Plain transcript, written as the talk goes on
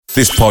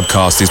This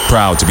podcast is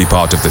proud to be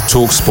part of the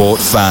TalkSport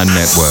Fan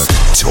Network.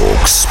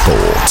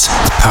 TalkSport.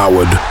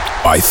 Powered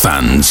by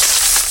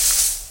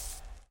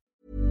fans.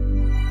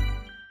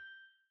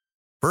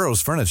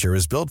 Burrow's furniture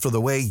is built for the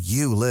way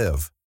you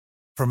live.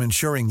 From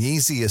ensuring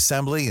easy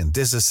assembly and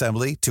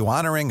disassembly to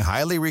honoring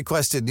highly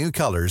requested new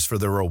colors for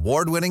their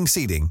award-winning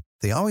seating,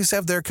 they always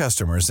have their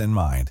customers in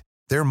mind.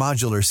 Their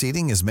modular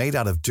seating is made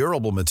out of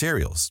durable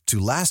materials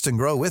to last and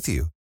grow with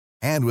you.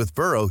 And with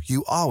Burrow,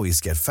 you always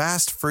get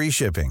fast, free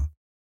shipping.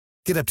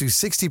 Get up to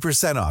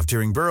 60% off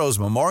during Burrow's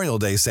Memorial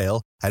Day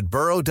sale at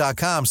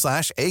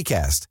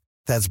burrow.com/ACAST.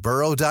 That's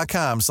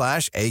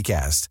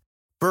burrow.com/ACAST.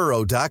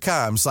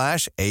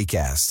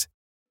 burrow.com/ACAST.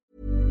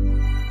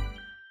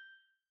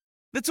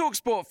 The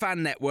TalkSport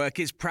Fan Network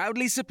is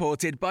proudly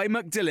supported by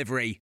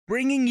McDelivery,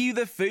 bringing you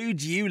the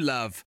food you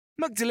love.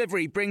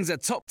 McDelivery brings a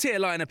top-tier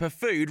lineup of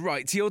food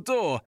right to your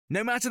door.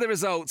 No matter the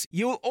result,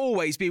 you'll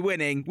always be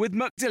winning with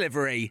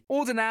McDelivery.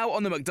 Order now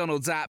on the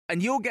McDonald's app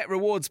and you'll get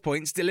rewards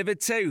points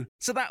delivered too.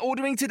 So that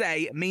ordering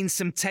today means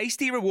some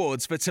tasty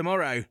rewards for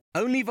tomorrow.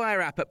 Only via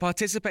app at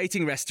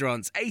participating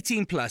restaurants.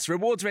 18 plus.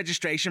 Rewards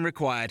registration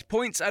required.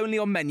 Points only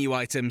on menu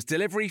items.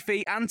 Delivery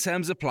fee and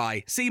terms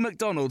apply. See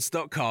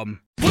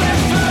mcdonalds.com.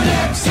 Brentford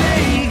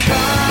FC,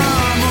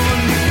 come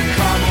on, you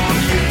Brentford, come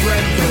on, you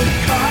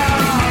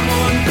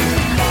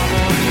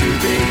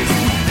Bees,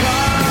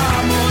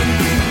 come on,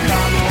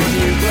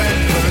 you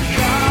Brentford,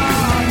 come on,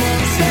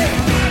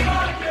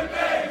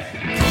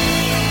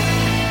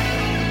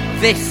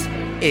 This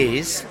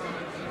is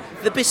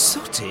the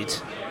besotted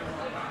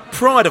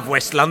Pride of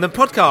West London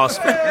podcast.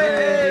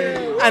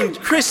 And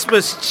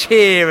Christmas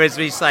cheer, as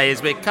we say,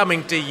 as we're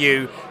coming to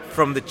you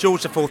from the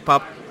George IV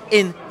pub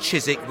in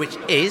Chiswick, which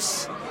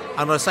is,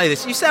 I'm going to say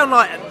this, you sound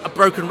like a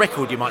broken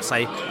record, you might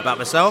say, about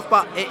myself,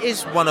 but it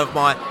is one of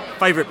my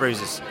favourite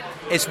bruises.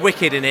 It's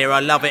wicked in here, I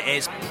love it.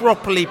 It's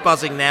properly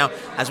buzzing now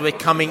as we're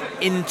coming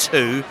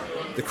into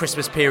the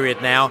Christmas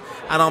period now,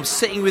 and I'm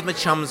sitting with my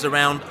chums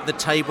around the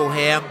table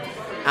here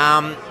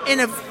in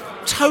a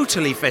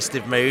totally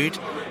festive mood.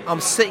 I'm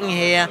sitting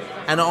here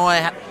and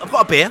I've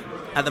got a beer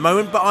at the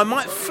moment, but I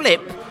might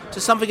flip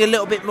to something a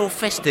little bit more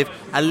festive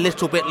a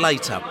little bit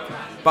later.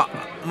 But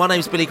my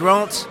name's Billy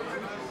Grant,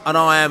 and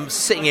I am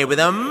sitting here with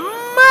a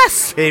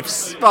massive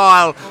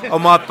smile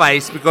on my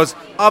face because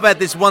I've had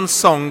this one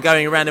song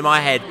going around in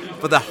my head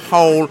for the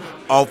whole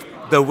of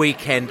the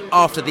weekend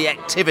after the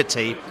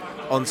activity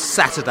on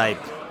Saturday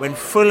when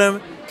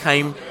Fulham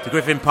came to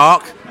Griffin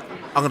Park.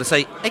 I'm going to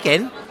say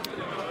again,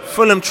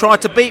 Fulham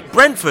tried to beat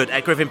Brentford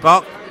at Griffin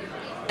Park.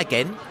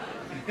 Again,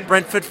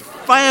 Brentford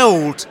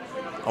failed.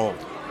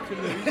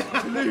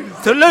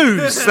 To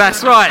lose,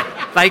 that's right.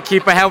 Thank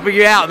you for helping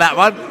you out on that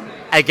one.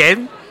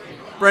 Again,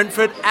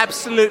 Brentford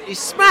absolutely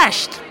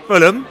smashed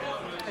Fulham.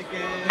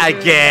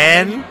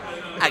 Again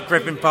at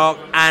Griffin Park.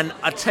 And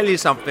I tell you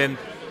something,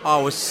 I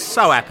was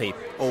so happy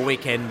all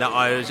weekend that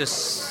I was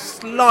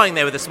just lying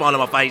there with a smile on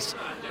my face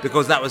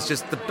because that was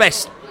just the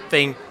best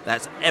thing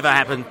that's ever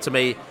happened to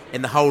me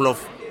in the whole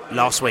of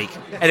last week.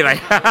 Anyway,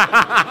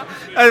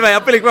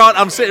 I'm Billy Grant.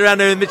 I'm sitting around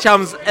here in the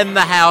chums in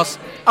the house.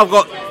 I've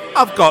got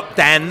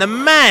Dan the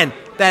man.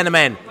 Dan the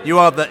man. You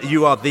are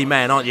the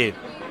man, aren't you?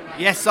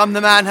 Yes, I'm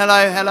the man.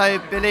 Hello,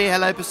 Billy.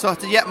 Hello,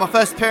 Besotted. Yeah, my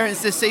first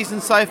appearance this season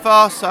so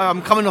far. So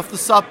I'm coming off the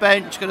sub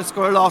bench, going to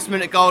score a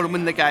last-minute goal and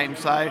win the game.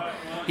 So,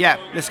 yeah,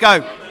 let's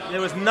go.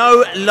 There was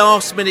no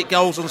last-minute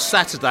goals on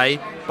Saturday,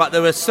 but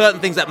there were certain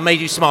things that made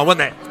you smile, weren't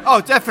there?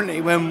 Oh,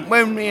 definitely. When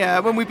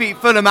we beat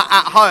Fulham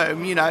at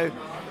home, you know.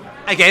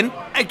 Again.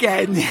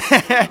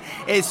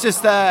 It's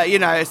just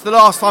it's the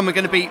last time we're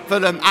going to beat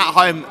Fulham at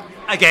home.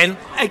 Again.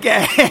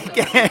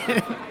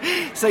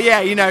 So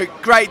yeah,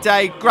 great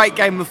day, great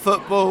game of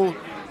football.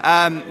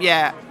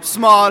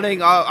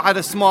 Smiling. I had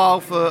a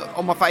smile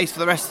on my face for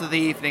the rest of the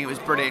evening. It was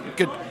brilliant.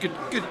 Good.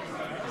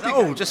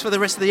 Oh, just for the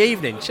rest of the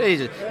evening.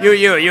 Jesus.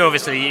 You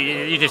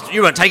obviously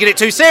you weren't taking it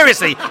too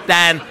seriously,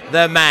 Dan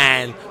the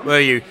man, were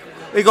you?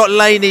 We got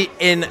Laney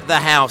in the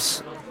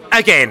house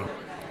again.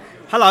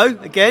 Hello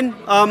again.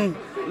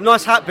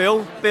 Nice hat,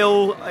 Bill.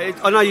 Bill,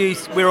 I know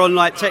we're on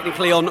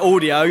technically on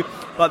audio,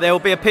 but there will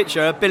be a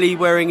picture of Billy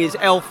wearing his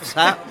elf's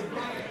hat.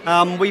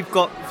 We've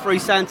got 3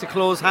 Santa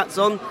Claus hats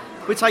on.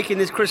 We're taking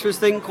this Christmas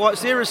thing quite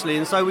seriously,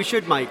 and so we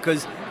should, mate,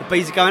 because the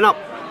bees are going up.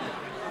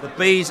 The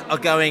bees are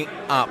going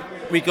up.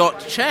 We got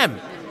Cham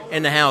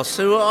in the house.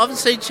 So I haven't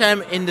seen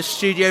Cham in the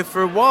studio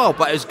for a while,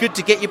 but it was good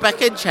to get you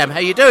back in, Cham. How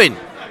you doing?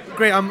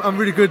 Great, I'm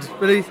really good,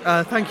 Billy.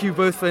 Thank you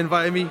both for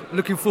inviting me.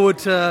 Looking forward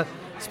to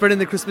spreading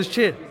the Christmas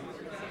cheer.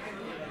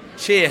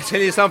 Cheer,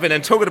 tell you something,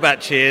 and talking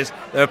about cheers,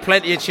 there were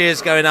plenty of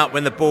cheers going up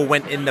when the ball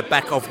went in the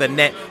back of the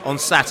net on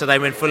Saturday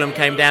when Fulham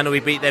came down and we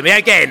beat them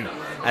again,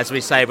 as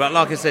we say. But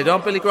like I said,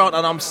 I'm Billy Grant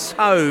and I'm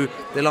so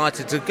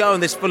delighted to go on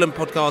this Fulham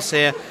podcast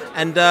here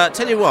and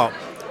tell you what,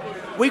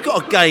 we've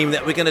got a game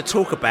that we're going to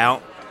talk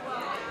about.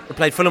 We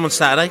played Fulham on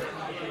Saturday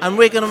and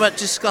we're going to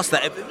discuss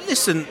that.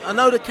 Listen, I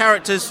know the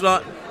characters,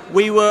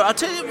 I'll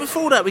tell you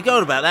before that we go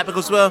on about that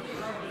because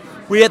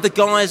we had the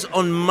guys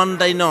on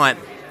Monday night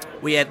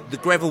We had the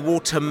Greville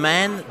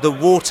Waterman, the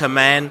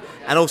Waterman,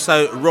 and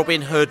also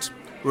Robin Hood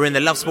were in the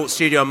Love Sports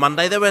studio on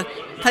Monday. They were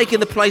taking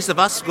the place of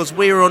us because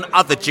we were on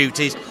other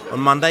duties on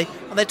Monday,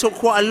 and they talked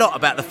quite a lot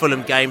about the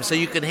Fulham game, so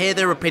you can hear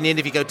their opinion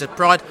if you go to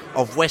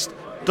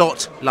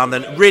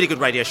prideofwest.london. Really good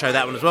radio show,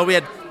 that one as well. We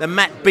had the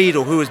Matt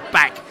Beadle, who was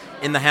back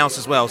in the house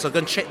as well, so go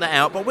and check that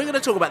out. But we're going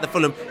to talk about the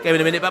Fulham game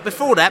in a minute. But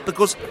before that,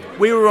 because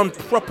we were on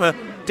proper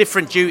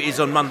different duties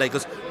on Monday,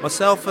 because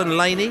myself and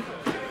Laney,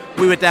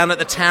 we were down at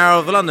the Tower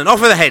of London.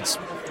 Off with the heads.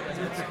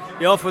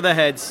 Yeah, off with the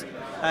heads.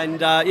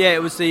 And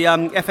it was the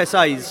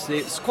FSA's.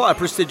 It's quite a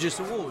prestigious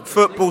award.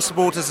 Football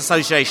Supporters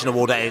Association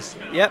award, that is.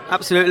 Yep,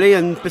 absolutely.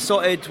 And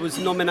Besotted was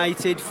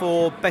nominated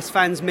for Best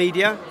Fans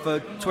Media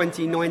for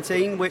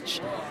 2019, which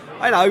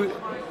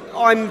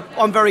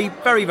I'm very,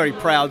 very, very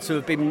proud to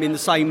have been in the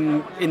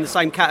same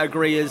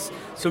category as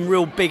some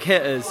real big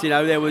hitters. You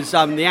know, there was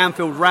the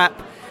Anfield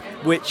Rap,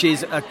 which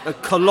is a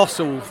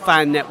colossal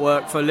fan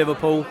network for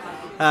Liverpool.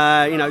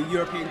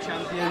 European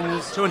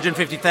champions.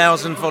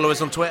 250,000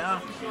 followers on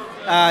Twitter.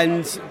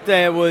 And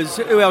there was,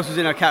 who else was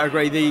in our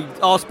category? The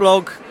Arse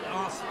Blog.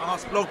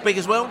 Arse Blog, big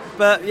as well.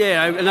 But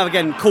yeah, another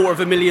again,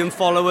 250,000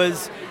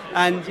 followers.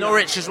 And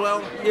Norwich as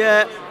well.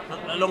 Yeah.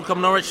 Along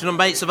come Norwich and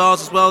mates of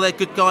ours as well. They're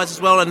good guys as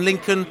well. And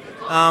Lincoln,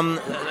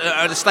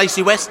 the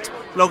Stacey West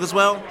blog as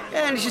well.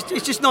 Yeah, and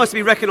it's just nice to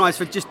be recognised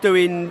for just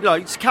doing,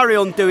 just carry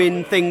on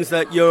doing things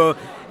that you're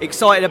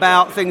excited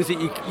about, things that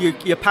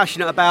you're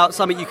passionate about,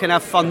 something you can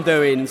have fun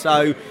doing.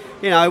 So,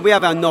 we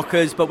have our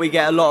knockers, but we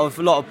get a lot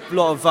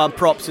of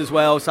props as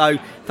well. So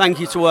thank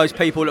you to all those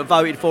people that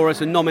voted for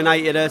us and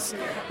nominated us.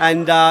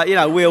 And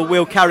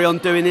we'll carry on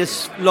doing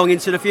this long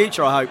into the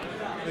future, I hope.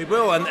 We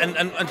will,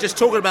 and just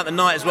talking about the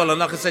night as well, and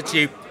like I said to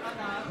you,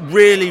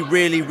 really,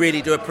 really,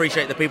 really do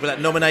appreciate the people that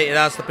nominated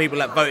us, the people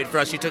that voted for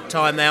us. You took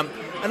time out,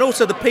 and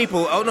also the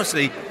people,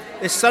 honestly,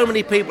 there's so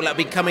many people that have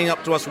been coming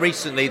up to us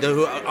recently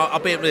who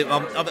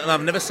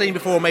I've never seen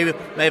before, may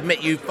have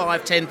met you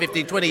 5, 10,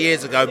 15, 20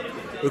 years ago,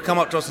 who come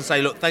up to us and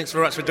say, look, thanks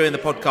very much for doing the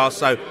podcast.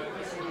 So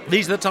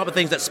these are the type of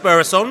things that spur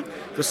us on,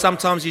 because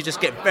sometimes you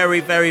just get very,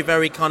 very,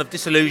 very kind of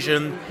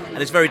disillusioned, and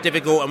it's very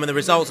difficult, and when the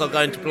results are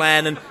going to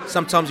plan, and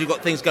sometimes you've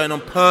got things going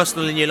on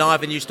personal in your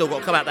life, and you've still got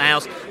to come out the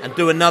house and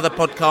do another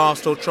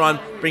podcast or try and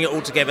bring it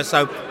all together.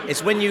 So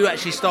it's when you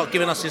actually start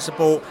giving us your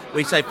support,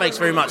 we say thanks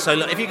very much. So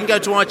look, if you can go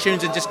to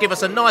iTunes and just give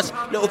us a nice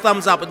little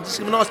thumbs up and just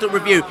give a nice little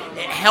review,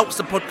 it helps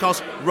the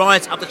podcast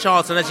rise up the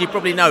charts. And as you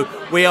probably know,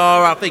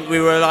 I think we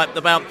were like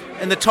about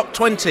in the top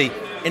 20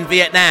 in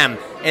Vietnam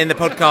in the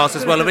podcast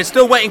as well, and we're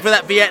still waiting for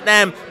that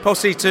Vietnam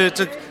posse to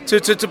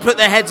put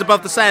their heads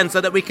above the sand so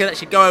that we can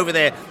actually go over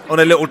there on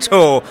a little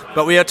tour.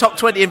 But we are top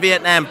 20 in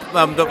Vietnam,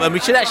 and we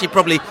should actually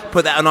probably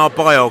put that on our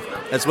bio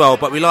as well.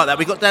 But we like that.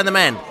 We got Dan the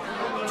Man.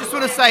 Just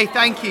want to say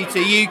thank you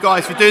to you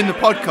guys for doing the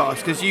podcast,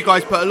 because you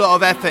guys put a lot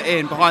of effort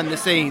in behind the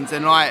scenes,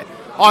 and I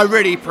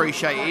really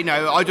appreciate it.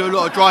 I do a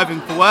lot of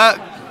driving for work,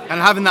 and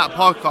having that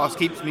podcast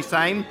keeps me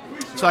sane.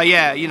 So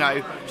yeah,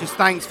 just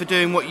thanks for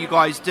doing what you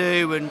guys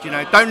do, and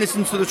don't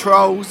listen to the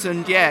trolls,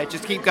 and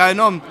just keep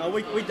going on. No,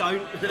 we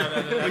don't. We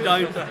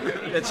don't.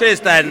 Cheers,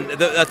 Dan.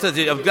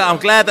 I'm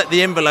glad that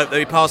the envelope that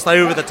we passed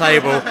over the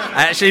table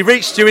actually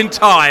reached you in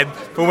time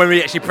for when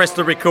we actually pressed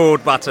the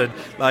record button.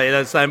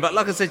 But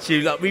like I said to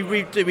you,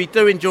 we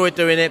do enjoy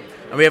doing it,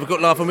 and we have a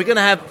good laugh, and we're going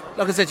to have,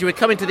 like I said to you, we're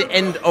coming to the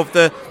end of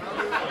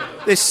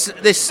this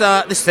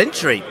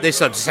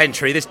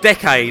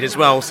decade as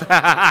well.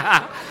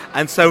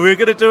 And so we're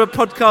going to do a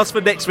podcast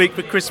for next week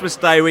for Christmas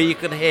Day, where you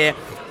can hear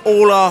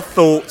all our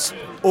thoughts,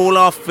 all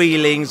our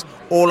feelings,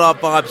 all our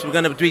vibes. We're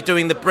going to be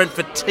doing the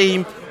Brentford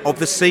team of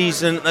the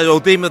season, or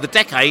team of the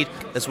decade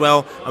as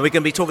well, and we're going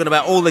to be talking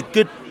about all the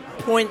good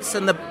points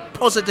and the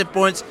positive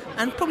points,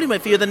 and probably a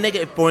few of the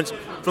negative points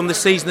from the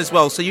season as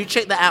well. So you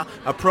check that out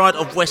at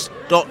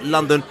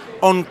prideofwest.london.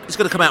 It's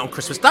going to come out on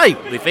Christmas Day,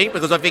 we think,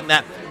 because I think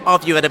that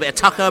after you've had a bit of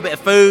tucker, a bit of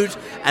food,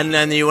 and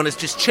then you want to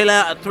just chill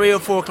out at 3 or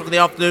 4 o'clock in the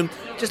afternoon,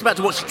 just about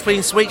to watch the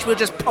Queen's Speech, we'll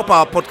just pop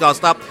our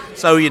podcast up,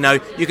 so you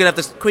can have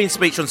the Queen's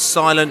Speech on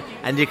silent,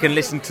 and you can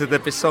listen to the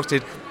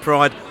Besotted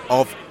Pride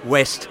of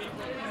West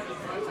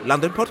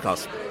London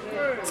podcast.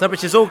 So,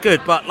 which is all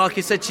good, but like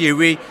I said to you,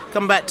 we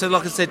come back to,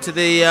 like I said, to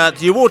the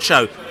award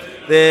show,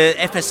 the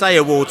FSA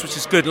Awards, which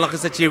is good. And like I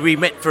said to you, we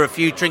met for a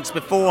few drinks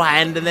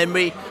beforehand, and then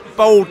we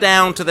bowled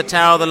down to the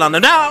Tower of the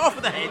London. Now, off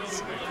with the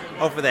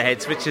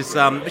heads, which is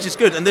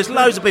good. And there's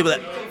loads of people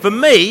that, for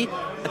me,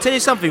 I tell you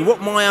something.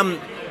 What my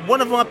one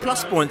of my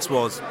plus points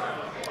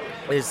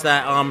is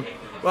that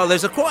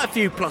there's quite a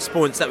few plus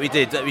points that we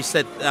did, that we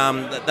said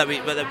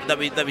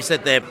that we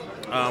said there.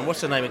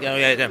 What's the name again? Oh,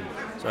 yeah,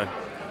 sorry.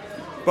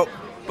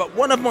 But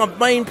one of my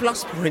main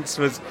plus points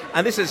was,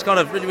 and this is kind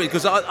of really weird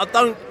because I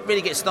don't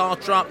really get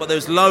starstruck, but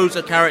there's loads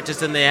of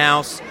characters in the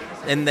house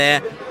in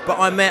there. But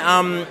I met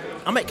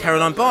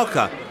Caroline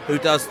Barker, who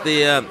does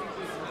the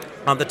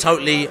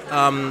Totally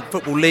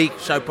Football League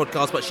show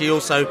podcast, but she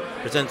also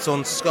presents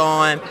on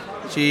Sky.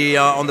 She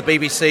on the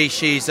BBC.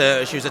 She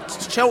was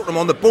at Cheltenham,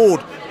 on the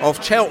board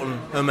of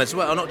Cheltenham as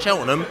well. Not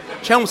Cheltenham,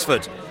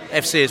 Chelmsford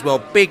FC as well.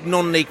 Big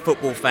non-league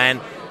football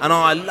fan. And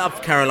I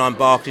love Caroline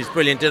Barker. She's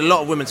brilliant. Did a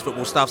lot of women's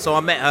football stuff. So I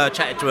met her,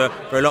 chatted to her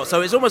for a lot.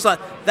 So it's almost like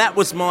that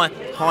was my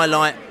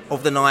highlight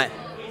of the night.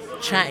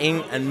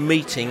 Chatting and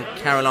meeting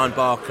Caroline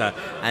Barker,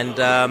 and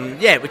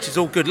which is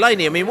all good.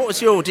 Laney, I mean, what was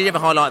did you have a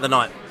highlight of the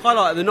night?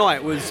 Highlight of the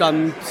night was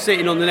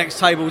sitting on the next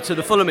table to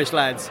the Fulhamish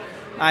lads,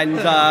 and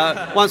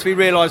once we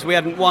realised we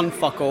hadn't won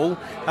fuck all,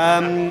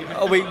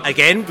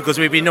 again, because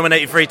we've been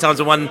nominated 3 times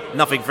and won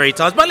nothing 3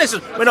 times. But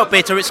listen, we're not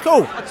bitter. It's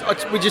cool.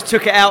 We just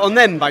took it out on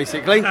them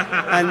basically,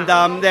 and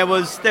there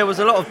was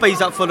a lot of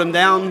bees up Fulham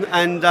down,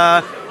 and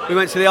we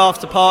went to the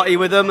after party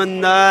with them,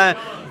 and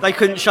they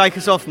couldn't shake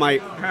us off,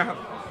 mate.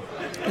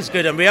 It's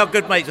good, and we are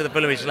good mates with the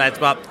Fulhamish lads,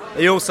 but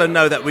they also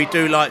know that we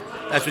do like,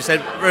 as we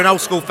said, we're an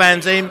old school fan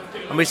team,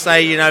 and we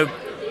say,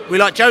 we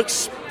like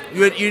jokes.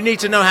 You need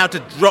to know how to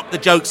drop the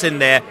jokes in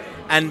there,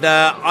 and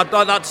I'd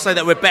like to say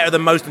that we're better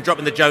than most in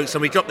dropping the jokes,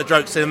 and we drop the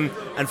jokes in,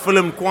 and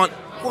Fulham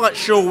quite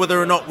sure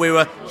whether or not we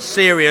were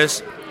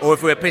serious or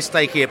if we were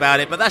piss-takey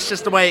about it, but that's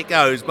just the way it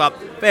goes.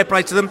 But fair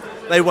play to them.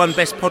 They won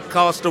Best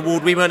Podcast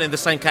Award. We weren't in the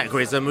same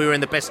category as them. We were in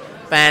the Best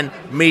Fan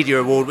Media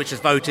Award, which was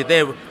voted.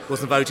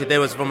 Wasn't voted. There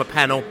was from a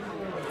panel.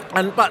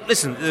 But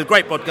listen, it was a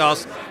great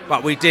podcast,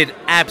 but we did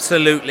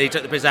absolutely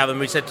took the piss out of them.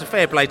 We said,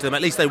 fair play to them,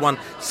 at least they won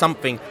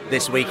something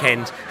this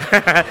weekend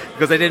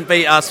because they didn't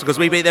beat us, because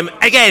we beat them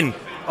again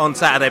on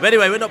Saturday. But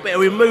anyway, we're not bitter.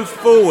 We move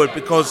forward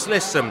because,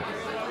 listen,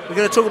 we're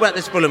going to talk about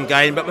this Fulham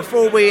game, but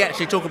before we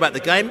actually talk about the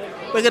game,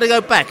 we're going to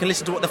go back and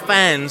listen to what the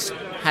fans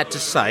had to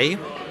say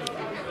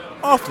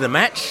after the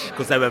match,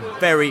 because they were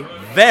very,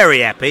 very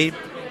happy,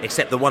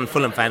 except the one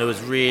Fulham fan who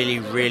was really,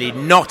 really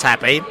not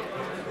happy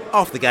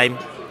after the game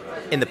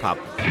in the pub.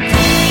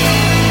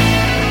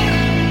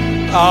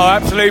 Oh,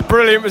 absolutely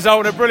brilliant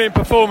result and a brilliant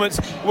performance.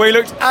 We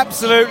looked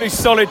absolutely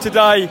solid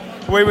today.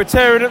 We were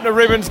tearing up the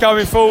ribbons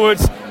going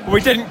forwards.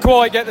 We didn't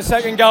quite get the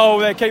second goal.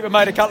 Their keeper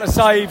made a couple of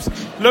saves.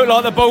 Looked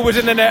like the ball was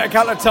in the net a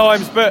couple of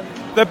times, but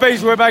the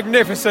bees were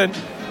magnificent.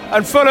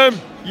 And Fulham,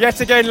 yet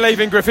again,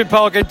 leaving Griffin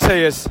Park in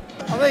tears.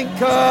 I think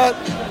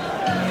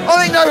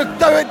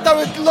they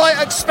were like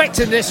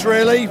expecting this,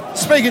 really.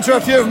 Speaking to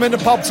a few of them in the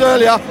pubs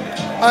earlier,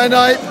 and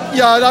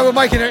they were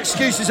making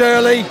excuses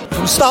early.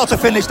 From start to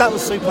finish, that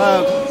was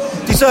superb.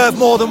 Deserved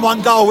more than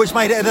one goal, which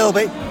made it a little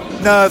bit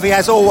nervy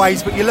as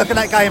always. But you look at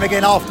that game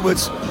again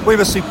afterwards, we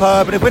were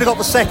superb. And if we'd have got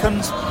the second,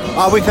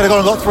 we could have gone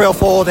and got 3 or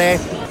 4 there.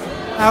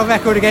 Our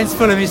record against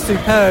Fulham is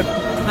superb,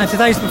 and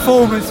today's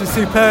performance was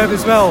superb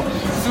as well.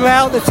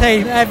 Throughout the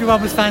team,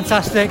 everyone was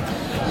fantastic.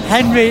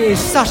 Henry is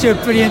such a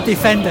brilliant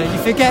defender. You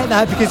forget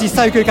that because he's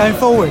so good going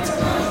forward.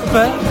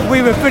 But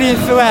we were brilliant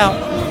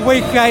throughout.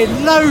 We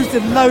created loads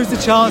and loads of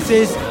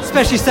chances,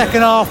 especially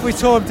second half. We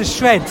tore them to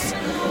shreds,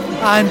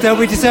 and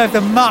we deserved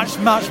a much,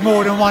 much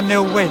more than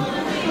 1-0 win.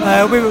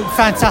 We were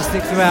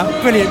fantastic throughout.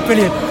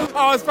 Brilliant.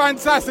 Oh, it's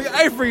fantastic.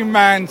 Every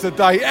man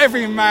today,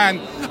 every man.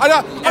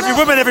 Every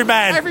woman, every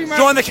man.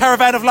 Join the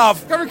caravan of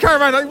love. Every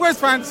caravan, it was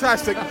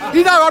fantastic. I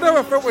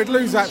never thought we'd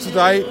lose that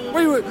today.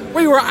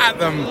 We were at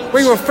them.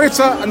 We were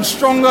fitter and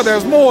stronger. There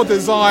was more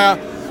desire.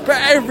 But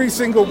every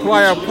single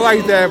player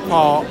played their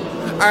part.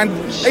 And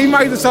he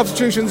made the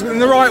substitutions in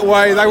the right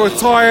way. They were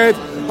tired.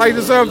 They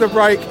deserved a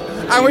break.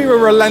 And we were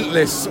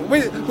relentless.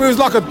 We was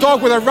like a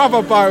dog with a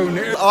rubber bone.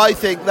 I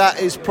think that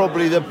is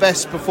probably the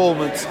best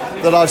performance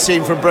that I've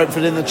seen from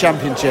Brentford in the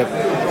Championship.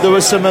 There were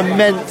some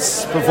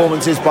immense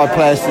performances by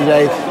players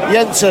today.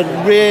 Jensen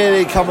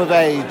really come of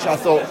age. I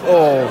thought,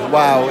 oh,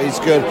 wow, he's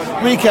good.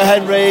 Rika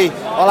Henry,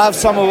 I'll have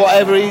some of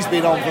whatever he's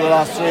been on for the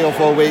last 3 or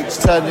 4 weeks,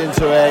 turned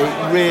into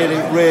a really,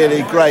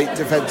 really great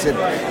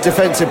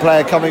defensive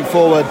player coming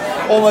forward.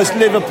 Almost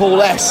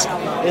Liverpool-esque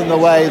in the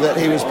way that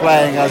he was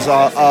playing as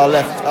our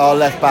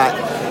left back.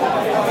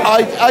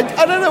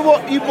 I don't know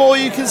what more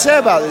you can say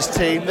about this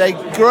team. They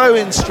grow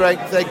in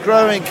strength, they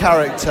grow in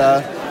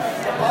character.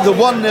 The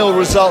 1-0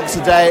 result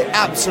today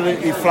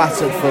absolutely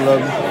flattered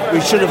Fulham.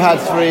 We should have had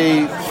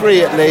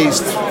three at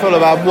least.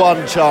 Fulham had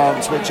one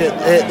chance, which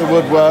hit the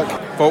woodwork.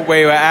 Thought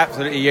we were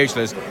absolutely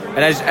useless, and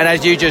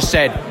as you just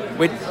said,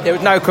 there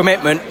was no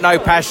commitment, no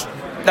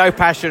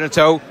passion at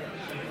all.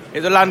 It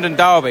was a London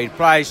derby.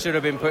 Players should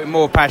have been putting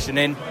more passion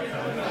in.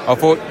 I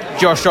thought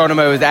Josh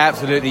Onomer was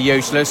absolutely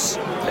useless.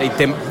 Every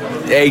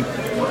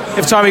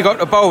time he got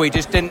the ball, he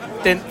just didn't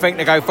think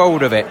to go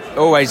forward with it.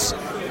 Always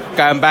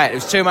going back. There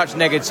was too much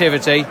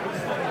negativity.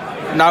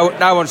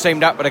 No one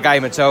seemed up with the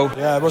game at all.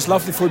 Yeah, it was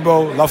lovely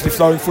football, lovely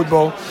flowing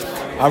football.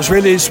 I was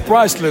really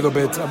surprised a little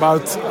bit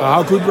about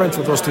how good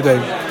Brentford was today.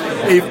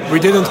 We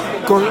didn't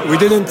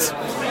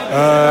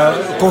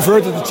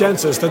convert the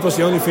chances. That was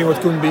the only thing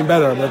that couldn't be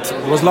better. But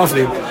it was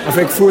lovely. I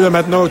think Fulham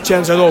had no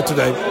chance at all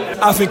today.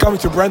 I've been coming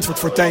to Brentford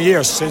for 10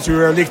 years since we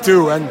were in League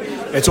 2, and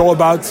it's all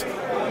about,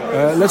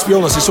 let's be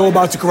honest, it's all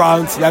about the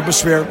ground, the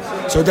atmosphere.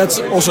 So that's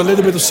also a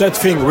little bit of a sad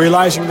thing,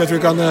 realizing that we're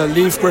going to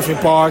leave Griffin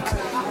Park.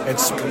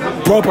 It's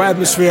proper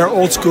atmosphere,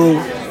 old school,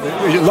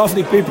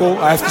 lovely people,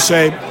 I have to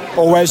say.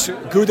 Always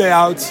good day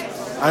out,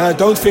 and I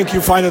don't think you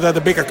find it at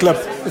a bigger club.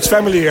 It's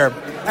family here.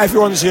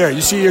 Everyone is here.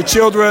 You see your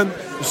children,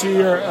 you see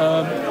your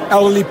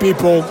elderly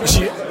people, you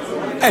see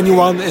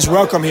anyone is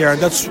welcome here,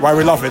 and that's why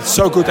we love it.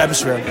 So good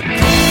atmosphere.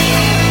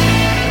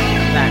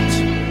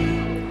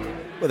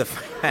 That were the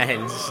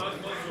fans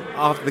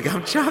after the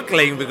game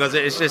chuckling, because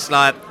it was just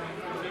like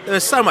there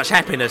was so much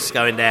happiness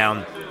going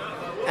down,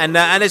 and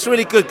it's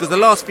really good because the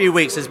last few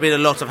weeks there's been a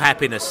lot of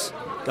happiness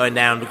going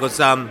down, because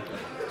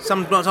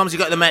sometimes you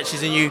go to the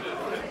matches and you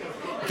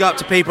go up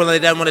to people and they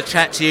don't want to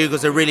chat to you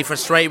because they're really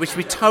frustrated, which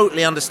we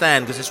totally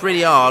understand, because it's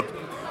really hard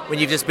when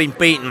you've just been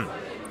beaten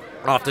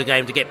after the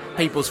game to get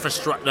people's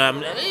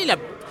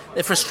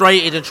they're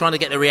frustrated and trying to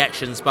get the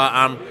reactions.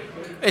 But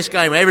this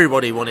game,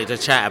 everybody wanted to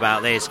chat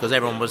about this because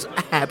everyone was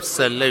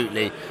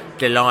absolutely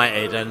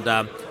delighted. And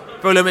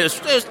Fulham, it was,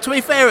 to be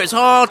fair, it's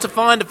hard to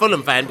find a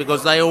Fulham fan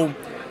because they all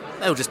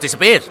just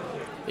disappeared.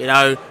 You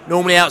know,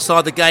 normally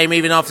outside the game,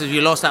 even after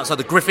you lost outside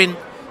the Griffin,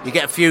 you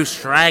get a few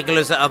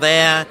stragglers that are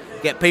there,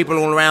 get people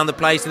all around the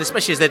place, and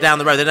especially as they're down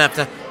the road, they don't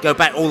have to go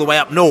back all the way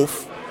up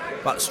north.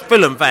 But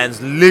Fulham fans,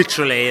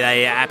 literally,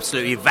 they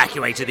absolutely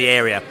evacuated the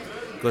area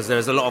because there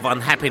was a lot of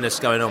unhappiness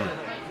going on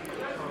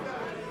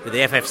with the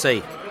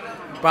FFC.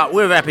 But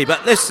we're happy.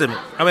 But listen,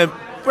 I mean,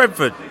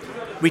 Brentford,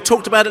 we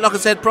talked about it, like I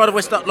said, Pride of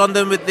West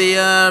London with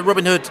the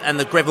Robin Hood and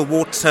the Greville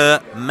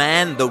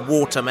Waterman, the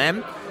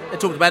Waterman. They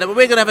talked about it, but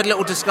we're going to have a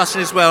little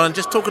discussion as well, and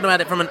just talking about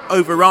it from an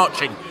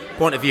overarching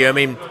point of view. I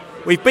mean,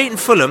 we've beaten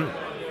Fulham,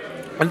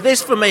 and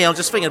this for me, I'm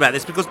just thinking about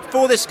this because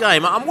before this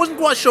game, I wasn't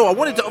quite sure. I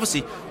wanted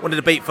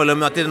to beat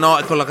Fulham. I did an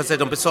article, like I said,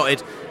 on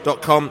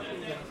besotted.com.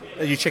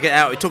 You check it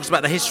out. It talks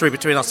about the history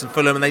between us and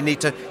Fulham, and they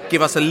need to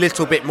give us a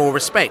little bit more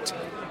respect,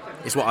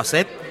 is what I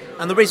said.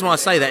 And the reason why I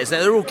say that is that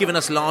they're all giving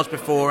us large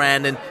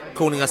beforehand and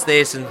calling us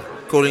this and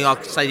calling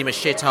our stadium a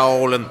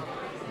shithole and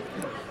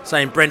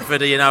saying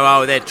Brentford, you know,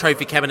 oh, their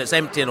trophy cabinet's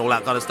empty and all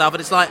that kind of stuff.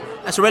 And it's like,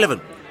 that's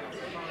irrelevant.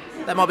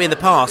 That might be in the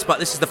past, but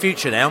this is the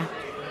future now.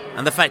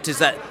 And the fact is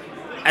that,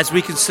 as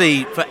we can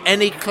see, for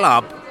any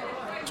club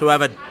to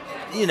have a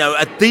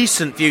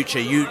decent future,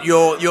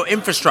 your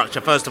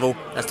infrastructure, first of all,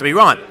 has to be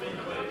right.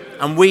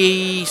 And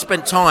we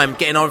spent time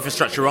getting our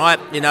infrastructure right.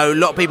 You know, a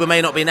lot of people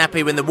may not have been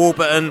happy when the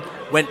Warburton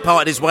went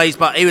parted his ways,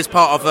 but he was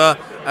part of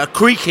a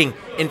creaking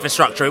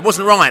infrastructure. It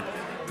wasn't right.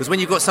 Because when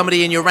you've got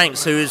somebody in your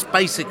ranks who is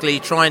basically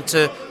trying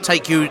to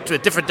take you to a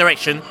different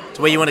direction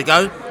to where you want to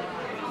go,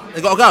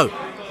 they've got to go.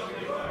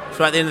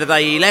 So at the end of the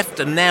day, he left,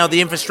 and now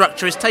the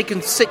infrastructure has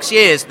taken 6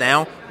 years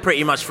now,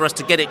 pretty much, for us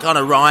to get it kind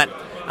of right,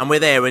 and we're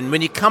there. And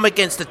when you come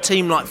against a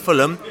team like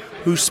Fulham,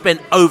 who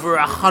spent over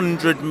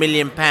 £100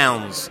 million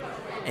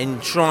in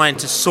trying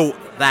to sort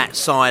that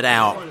side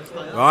out,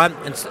 right?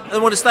 And they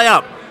want to stay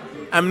up.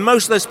 And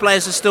most of those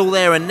players are still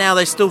there, and now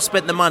they still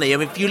spent the money. I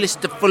mean, if you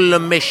listen to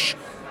Fulham-ish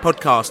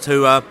podcast,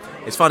 who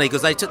it's funny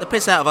because they took the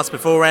piss out of us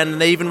beforehand,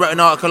 and they even wrote an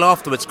article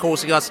afterwards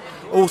causing us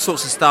all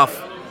sorts of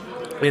stuff,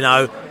 you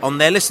know, on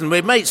there. Listen,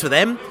 we're mates with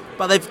them,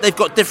 but they've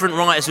got different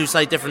writers who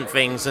say different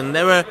things, and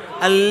they were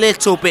a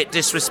little bit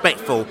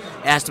disrespectful,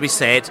 it has to be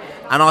said,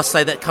 and I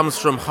say that comes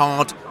from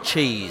hard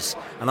cheese,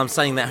 and I'm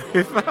saying that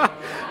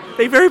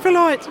be very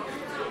polite.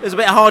 There's a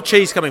bit of hard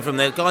cheese coming from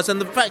there, guys, and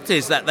the fact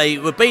is that they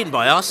were beaten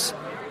by us,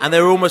 and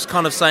they were almost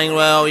kind of saying,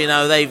 well, you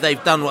know,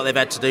 they've done what they've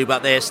had to do,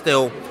 but they're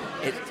still,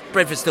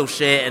 Brentford's still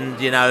shit, and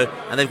you know,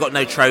 and they've got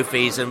no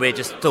trophies, and we're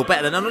just still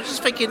better than them. I'm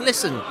just thinking,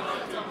 listen,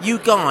 you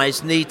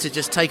guys need to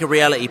just take a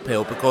reality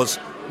pill, because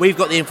we've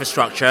got the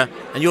infrastructure,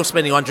 and you're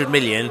spending 100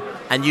 million,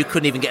 and you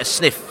couldn't even get a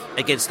sniff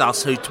against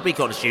us, who, to be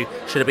honest, you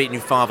should have beaten you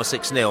 5 or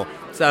 6-0.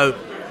 So,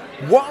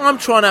 what I'm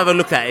trying to have a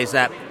look at is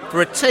that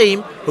for a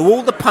team who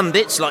all the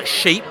pundits, like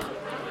sheep,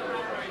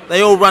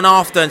 they all run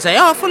after and say,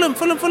 oh, Fulham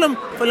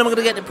are going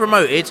to get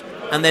promoted,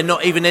 and they're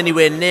not even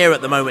anywhere near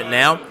at the moment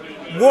now.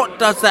 What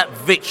does that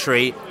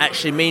victory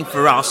actually mean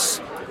for us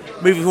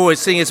moving forward,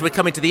 seeing as we're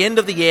coming to the end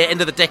of the year,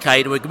 end of the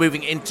decade, and we're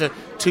moving into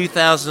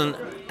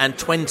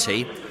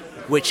 2020,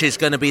 which is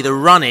going to be the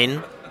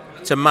run-in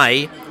to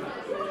May,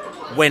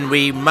 when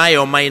we may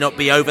or may not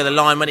be over the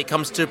line when it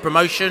comes to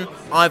promotion,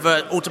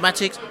 either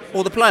automatics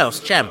or the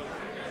playoffs. Cham?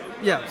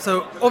 Yeah,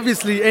 so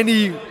obviously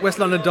any West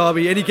London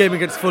derby, any game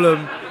against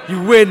Fulham,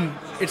 you win,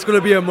 it's going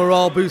to be a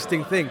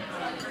morale-boosting thing.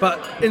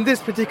 But in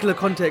this particular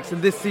context, in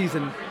this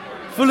season,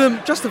 Fulham,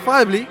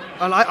 justifiably,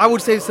 and I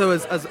would say so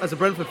as a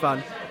Brentford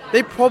fan,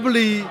 they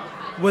probably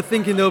were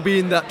thinking they'll be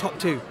in that top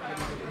two.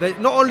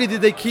 Not only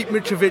did they keep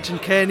Mitrovic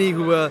and Kearney,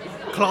 who were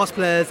class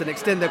players, and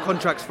extend their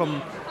contracts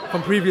from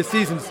previous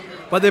seasons,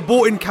 but they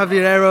bought in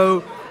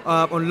Cavallero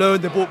on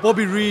loan, they bought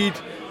Bobby Reed,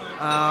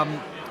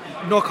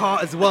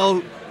 Knockhart as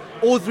well.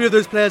 All three of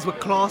those players were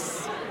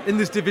class in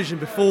this division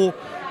before.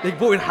 They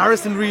brought in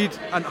Harrison Reed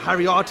and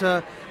Harry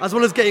Arter, as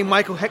well as getting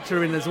Michael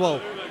Hector in as well,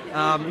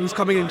 who's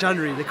coming in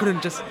January. They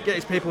couldn't just get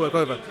his paperwork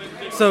over.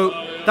 So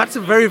that's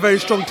a very, very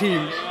strong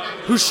team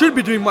who should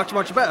be doing much,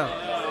 much better.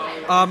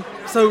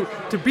 So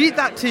to beat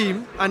that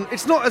team, and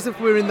it's not as if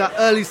we're in that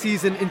early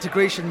season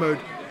integration mode.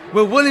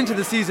 We're well into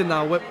the season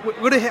now. We're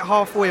going to hit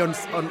halfway on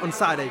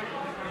Saturday.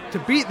 To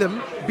beat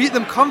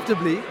them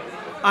comfortably,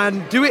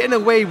 and do it in a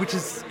way which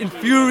has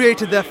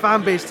infuriated their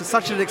fan base to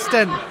such an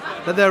extent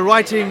that they're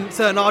writing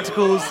certain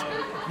articles,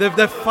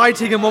 they're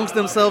fighting amongst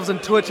themselves on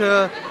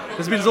Twitter,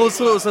 there's been all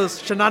sorts of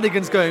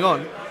shenanigans going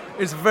on.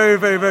 It's very,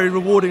 very, very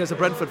rewarding as a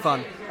Brentford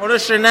fan. On a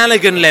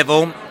shenanigan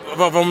level,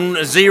 from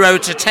 0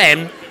 to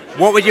 10,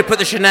 what would you put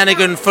the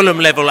shenanigan Fulham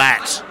level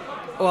at?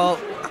 Well,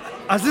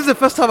 as this is the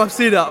first time I've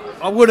seen it,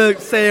 I want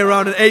to say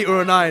around an 8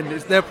 or a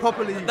 9. They're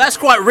properly... That's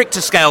quite Richter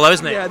scale, though,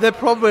 isn't it? Yeah, they're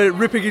probably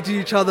ripping into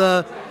each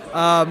other.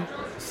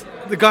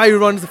 The guy who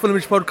runs the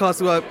Fulhamish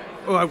podcast,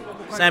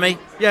 Sammy?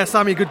 Yeah,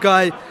 Sammy, good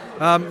guy,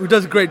 who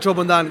does a great job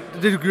on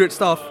that, did great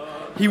stuff.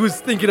 He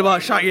was thinking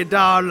about shutting it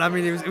down. I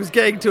mean, it was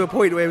getting to a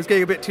point where it was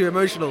getting a bit too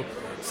emotional.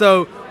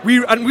 So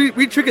we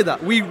triggered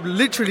that. We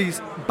literally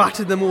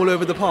battered them all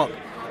over the park.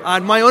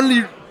 And my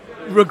only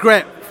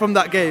regret from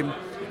that game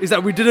is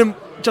that we didn't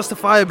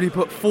justifiably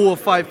put 4 or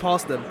 5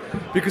 past them,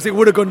 because it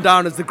would have gone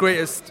down as the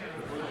greatest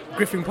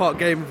Griffin Park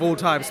game of all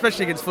time,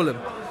 especially against Fulham.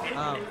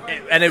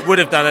 And it would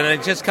have done, and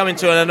it's just coming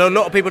to it. And I know a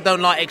lot of people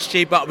don't like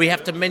XG, but we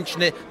have to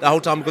mention it the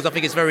whole time because I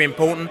think it's very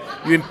important.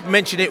 You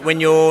mention it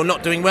when you're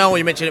not doing well, or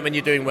you mention it when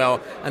you're doing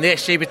well. And the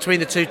XG between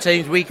the two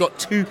teams, we got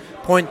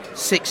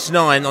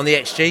 2.69 on the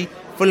XG.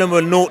 Fulham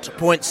were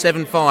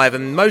 0.75,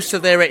 and most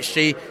of their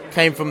XG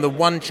came from the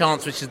one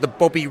chance, which is the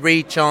Bobby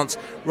Reid chance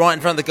right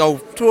in front of the goal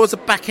towards the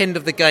back end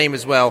of the game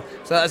as well.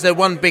 So that's their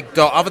one big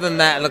dot. Other than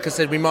that, like I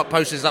said, we might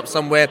post this up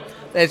somewhere.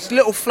 There's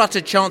little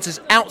fluttered chances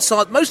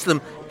outside, most of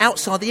them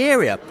outside the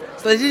area.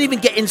 So they didn't even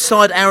get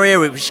inside our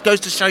area, which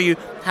goes to show you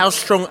how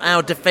strong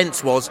our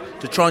defence was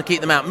to try and keep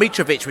them out.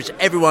 Mitrovic, which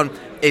everyone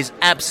is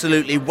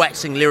absolutely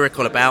waxing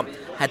lyrical about,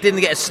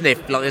 didn't get a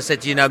sniff. Like I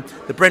said,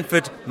 the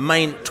Brentford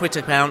main Twitter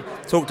account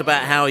talked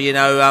about how,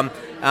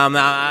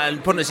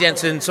 Pontus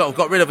Janssen sort of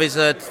got rid of his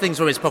things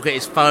from his pocket,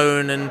 his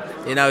phone, and,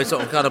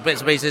 sort of kind of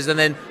bits and pieces. And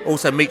then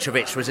also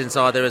Mitrovic was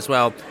inside there as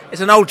well. It's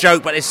an old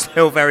joke, but it's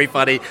still very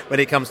funny when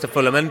it comes to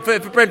Fulham. And for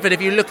Brentford,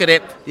 if you look at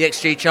it, the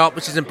XG chart,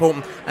 which is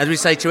important, as we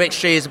say, to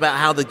XG is about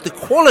how the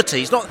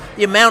quality, it's not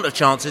the amount of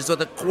chances, but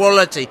the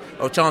quality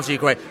of chances you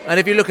create. And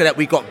if you look at it,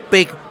 we've got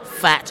big,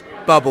 fat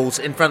bubbles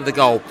in front of the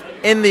goal.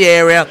 In the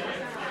area,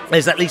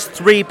 there's at least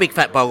 3 big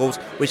fat bubbles,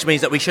 which means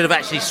that we should have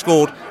actually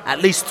scored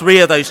at least 3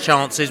 of those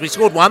chances. We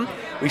scored 1,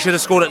 we should have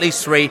scored at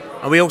least 3,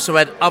 and we also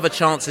had other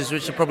chances,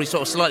 which are probably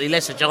sort of slightly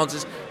lesser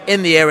chances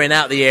in the area and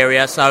out the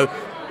area. So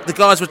the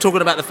guys were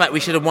talking about the fact we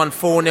should have won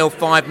 4-0,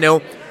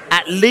 5-0,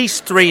 at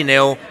least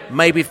 3-0,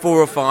 maybe 4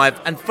 or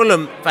 5. And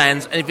Fulham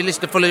fans, and if you listen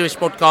to Fulhamish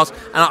podcast,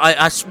 and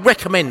I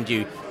recommend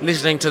you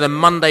listening to the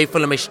Monday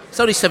Fulhamish, it's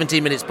only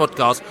 17 minutes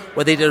podcast,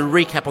 where they did a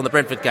recap on the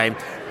Brentford game.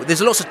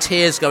 There's lots of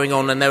tears going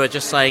on, and they were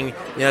just saying,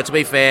 to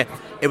be fair,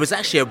 it was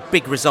actually a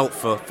big result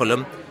for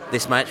Fulham,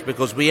 this match,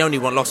 because we only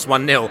lost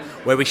 1-0,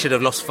 where we should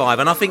have lost 5.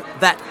 And I think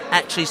that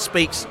actually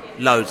speaks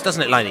loads,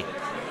 doesn't it, Laney?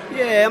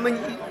 Yeah, I mean,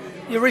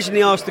 you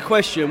originally asked the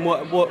question,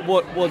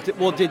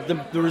 what did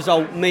the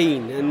result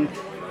mean? And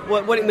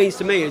what it means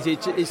to me is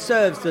it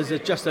serves as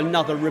just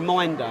another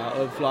reminder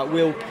of, like,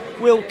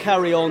 we'll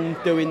carry on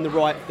doing the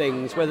right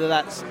things, whether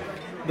that's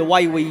the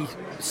way we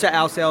set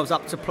ourselves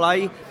up to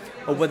play,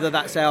 or whether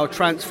that's our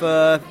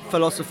transfer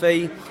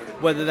philosophy,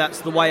 whether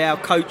that's the way our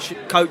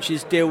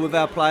coaches deal with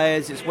our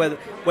players. It's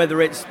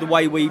whether it's the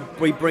way we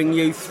bring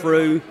youth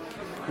through,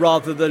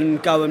 rather than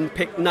go and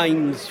pick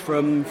names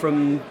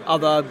from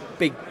other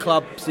big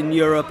clubs in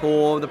Europe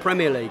or the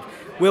Premier League.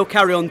 We'll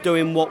carry on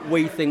doing what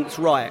we think's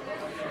right.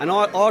 And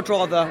I'd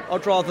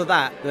rather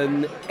that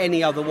than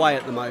any other way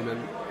at the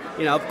moment.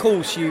 Of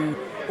course, you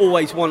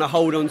always want to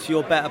hold on to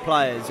your better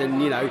players,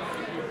 and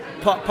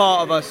part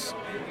of us,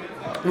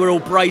 we're all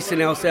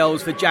bracing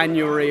ourselves for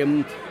January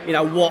and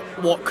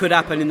what could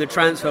happen in the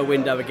transfer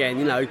window again.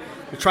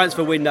 The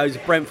transfer window is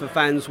Brentford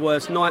fans'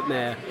 worst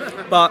nightmare.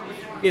 But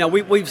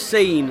we've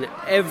seen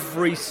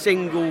every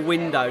single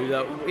window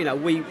that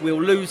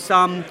we'll lose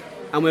some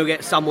and we'll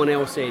get someone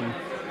else in.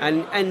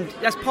 And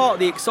that's part of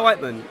the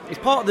excitement. It's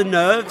part of the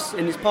nerves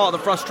and it's part of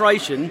the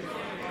frustration,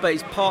 but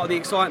it's part of the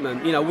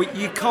excitement.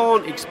 You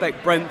can't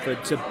expect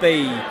Brentford to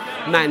be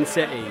Man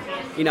City.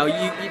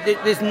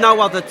 There's no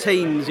other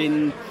teams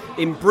in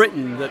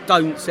Britain that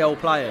don't sell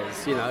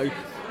players.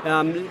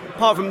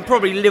 Apart from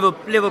probably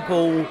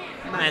Liverpool,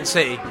 Man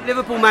City,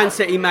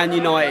 Man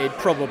United,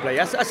 probably.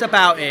 That's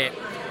about it.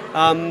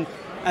 And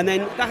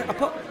then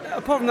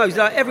apart from those,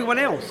 everyone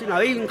else,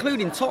 even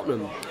including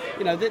Tottenham.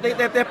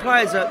 Their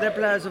players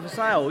are for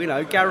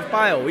sale. Gareth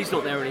Bale, he's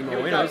not there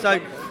anymore.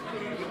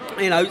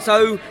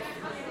 So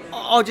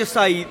I'll just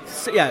say,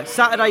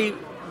 Saturday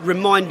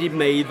reminded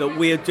me that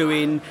we're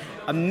doing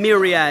a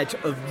myriad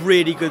of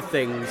really good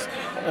things.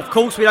 Of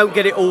course, we don't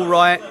get it all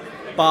right,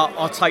 but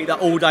I'll take that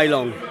all day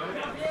long.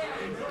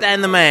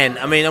 Dan the man.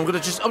 I mean, I'm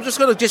just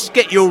going to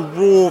get your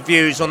raw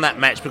views on that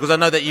match, because I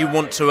know that you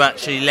want to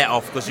actually let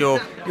off, because you're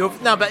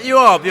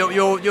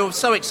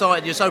so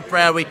excited, you're so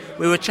proud. We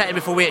were chatting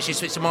before we actually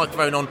switched the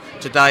microphone on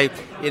today.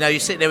 You're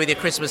sitting there with your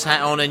Christmas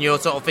hat on, and you're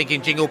sort of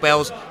thinking jingle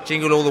bells,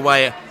 jingle all the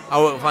way.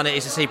 What fun it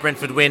is to see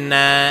Brentford win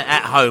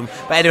at home.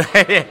 But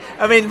anyway,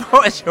 I mean,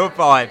 what is your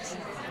vibes?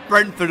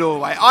 Brentford all the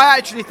way. I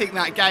actually think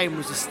that game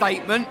was a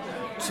statement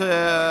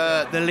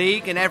to the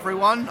league and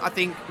everyone. I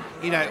think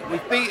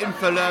we've beaten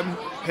Fulham.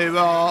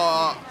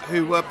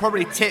 who were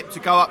probably tipped to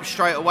go up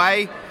straight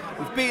away.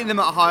 We've beaten them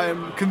at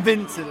home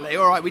convincingly.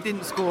 All right, we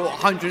didn't score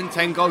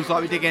 110 goals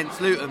like we did against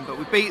Luton, but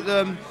we beat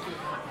them,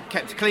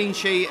 kept a clean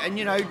sheet, and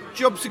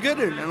jobs are good.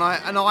 And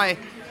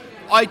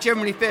I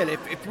generally feel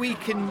if we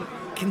can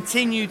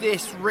continue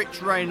this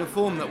rich reign of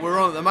form that we're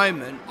on at the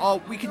moment,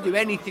 we can do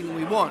anything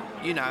we want.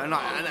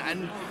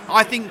 And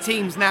I think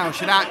teams now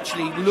should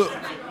actually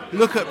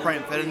look at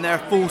Brentford, and they're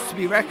a force to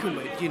be reckoned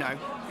with.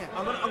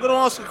 I'm going to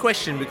ask a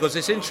question because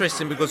it's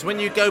interesting. Because when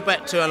you go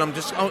back to, and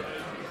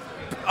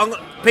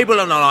people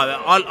don't know like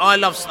that.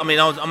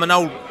 I'm an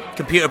old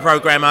computer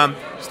programmer,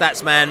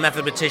 stats man,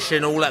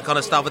 mathematician, all that kind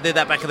of stuff. I did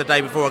that back in the day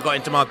before I got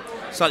into my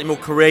slightly more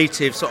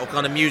creative sort of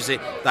kind of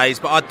music days.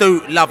 But I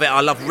do love it.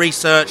 I love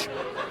research,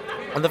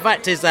 and the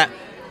fact is that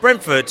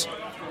Brentford,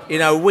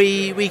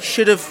 we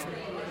should have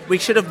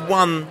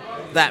won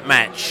that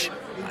match.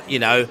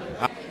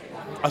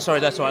 Sorry,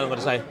 that's what I'm going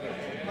to say.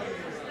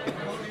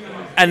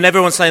 And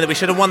everyone's saying that we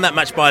should have won that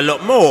match by a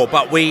lot more,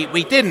 but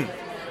we didn't.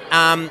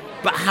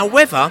 But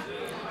however,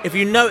 if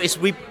you notice,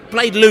 we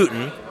played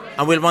Luton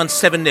and we won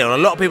 7-0. A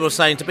lot of people are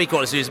saying, to be quite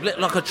honest, it was a bit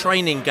like a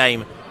training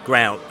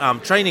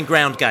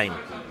ground game.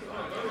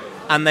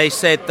 And they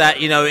said that,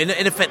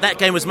 in effect, that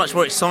game was much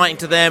more exciting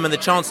to them and the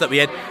chance that we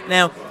had.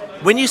 Now,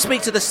 when you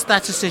speak to the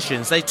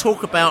statisticians, they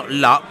talk about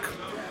luck,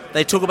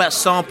 they talk about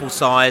sample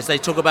size, they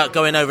talk about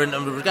going over a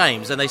number of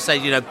games, and they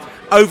say,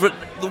 over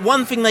the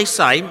one thing they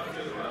say,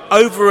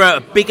 over a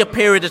bigger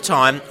period of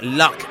time,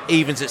 luck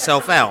evens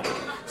itself out.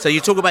 So you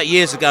talk about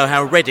years ago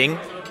how Reading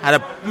had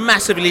a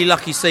massively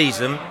lucky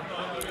season,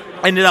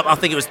 ended up, I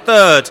think it was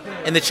third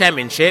in the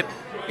Championship.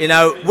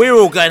 We're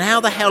all going,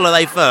 how the hell are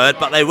they third?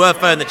 But they were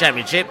third in the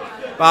Championship.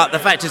 But the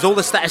fact is, all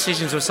the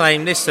statisticians were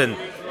saying, listen,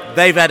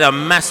 they've had a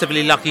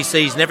massively lucky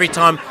season. Every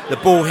time the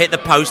ball hit the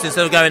post,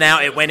 instead of going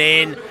out, it went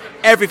in.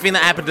 Everything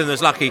that happened to them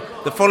was lucky.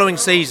 The following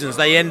seasons,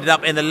 they ended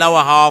up in the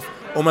lower half,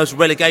 almost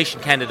relegation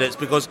candidates,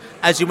 because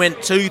as you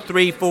went 2,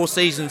 3, 4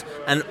 seasons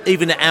and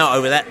even it out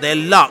over that, their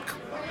luck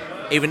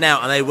even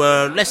out, and they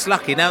were less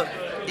lucky. Now,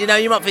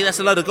 you might think that's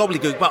a load of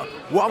gobbledygook, but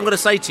what I'm going to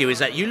say to you is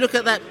that you look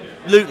at that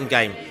Luton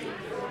game,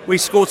 we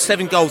scored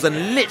 7 goals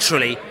and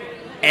literally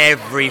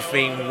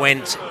everything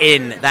went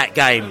in that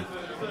game.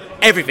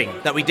 Everything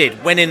that we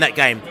did went in that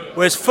game.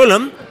 Whereas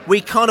Fulham,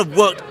 we kind of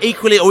worked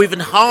equally or even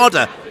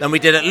harder than we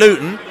did at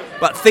Luton,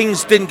 but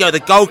things didn't go. The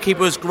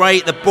goalkeeper was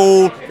great, the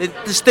ball,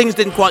 things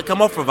didn't quite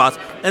come off of us.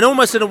 And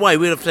almost in a way,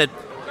 we would have said,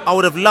 I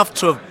would have loved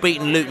to have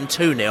beaten Luton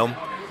 2-0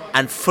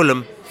 and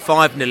Fulham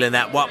 5-0 in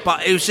that one,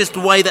 but it was just the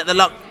way that the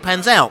luck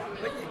pans out.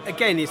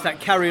 Again, it's that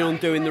carrying on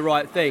doing the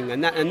right thing,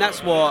 and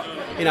that's what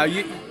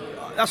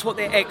that's what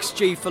the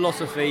XG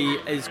philosophy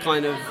is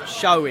kind of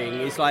showing.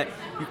 It's like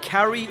you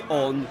carry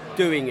on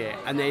doing it,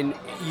 and then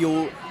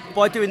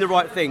by doing the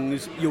right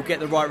things, you'll get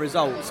the right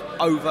results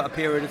over a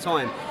period of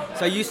time.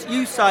 So you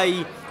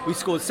say we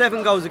scored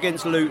 7 goals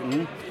against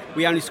Luton,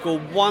 we only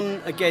scored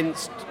 1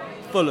 against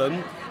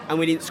Fulham, and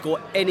we didn't score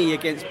any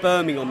against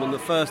Birmingham on the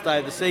first day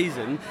of the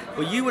season.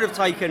 Well, you would have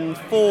taken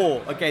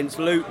 4 against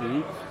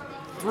Luton,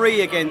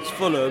 3 against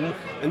Fulham,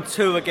 and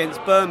 2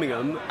 against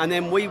Birmingham, and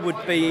then we would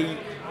be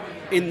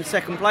in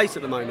second place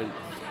at the moment.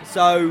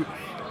 So,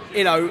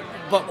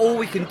 but all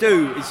we can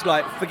do is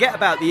forget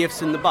about the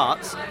ifs and the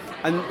buts,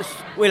 and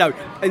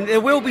and there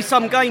will be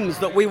some games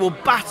that we will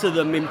batter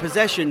them in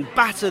possession,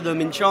 batter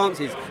them in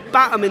chances,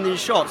 batter them in the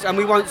shots, and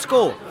we won't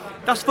score.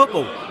 That's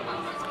football.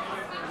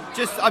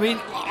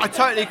 I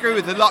totally agree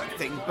with the luck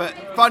thing, but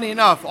funny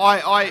enough,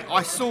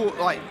 I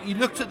saw, you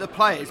looked at the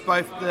players,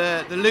 both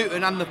the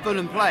Luton and the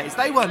Fulham players,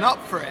 they weren't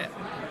up for it.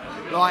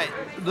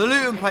 The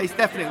Luton players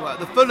definitely were.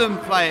 The Fulham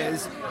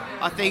players,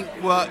 I think,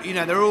 were,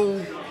 they're all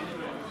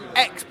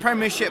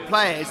ex-Premiership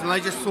players, and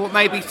they just thought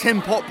maybe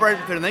Tin Pot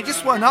Brentford, and they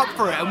just weren't up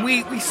for it. And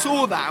we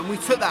saw that, and we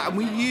took that, and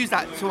we used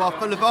that to our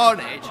full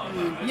advantage.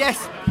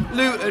 Yes,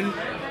 Luton,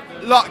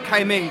 luck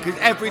came in, because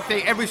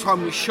every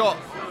time we shot,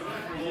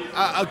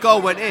 a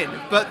goal went in,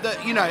 but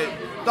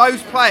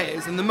those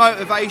players and the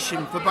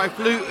motivation for both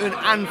Luton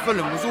and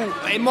Fulham was all,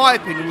 in my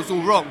opinion, was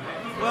all wrong.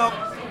 Well,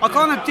 I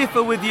kind of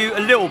differ with you a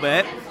little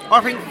bit. I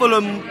think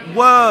Fulham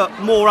were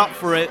more up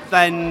for it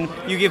than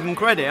you give them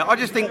credit. I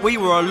just think we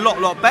were a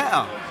lot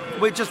better.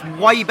 We're just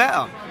way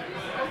better.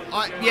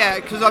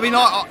 Because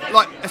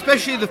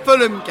especially the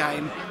Fulham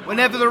game,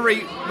 whenever the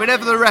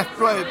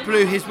ref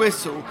blew his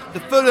whistle,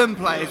 the Fulham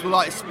players were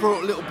like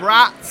spoiled little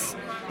brats.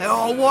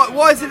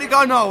 Why isn't it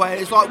going our way?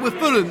 It's like, we're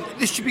Fulham,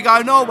 this should be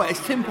going our way.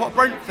 It's Tin Pot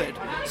Brentford.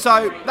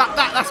 So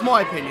that's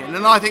my opinion,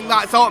 and I think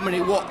that's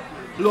ultimately what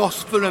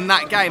lost Fulham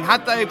that game.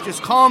 Had they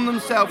just calmed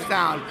themselves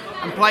down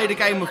and played a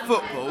game of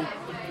football,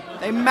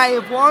 they may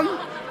have won,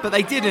 but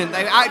they didn't.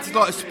 They acted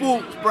like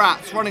sports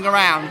brats running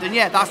around, and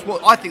that's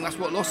what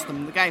lost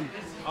them the game.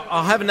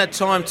 I haven't had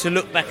time to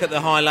look back at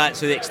the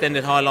highlights or the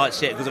extended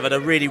highlights yet, because I've had a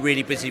really,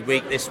 really busy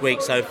week this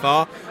week so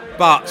far.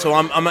 But so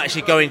I'm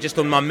actually going just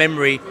on my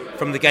memory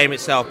from the game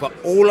itself. But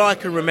all I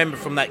can remember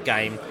from that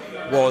game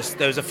was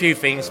there was a few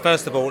things.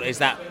 First of all, is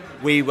that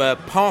we were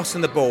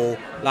passing the ball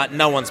like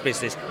no one's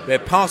business. We were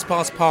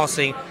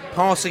passing,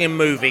 passing and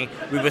moving.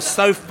 We were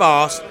so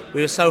fast,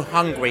 we were so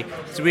hungry,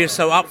 so we were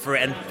so up for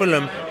it, and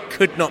Fulham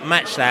could not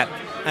match that.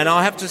 And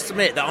I have to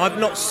admit that I've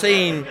not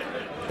seen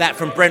that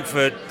from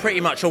Brentford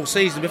pretty much all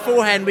season.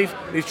 Beforehand,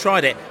 we've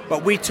tried it,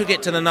 but we took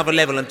it to another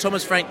level. And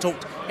Thomas Frank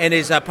talked in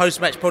his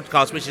post-match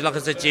podcast, which is, like I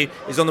said to you,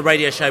 is on the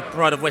radio show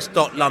Pride of West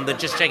London.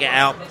 Just check it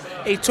out.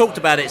 He talked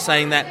about it,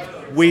 saying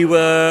that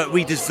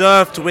we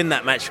deserved to win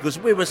that match because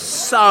we were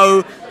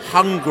so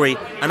hungry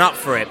and up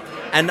for it.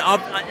 And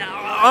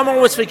I'm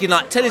always thinking,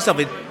 like, tell you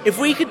something, if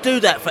we could do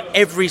that for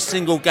every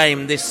single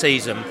game this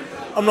season,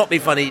 I'm not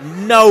being funny,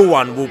 no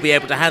one will be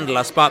able to handle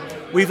us. But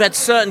we've had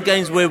certain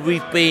games where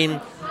we've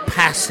been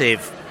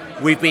passive,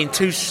 we've been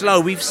too slow,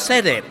 we've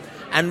said it,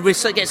 and we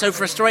get so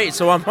frustrated.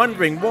 So I'm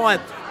wondering why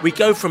we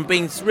go from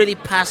being really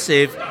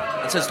passive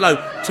and so slow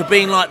to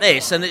being like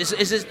this. And is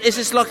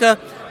this like a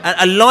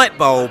light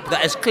bulb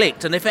that has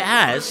clicked? And if it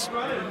has,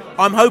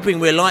 I'm hoping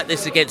we're like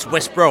this against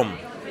West Brom,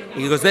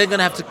 because they're going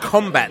to have to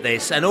combat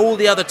this and all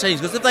the other teams,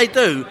 because if they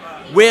do,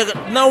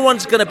 no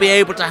one's going to be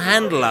able to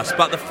handle us.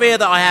 But the fear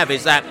that I have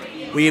is that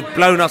we've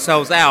blown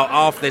ourselves out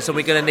after this, and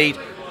we're going to need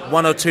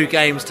 1 or 2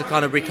 games to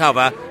kind of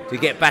recover to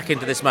get back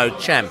into this mode.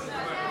 Cham.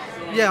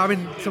 Yeah, I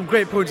mean, some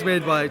great points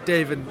made by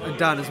Dave and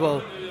Dan as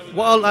well.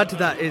 What I'll add to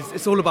that is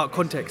it's all about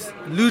context.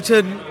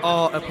 Luton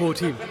are a poor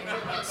team.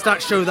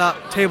 Stats show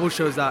that, table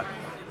shows that.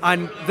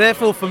 And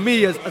therefore, for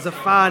me, as a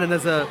fan and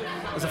as a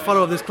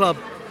follower of this club,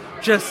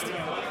 just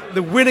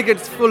the win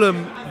against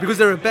Fulham, because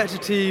they're a better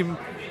team,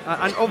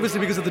 and obviously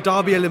because of the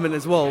derby element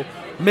as well,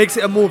 makes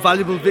it a more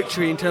valuable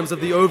victory in terms of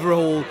the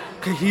overall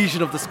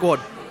cohesion of the squad.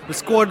 The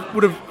squad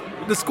would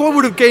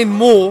have gained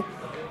more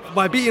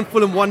by beating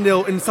Fulham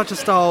 1-0 in such a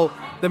style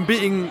than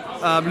beating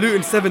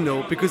Luton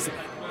 7-0, because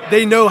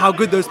they know how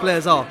good those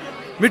players are.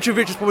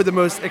 Mitrovic is probably the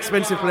most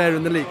expensive player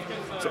in the league,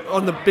 so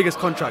on the biggest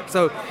contract.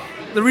 So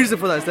the reason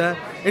for that is there.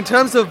 In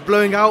terms of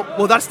blowing out,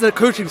 well, that's the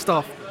coaching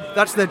staff.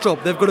 That's their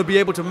job. They've got to be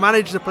able to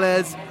manage the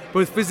players,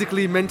 both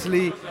physically,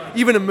 mentally,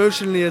 even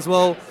emotionally as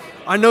well.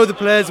 I know the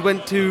players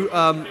went to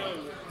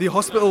the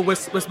hospital,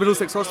 West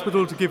Middlesex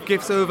Hospital, to give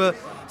gifts over.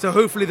 So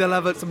hopefully they'll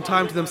have some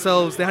time to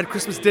themselves. They had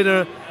Christmas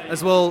dinner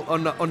as well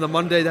on the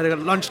Monday. They had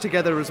lunch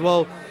together as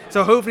well.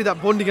 So hopefully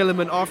that bonding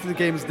element after the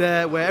game is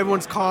there, where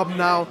everyone's calm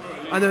now,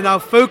 and they're now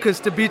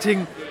focused to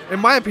beating, in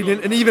my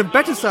opinion, an even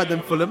better side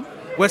than Fulham,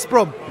 West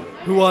Brom,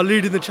 who are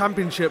leading the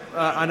championship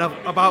and are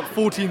about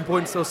 14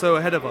 points or so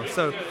ahead of us.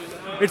 So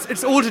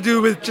it's all to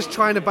do with just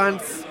trying to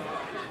balance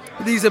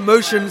these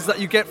emotions that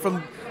you get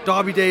from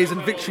derby days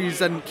and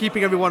victories, and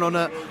keeping everyone on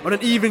an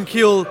even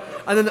keel,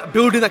 and then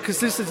building that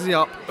consistency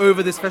up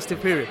over this festive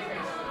period.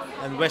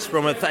 And West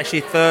Brom are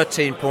actually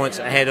 13 points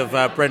ahead of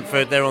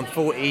Brentford. They're on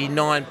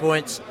 49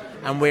 points,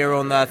 and we're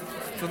on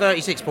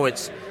 36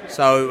 points.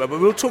 So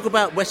we'll talk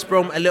about West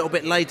Brom a little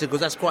bit later, because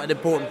that's quite an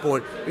important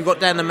point. We've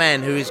got Dan the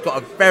Man, who has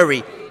got a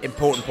very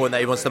important point that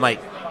he wants to make.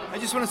 I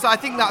just want to say, I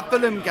think that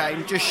Fulham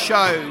game just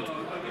showed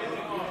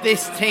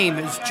this team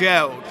has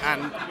gelled,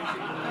 and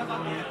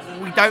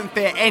we don't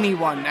fear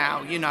anyone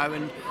now, you know.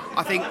 And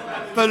I think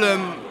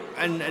Fulham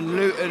and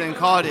Luton and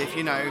Cardiff,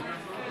 you know,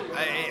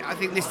 I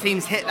think this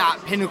team's hit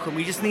that pinnacle, and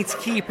we just need to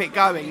keep it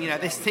going. You know,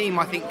 this team,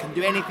 I think, can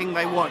do anything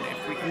they want.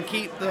 If we can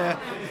keep the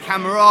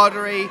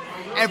camaraderie,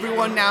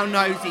 everyone now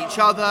knows each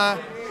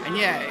other, and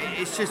yeah,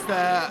 it's just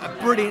a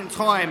brilliant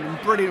time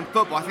and brilliant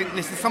football. I think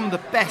this is some of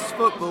the best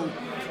football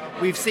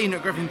we've seen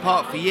at Griffin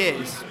Park for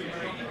years.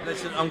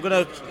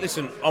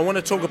 I want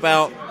to talk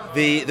about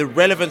the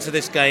relevance of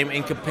this game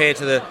in compared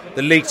to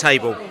the league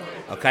table,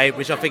 okay,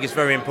 which I think is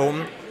very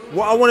important.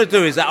 What I want to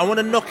do is that I want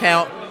to knock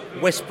out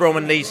West Brom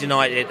and Leeds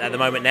United at the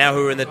moment now,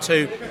 who are in the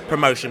 2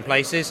 promotion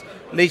places.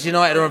 Leeds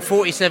United are on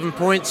 47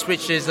 points,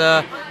 which is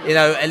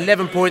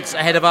 11 points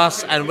ahead of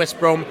us, and West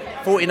Brom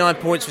 49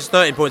 points, which is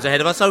 13 points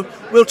ahead of us. So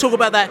we'll talk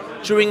about that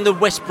during the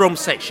West Brom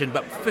section.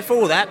 But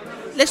before that,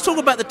 let's talk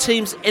about the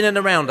teams in and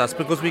around us,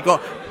 because we've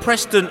got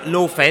Preston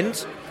North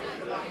End.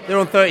 They're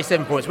on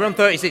 37 points. We're on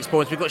 36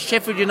 points. We've got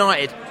Sheffield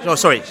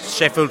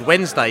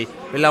Wednesday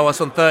below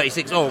us on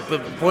 36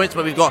 points,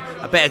 but we've got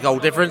a better goal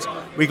difference.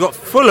 We've got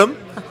Fulham,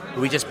 who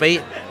we just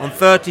beat, on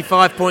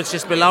 35 points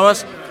just below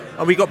us.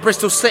 And we've got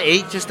Bristol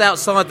City just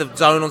outside the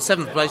zone on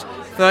 7th place,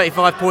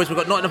 35 points. We've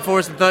got Nottingham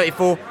Forest on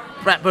 34,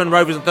 Blackburn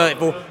Rovers on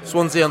 34,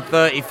 Swansea on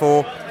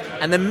 34.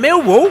 And then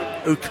Millwall,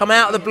 who come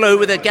out of the blue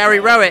with a Gary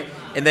Rowett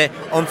in there,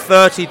 on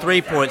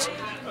 33 points.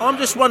 I'm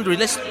just wondering,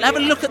 let's have a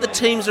look at the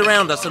teams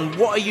around us, and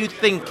what are you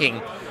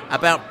thinking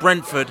about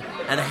Brentford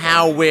and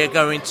how we're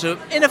going to,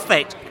 in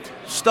effect,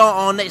 start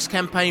our next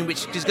campaign,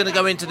 which is going to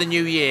go into the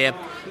new year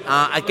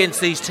against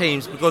these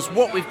teams? Because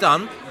what we've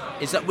done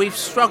is that we've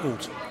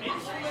struggled.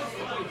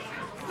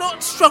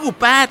 Not struggled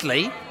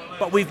badly,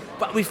 but we've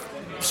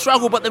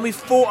struggled, but then we've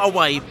fought our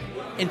way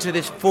into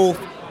this 4th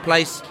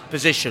place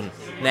position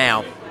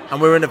now.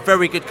 And we're in a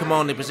very good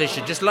commanding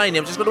position. Just Laney,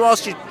 I'm just going to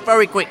ask you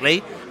very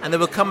quickly, and then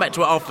we'll come back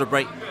to it after the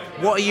break.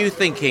 What are you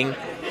thinking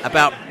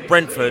about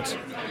Brentford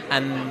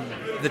and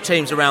the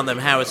teams around them,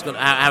 how it's going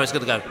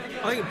to go?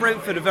 I think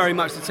Brentford are very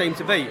much the team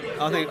to beat.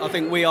 I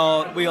think we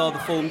are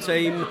the form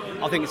team.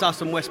 I think it's us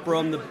and West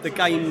Brom. The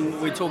game,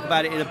 we talk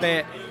about it in a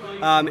bit,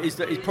 is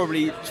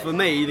probably, for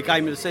me, the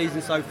game of the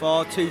season so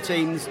far. Two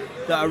teams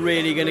that are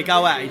really going to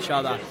go at each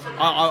other.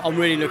 I'm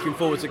really looking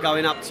forward to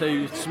going up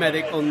to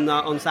Smethwick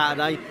on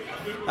Saturday.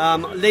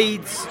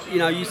 Leeds,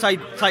 you say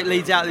take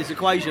Leeds out of this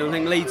equation. I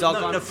think Leeds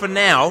are... No, for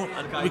now.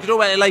 We can talk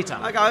about it later.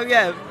 Okay,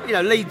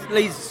 yeah.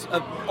 Leeds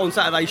on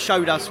Saturday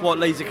showed us what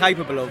Leeds are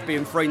capable of,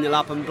 being 3-0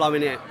 up and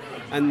blowing it.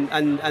 And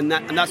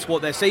that's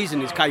what their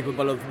season is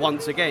capable of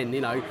once again,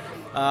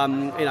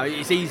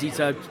 It's easy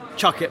to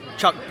chuck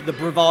the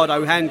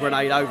bravado hand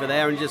grenade over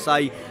there and just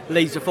say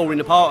Leeds are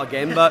falling apart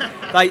again, but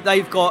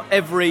they've got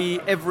every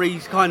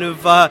kind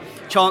of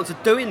chance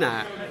of doing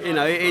that.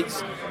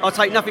 I'll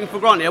take nothing for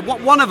granted.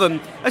 One of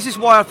them. This is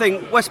why I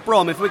think West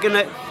Brom. If we're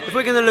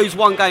gonna lose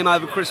one game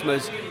over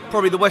Christmas,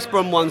 probably the West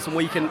Brom one's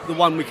the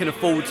one we can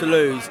afford to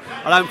lose.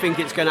 I don't think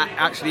it's going to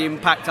actually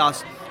impact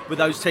us with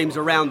those teams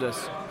around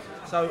us.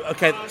 So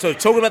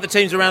talking about the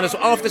teams around us,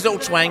 after this little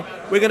twang,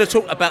 we're going to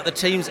talk about the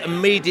teams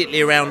immediately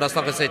around us,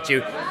 like I said to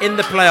you, in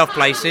the playoff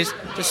places,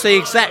 to see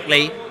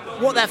exactly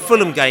what that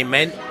Fulham game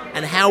meant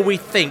and how we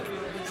think,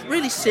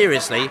 really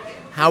seriously,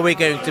 how we're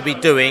going to be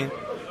doing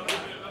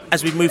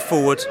as we move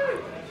forward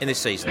in this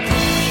season.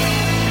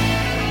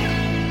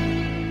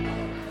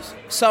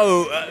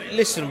 So,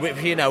 listen, we're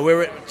in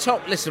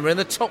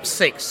the top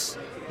 6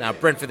 now,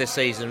 Brentford this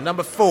season,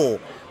 number 4.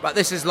 But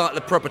this is like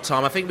the proper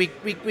time. I think we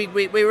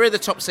were in the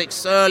top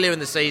 6 earlier in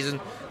the season,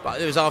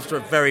 but it was after a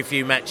very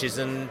few matches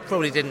and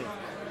probably didn't...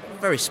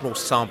 Very small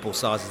sample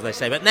size, as they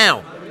say. But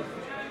now,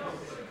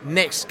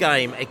 next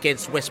game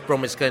against West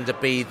Brom is going to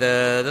be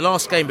the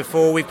last game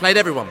before we've played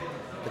everyone.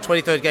 The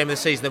 23rd game of the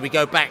season. Then we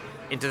go back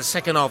into the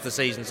second half of the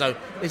season. So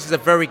this is a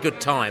very good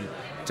time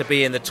to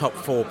be in the top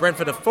 4.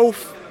 Brentford are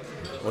 4th,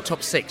 or top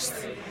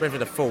 6th.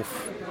 Brentford are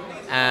 4th.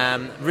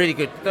 Really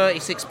good.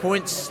 36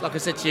 points, like I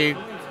said to you.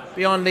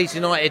 Behind Leeds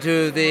United,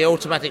 who are the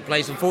automatic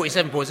place, on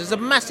 47 points. There's a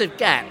massive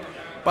gap,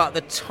 but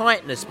the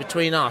tightness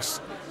between us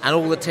and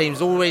all the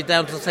teams, all the way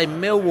down to, say,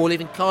 Millwall,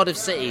 even Cardiff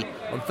City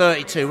on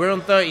 32. We're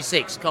on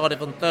 36,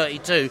 Cardiff on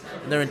 32,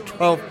 and they're in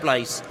 12th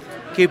place.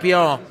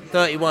 QPR,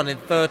 31, in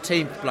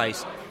 13th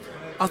place.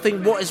 I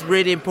think what is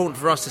really important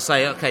for us to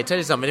say, okay, tell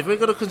you something, if we're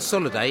going to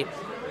consolidate,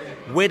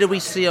 where do we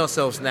see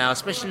ourselves now,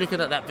 especially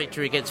looking at that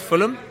victory against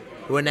Fulham,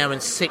 who are now in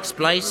 6th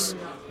place.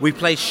 We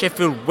played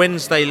Sheffield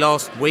Wednesday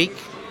last week,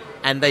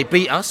 and they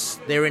beat us.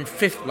 They're in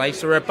 5th place,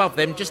 so we're above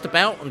them just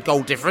about on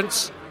goal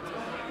difference.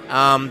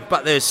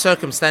 But there's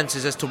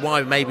circumstances as to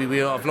why maybe we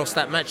have lost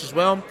that match as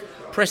well.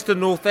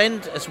 Preston North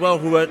End as well,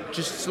 who are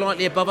just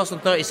slightly above us on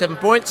 37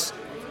 points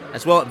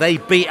as well. They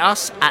beat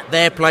us at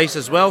their place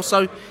as well.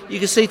 So you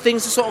can see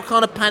things are sort of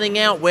kind of panning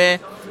out where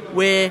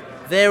we're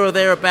there or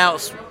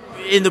thereabouts,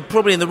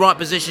 probably in the right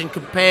position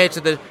compared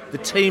to the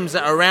teams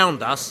that are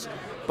around us.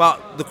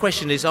 But the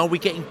question is, are we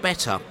getting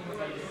better?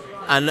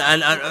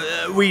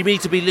 And we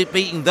need to be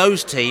beating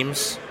those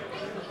teams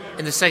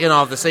in the second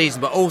half of the season,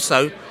 but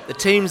also the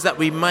teams that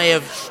we may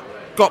have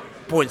got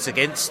points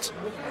against,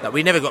 that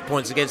we never got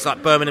points against,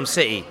 like Birmingham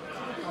City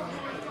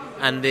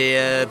and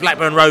the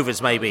Blackburn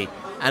Rovers maybe,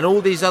 and all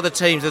these other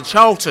teams, and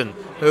Charlton,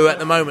 who at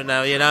the moment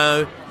now,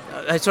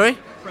 sorry?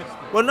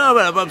 Well, no,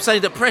 but I'm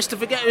saying that Preston,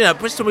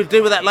 Preston we'll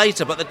deal with that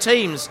later, but the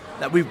teams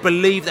that we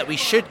believe that we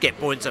should get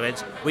points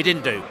against, we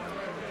didn't do.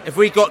 If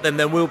we got them,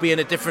 then we'll be in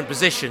a different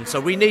position. So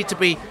we need to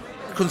be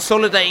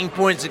consolidating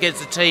points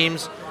against the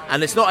teams,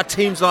 and it's not a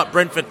teams like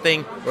Brentford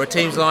thing or a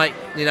teams like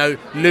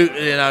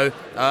Luton,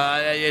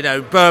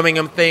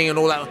 Birmingham thing and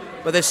all that.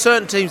 But there's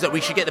certain teams that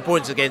we should get the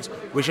points against.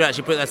 We should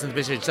actually put that in the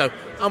position. So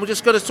I'm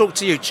just going to talk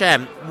to you,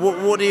 Cham.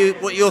 What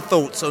are your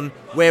thoughts on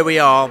where we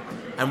are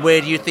and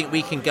where do you think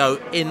we can go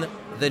in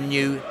the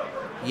new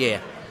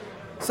year?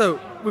 So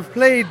we've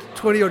played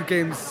 20 odd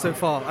games so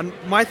far, and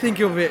my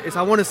thinking of it is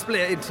I want to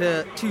split it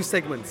into 2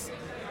 segments.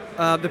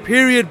 The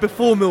period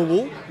before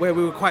Millwall, where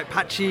we were quite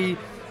patchy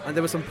and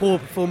there were some poor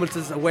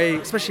performances away,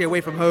 especially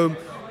away from home,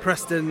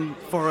 Preston,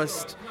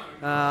 Forest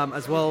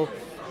as well,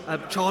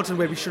 Charlton,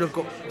 where we should have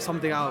got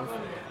something out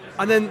of.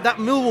 And then that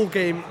Millwall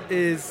game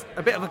is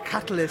a bit of a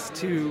catalyst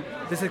to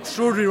this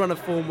extraordinary run of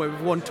form where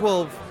we've won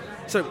 12.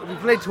 So we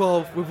played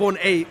 12, we've won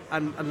 8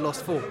 and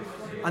lost 4.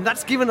 And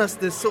that's given us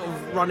this sort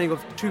of running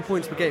of 2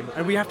 points per game,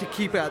 and we have to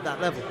keep it at that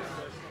level.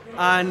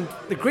 And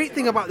the great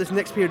thing about this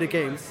next period of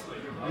games,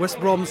 West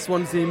Brom,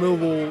 Swansea,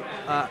 Millwall,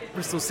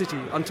 Bristol City,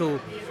 until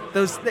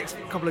those next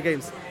couple of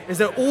games, is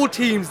they're all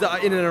teams that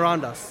are in and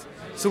around us.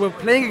 So we're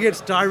playing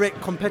against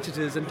direct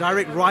competitors and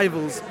direct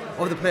rivals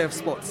of the playoff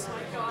spots.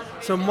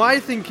 So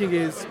my thinking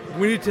is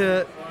we need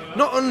to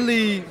not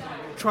only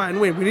try and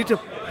win, we need to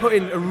put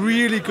in a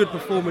really good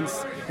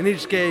performance in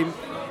each game.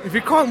 If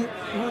you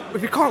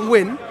can't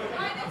win,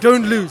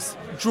 don't lose,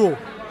 draw.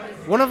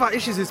 One of our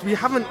issues is we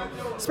haven't,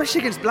 especially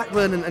against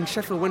Blackburn and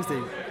Sheffield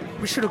Wednesday,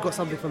 we should have got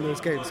something from those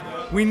games.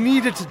 We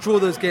needed to draw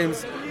those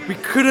games. We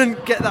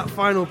couldn't get that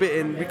final bit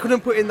in. We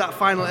couldn't put in that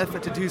final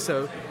effort to do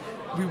so.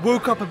 We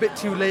woke up a bit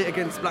too late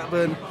against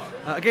Blackburn,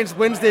 Against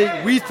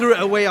Wednesday, we threw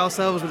it away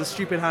ourselves with a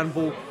stupid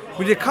handball.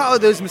 We need to cut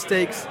out those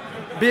mistakes,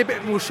 be a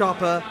bit more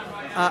sharper,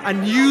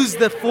 and use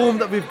the form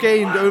that we've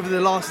gained over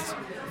the last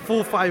 4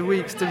 or 5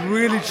 weeks to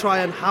really try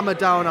and hammer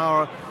down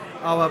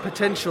our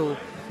potential,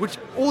 which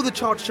all the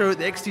charts show,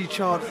 the XG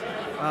chart,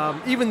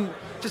 even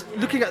just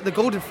looking at the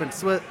goal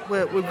difference, where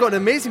we've got an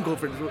amazing goal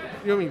difference. You know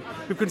what I mean?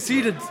 We've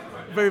conceded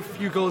very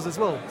few goals as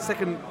well,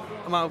 second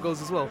amount of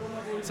goals as well.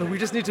 So we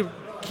just need to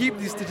keep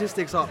these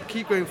statistics up,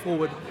 keep going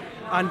forward.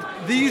 And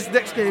these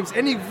next games,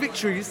 any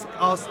victories,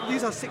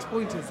 these are 6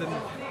 pointers, and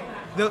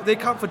they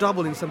count for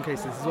double in some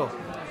cases as well.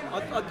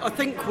 I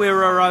think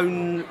we're our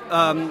own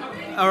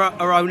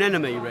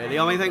enemy, really.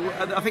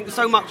 I think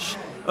so much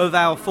of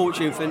our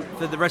fortune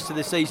for the rest of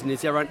the season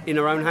is in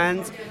our own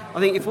hands. I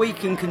think if we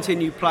can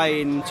continue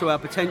playing to our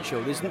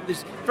potential,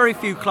 there's very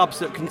few clubs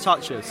that can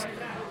touch us.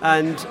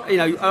 And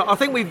I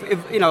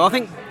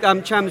think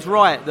Cham's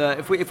right that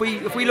if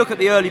we look at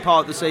the early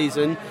part of the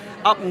season,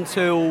 up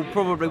until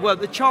probably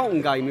the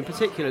Charlton game in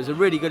particular is a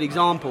really good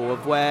example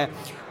of where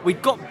we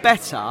got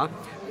better.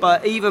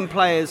 But even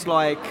players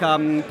like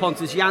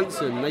Pontus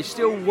Jansson, they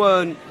still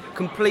weren't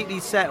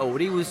completely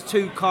settled. He was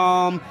too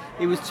calm.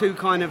 He was too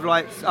kind of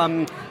like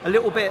a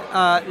little bit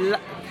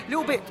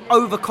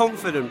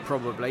overconfident,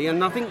 probably.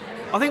 And I think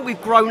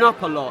we've grown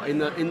up a lot in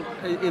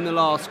the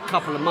last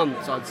couple of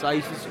months, I'd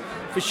say,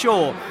 for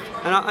sure.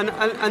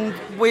 And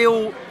we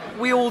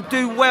all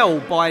do well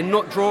by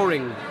not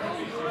drawing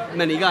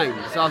many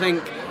games. I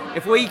think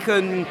if we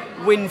can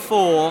win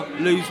 4,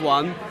 lose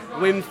 1,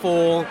 win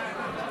 4.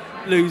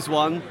 Lose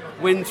 1,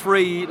 win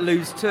 3,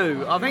 lose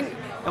 2. I think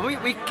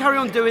if we carry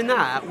on doing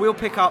that, we'll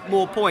pick up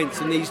more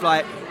points in these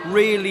like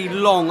really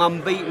long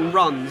unbeaten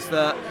runs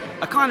that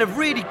are kind of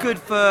really good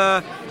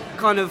for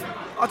kind of,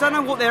 I don't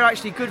know what they're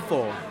actually good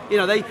for.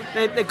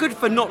 They're good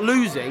for not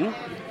losing,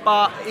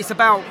 but it's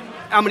about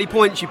how many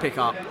points you pick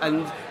up.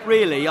 And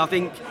really, I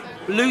think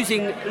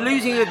losing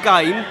a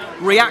game,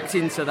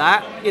 reacting to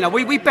that,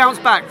 we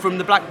bounced back from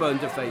the Blackburn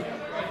defeat.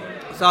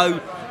 So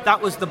that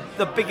was the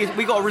biggest.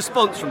 We got a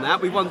response from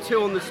that. We won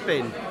 2 on the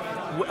spin.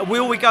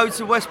 Will we go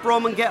to West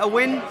Brom and get a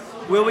win?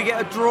 Will we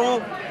get a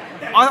draw?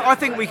 I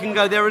think we can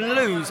go there and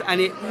lose, and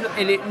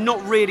it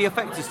not really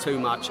affect us too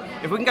much.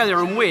 If we can go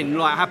there and win,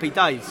 like happy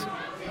days.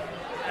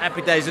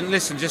 Happy days. And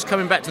listen, just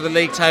coming back to the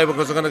league table,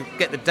 because I'm going to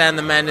get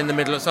the man in the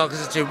middle. So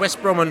it's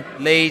West Brom and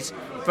Leeds,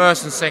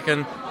 1st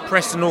and 2nd.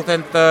 Preston North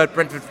End 3rd,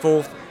 Brentford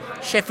 4th.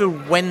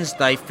 Sheffield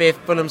Wednesday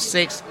 5th, Fulham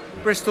 6th.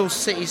 Bristol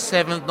City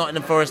 7th,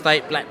 Nottingham Forest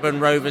 8th, Blackburn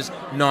Rovers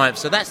 9th.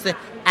 So that's the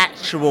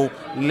actual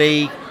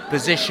league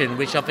position,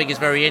 which I think is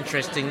very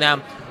interesting.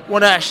 Now, I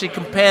want to actually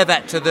compare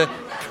that to the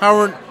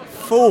current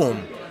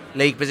form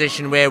league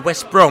position, where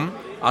West Brom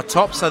are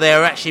top, so they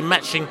are actually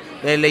matching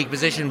their league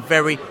position.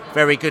 Very,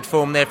 very good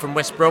form there from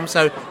West Brom.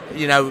 So,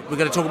 we're going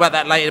to talk about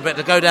that later, but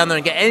to go down there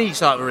and get any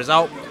type of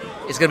result,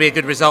 it's going to be a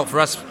good result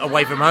for us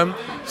away from home.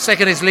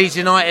 Second is Leeds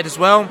United as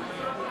well.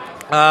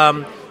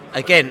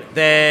 Again,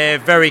 they're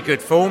very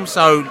good form,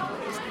 so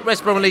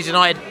West Brom and Leeds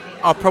United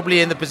are probably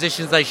in the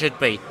positions they should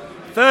be.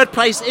 Third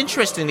place,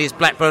 interestingly, is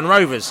Blackburn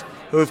Rovers,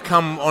 who have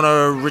come on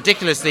a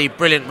ridiculously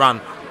brilliant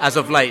run as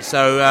of late.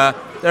 So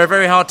they're a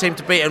very hard team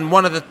to beat, and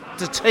one of the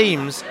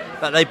teams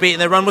that they beat in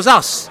their run was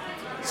us.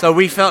 So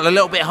we felt a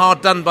little bit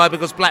hard done by,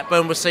 because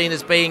Blackburn was seen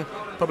as being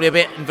probably a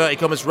bit, inverted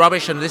commas,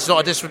 rubbish, and this is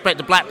not a disrespect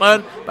to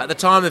Blackburn, but at the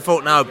time they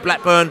thought, no,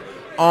 Blackburn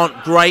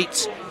aren't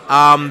great.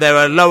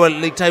 They're a lower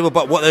league table,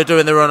 but what they're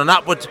doing, they're on an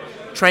upward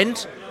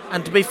trend.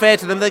 And to be fair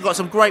to them, they've got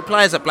some great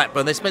players at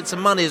Blackburn. They spent some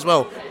money as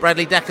well.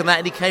 Bradley Dack and that,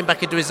 and he came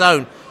back into his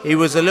own. He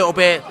was a little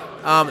bit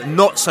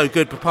not so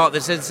good for part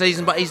of the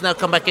season, but he's now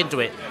come back into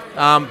it.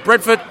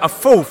 Brentford are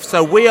 4th,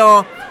 so we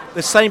are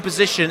the same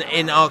position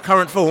in our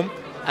current form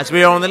as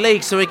we are in the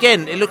league. So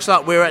again, it looks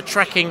like we're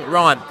tracking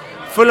right.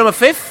 Fulham are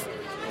 5th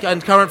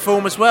and current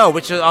form as well,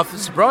 which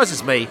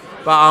surprises me.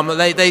 But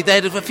they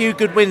had a few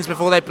good wins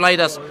before they played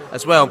us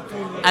as well.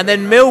 And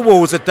then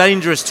Millwall's a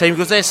dangerous team,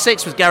 because they're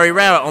 6th with Gary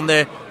Rowett on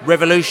their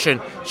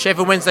revolution.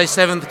 Sheffield Wednesday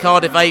 7th,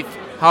 Cardiff 8th,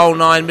 Hull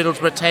 9th,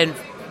 Middlesbrough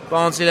 10th,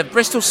 Barnsley 11th.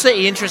 Bristol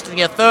City,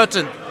 interestingly, are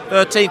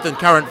 13th in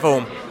current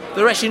form.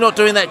 They're actually not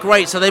doing that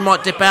great, so they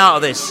might dip out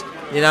of this.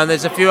 And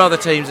there's a few other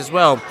teams as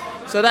well.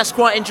 So that's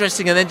quite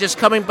interesting. And then just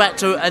coming back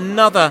to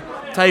another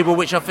table,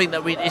 which I think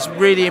that is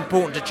really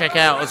important to check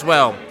out as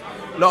well.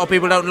 A lot of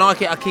people don't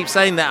like it. I keep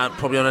saying that,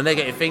 probably on a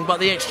negative thing,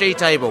 but the XG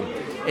table.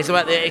 It's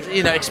about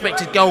the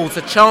expected goals,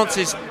 the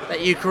chances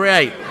that you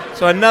create.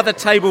 So another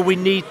table we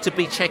need to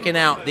be checking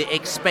out, the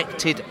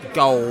expected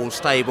goals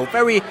table.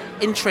 Very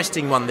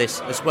interesting one, this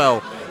as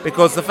well,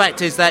 because the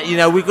fact is that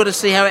we've got to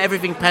see how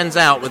everything pans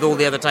out with all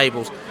the other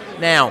tables.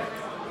 Now,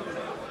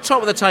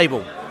 top of the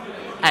table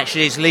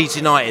actually is Leeds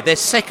United. They're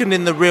 2nd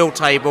in the real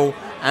table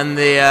and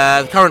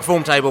the current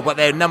form table, but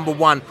they're number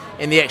 1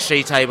 in the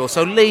XG table.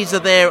 So Leeds are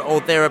there or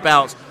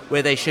thereabouts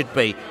where they should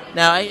be.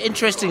 Now,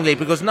 interestingly,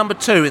 because number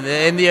 2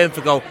 in the own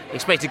for goal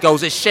expected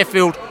goals is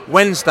Sheffield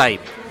Wednesday.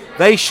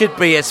 They should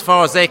be, as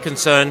far as they're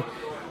concerned,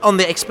 on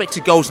the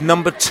expected goals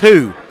number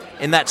 2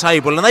 in that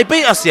table. And they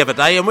beat us the other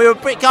day, and we were a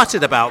bit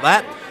gutted about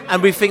that.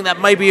 and we think that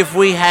maybe if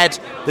we had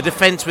the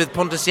defence with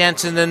Pontus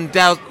Jansson and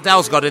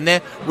Dalsgaard in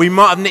there, we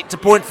might have nicked a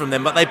point from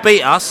them, but they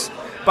beat us.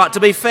 But to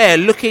be fair,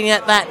 looking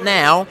at that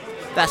now,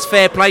 that's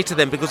fair play to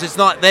them, because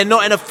they're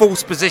not in a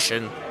false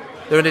position.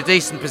 They're in a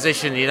decent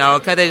position, you know.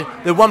 Okay,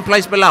 they're one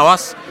place below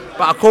us,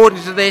 but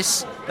according to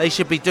this, they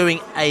should be doing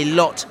a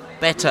lot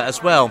better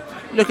as well.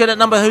 Looking at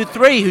number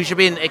 3, who should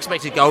be in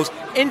expected goals.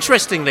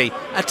 Interestingly,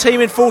 a team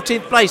in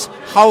 14th place,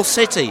 Hull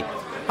City.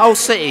 Hull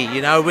City,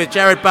 you know, with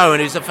Jared Bowen,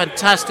 who's a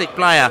fantastic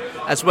player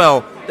as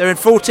well. They're in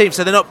 14th,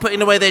 so they're not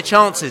putting away their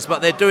chances,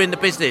 but they're doing the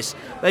business.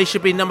 They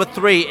should be number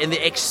 3 in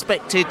the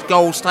expected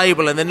goals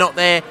table, and they're not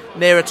there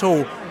near at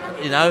all,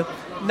 you know.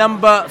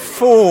 Number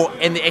 4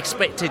 in the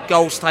expected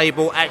goals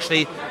table,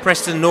 actually,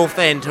 Preston North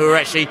End, who are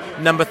actually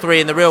number 3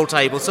 in the real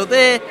table. So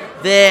they're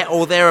there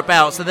or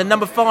thereabouts. So then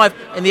number 5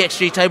 in the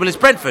XG table is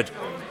Brentford.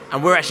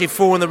 And we're actually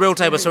 4 in the real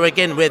table. So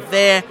again, we're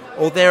there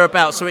or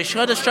thereabouts. So it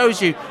kind of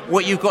shows you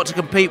what you've got to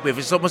compete with.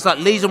 It's almost like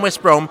Leeds and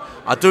West Brom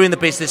are doing the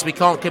business. We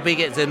can't compete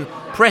against them.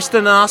 Preston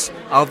and us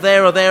are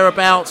there or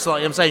thereabouts.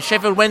 Like I'm saying,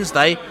 Sheffield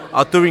Wednesday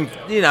are doing,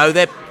 you know,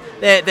 they're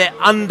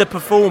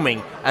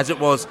underperforming as it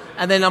was.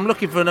 And then I'm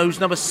looking for who's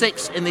number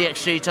 6 in the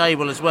XG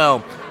table as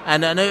well.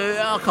 And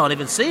I can't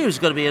even see who's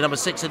going to be a number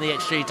 6 in the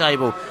XG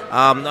table.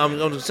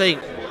 I'm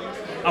seeing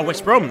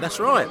West Brom, that's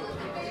right.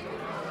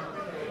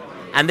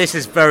 And this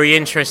is very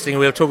interesting.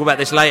 We'll talk about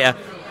this later.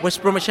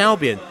 West Bromwich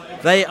Albion,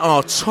 they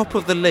are top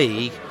of the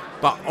league,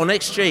 but on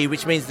XG,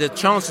 which means the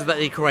chances that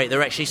they create,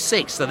 they're actually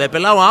 6. So they're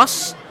below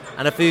us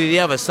and a few of the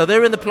others. So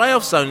they're in the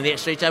playoff zone in the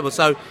XG table.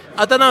 So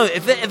I don't know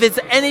if there's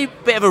any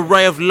bit of a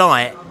ray of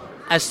light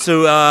as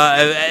to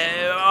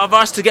of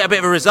us to get a bit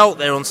of a result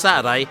there on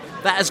Saturday.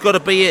 That has got to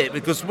be it,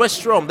 because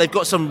West Brom, they've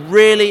got some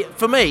really,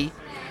 for me,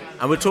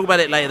 and we'll talk about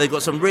it later, they've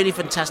got some really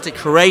fantastic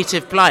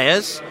creative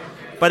players,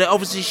 but it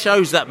obviously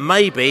shows that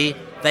maybe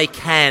they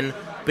can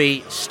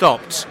be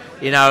stopped.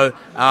 You know,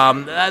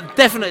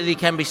 definitely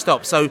can be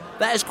stopped. So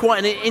that is quite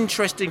an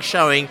interesting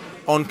showing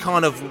on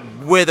kind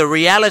of where the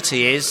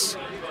reality is,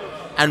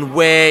 and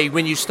where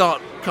when you start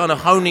kind of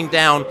honing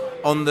down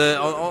on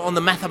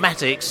the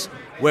mathematics,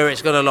 where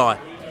it's going to lie.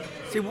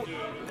 See,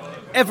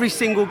 every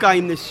single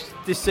game this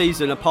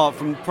season, apart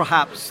from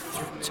perhaps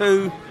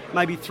 2,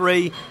 maybe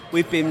 3,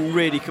 we've been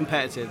really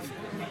competitive.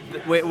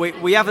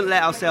 We haven't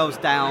let ourselves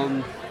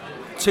down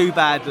too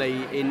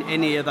badly in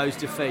any of those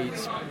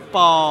defeats,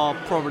 bar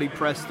probably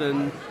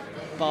Preston,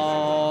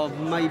 bar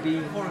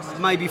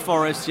maybe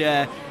Forest,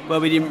 yeah,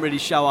 where we didn't really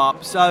show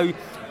up. So,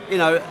 you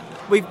know,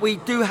 we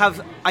do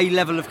have a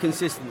level of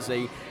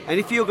consistency, and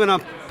if you're going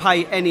to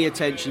pay any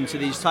attention to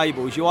these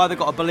tables, you either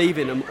got to believe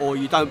in them or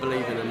you don't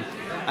believe in them.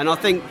 And I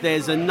think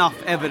there's enough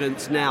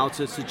evidence now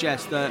to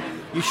suggest that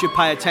you should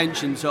pay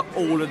attention to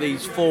all of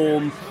these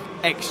form,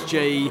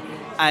 XG,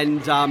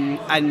 and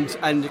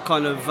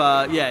kind of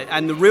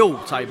and the real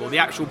table, the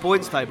actual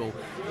points table.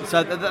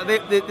 So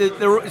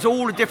it's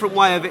all a different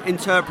way of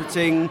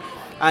interpreting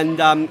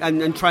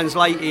and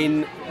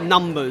translating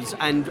numbers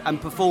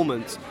and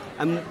performance.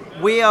 And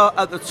we are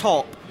at the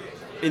top.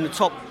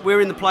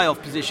 We're in the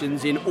playoff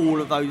positions in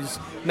all of those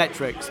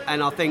metrics,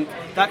 and I think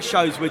that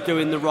shows we're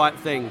doing the right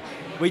thing.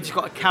 We just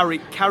got to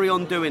carry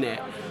on doing it.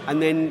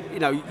 And then, you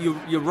know,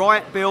 you're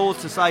right, Bill,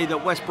 to say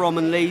that West Brom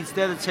and Leeds,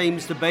 they're the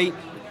teams to beat.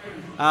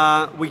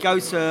 We go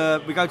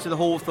to the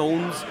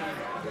Hawthorns.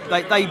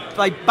 They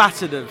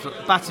battered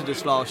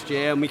us last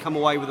year, and we come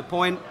away with a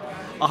point.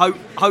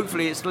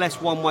 Hopefully it's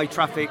less one-way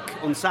traffic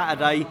on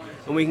Saturday,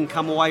 and we can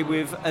come away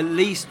with at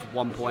least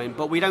 1 point.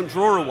 But we don't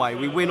draw away;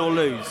 we win or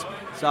lose.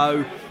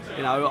 So,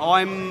 you know,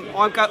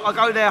 I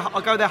go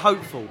there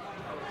hopeful.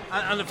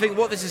 And I think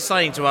what this is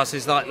saying to us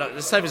is like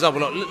the same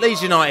example. Like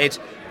Leeds United,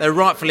 they're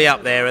rightfully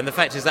up there, and the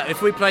fact is that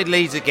if we played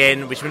Leeds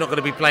again, which we're not going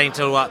to be playing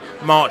till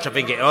March, I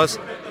think it was.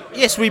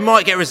 Yes, we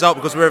might get a result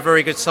because we're a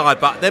very good side,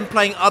 but then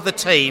playing other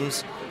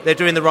teams, they're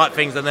doing the right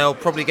things and they'll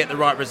probably get the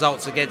right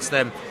results against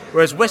them.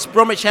 Whereas West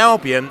Bromwich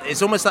Albion,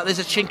 it's almost like there's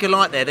a chink of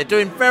light there. They're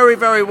doing very,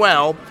 very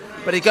well,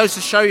 but it goes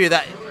to show you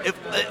that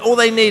all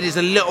they need is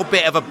a little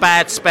bit of a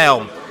bad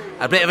spell,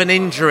 a bit of an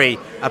injury,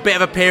 a bit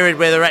of a period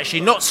where they're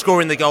actually not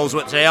scoring the goals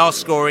which they are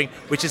scoring,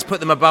 which has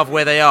put them above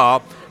where they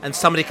are, and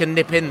somebody can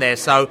nip in there.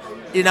 So,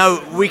 you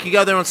know, we could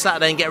go there on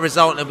Saturday and get a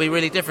result and it'll be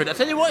really different. I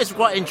tell you what is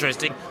quite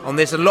interesting on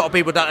this, a lot of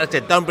people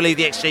don't believe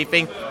the XG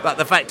thing, but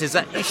the fact is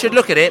that you should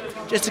look at it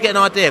just to get an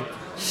idea.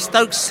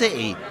 Stoke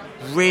City,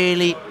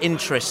 really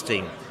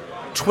interesting.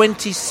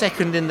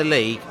 22nd in the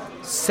league,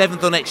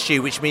 7th on XG,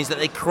 which means that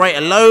they create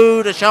a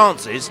load of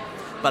chances,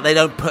 but they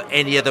don't put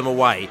any of them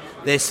away.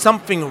 There's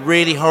something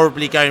really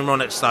horribly going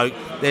on at Stoke.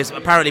 There's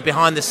apparently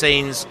behind the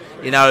scenes,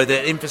 you know,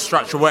 the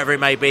infrastructure, whatever it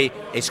may be,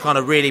 it's kind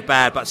of really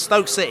bad. But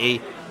Stoke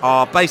City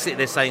are basically,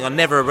 they're saying, are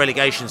never a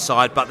relegation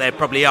side, but they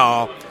probably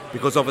are,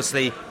 because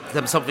obviously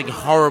there's something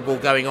horrible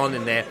going on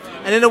in there.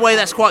 And in a way,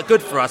 that's quite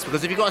good for us,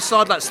 because if you've got a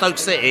side like Stoke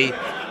City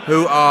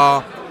who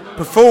are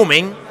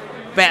performing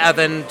better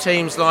than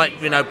teams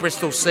like, you know,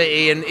 Bristol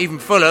City and even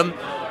Fulham,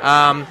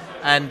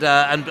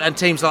 and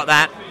teams like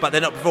that, but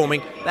they're not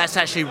performing, that's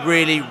actually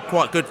really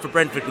quite good for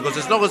Brentford, because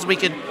as long as we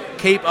can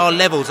keep our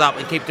levels up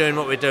and keep doing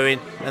what we're doing,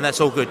 and that's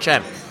all good,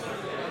 champ.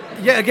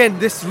 Yeah, again,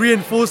 this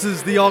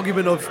reinforces the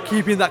argument of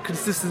keeping that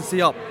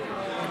consistency up.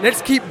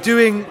 Let's keep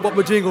doing what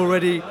we're doing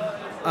already.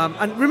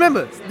 And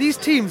remember, these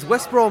teams,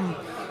 West Brom,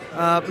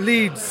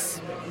 Leeds,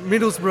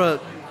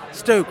 Middlesbrough,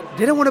 Stoke,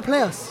 they don't want to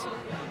play us.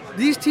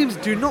 These teams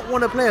do not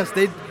want to play us.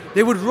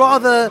 They would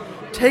rather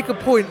take a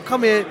point,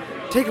 come here,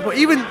 take a point.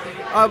 Even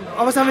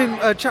I was having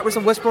a chat with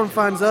some West Brom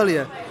fans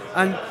earlier,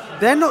 and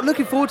they're not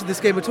looking forward to this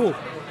game at all.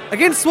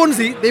 Against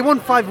Swansea, they won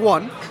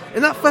 5-1.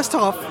 In that first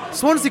half,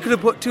 Swansea could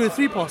have put 2 or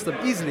 3 past them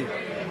easily.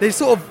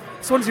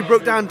 Swansea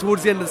broke down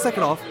towards the end of the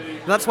second half,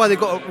 and that's why they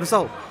got a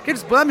result.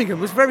 Against Birmingham,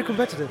 it was very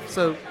competitive.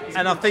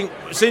 And I think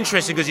it's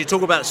interesting because you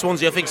talk about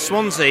Swansea. I think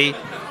Swansea,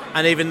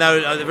 and even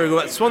though they're very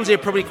good, Swansea are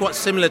probably quite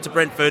similar to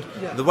Brentford,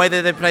 the way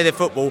that they play their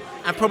football,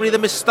 and probably the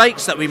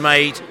mistakes that we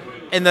made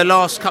in the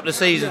last couple of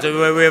seasons,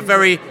 where we were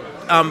very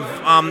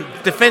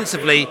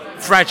defensively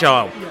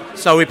fragile.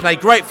 So we played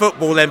great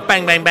football, then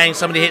bang, bang, bang,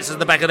 somebody hits us in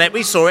the back of the net.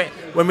 We saw it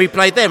when we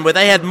played them, where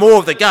they had more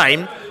of the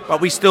game, but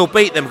we still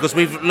beat them because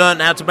we've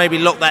learned how to maybe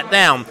lock that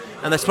down.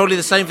 And that's probably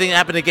the same thing that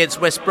happened against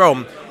West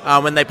Brom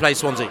when they played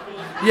Swansea.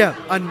 Yeah,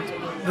 and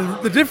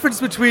the difference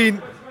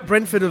between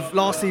Brentford of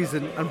last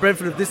season and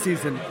Brentford of this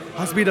season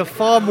has been a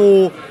far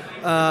more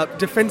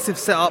defensive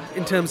setup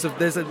in terms of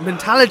there's a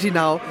mentality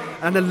now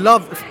and a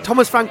love.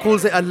 Thomas Frank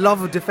calls it a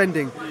love of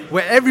defending,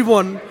 where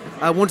everyone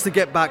wants to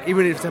get back,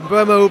 even if it's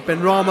Mbermo,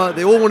 Benrahma,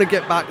 they all want to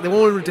get back, they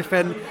all want to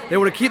defend, they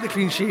want to keep the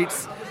clean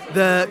sheets.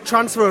 The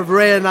transfer of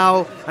Raya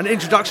now and the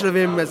introduction of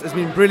him has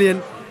been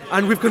brilliant,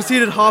 and we've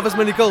conceded half as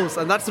many goals,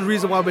 and that's the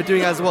reason why we're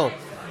doing it as well.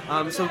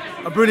 So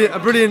a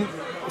brilliant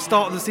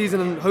start of the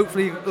season, and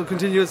hopefully it'll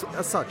continue as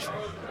such.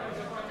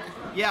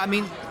 Yeah, I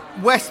mean,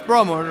 West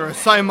Brom are under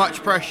so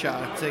much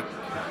pressure to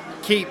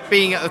keep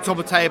being at the top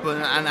of the table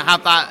and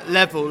have that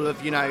level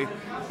of,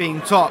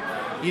 being top,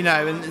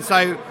 and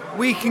so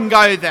we can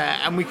go there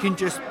and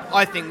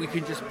I think we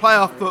can just play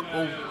our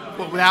football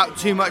but without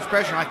too much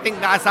pressure. I think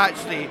that's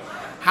actually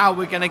how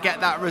we're going to get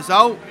that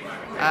result.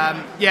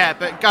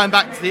 But going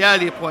back to the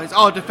earlier points,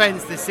 our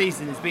defence this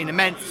season has been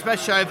immense,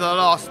 especially over the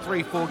last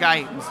 3-4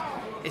 games.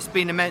 It's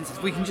been immense.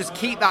 If we can just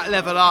keep that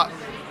level up,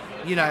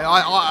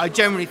 I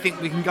generally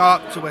think we can go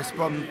up to West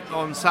Brom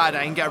on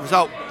Saturday and get a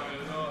result.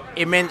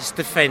 Immense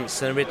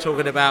defence, and we're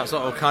talking about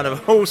sort of kind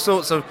of all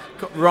sorts of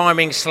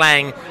rhyming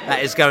slang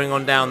that is going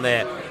on down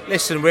there.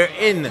 Listen, we're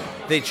in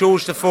the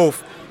George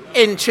IV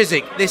in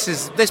Chiswick.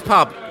 This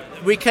pub.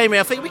 We came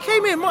here,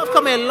 might have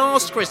come here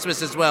last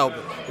Christmas as well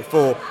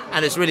before,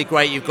 and it's really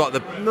great. You've got the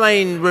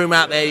main room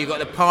out there, you've got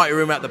the party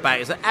room out the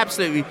back. It's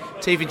absolutely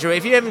teeth enjoy.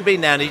 If you haven't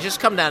been down here, just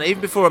come down, even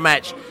before a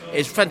match.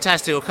 It's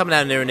fantastic, or come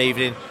down there in the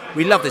evening.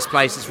 We love this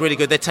place, it's really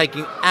good. They're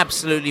taking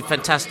absolutely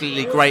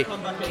fantastically great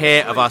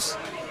care of us.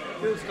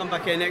 We'll come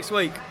back here next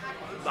week.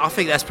 I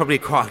think that's probably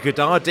quite a good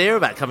idea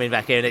about coming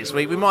back here next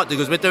week. We might do,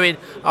 because we're doing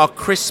our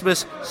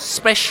Christmas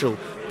special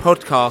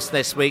podcast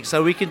this week,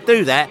 so we can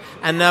do that,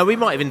 and we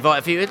might even invite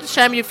a few.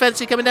 Sham, you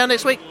fancy coming down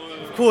next week?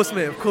 Of course,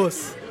 mate. Of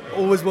course.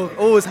 Always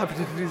happy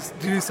to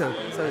do so.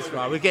 So it's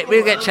right. We'll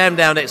get Sham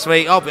down next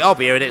week. I'll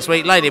be here next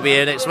week. Lady will be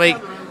here next week,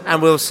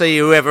 and we'll see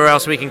whoever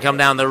else we can come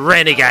down. The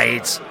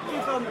renegades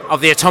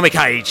of the atomic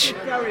age.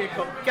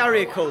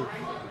 Gary a call.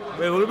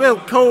 We'll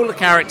call the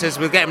characters.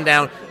 We'll get them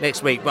down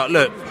next week. But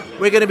look,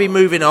 we're going to be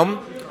moving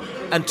on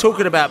and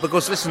talking about,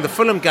 because listen, the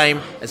Fulham game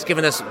has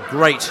given us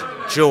great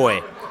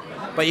joy.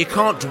 But you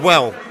can't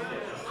dwell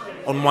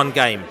on one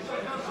game,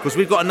 because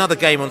we've got another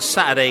game on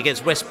Saturday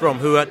against West Brom,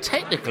 who are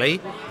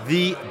technically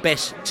the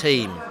best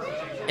team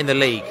in the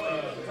league.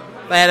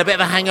 They had a bit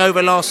of a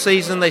hangover last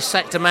season. They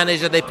sacked a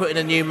manager, they put in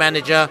a new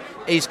manager.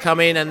 He's come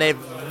in and they're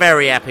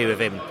very happy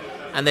with him.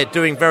 And they're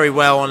doing very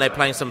well, and they're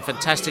playing some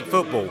fantastic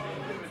football.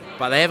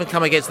 But they haven't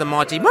come against the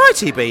mighty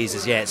bees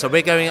as yet. So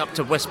we're going up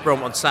to West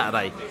Brom on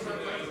Saturday.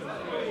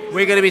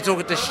 We're going to be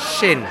talking to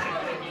Shin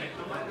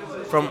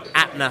from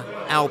Apna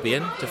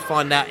Albion to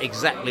find out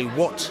exactly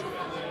what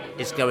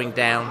is going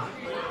down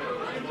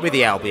with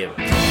the Albion.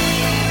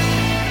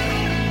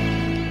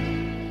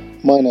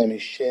 My name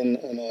is Shin,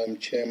 and I'm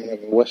chairman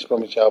of a West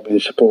Bromwich Albion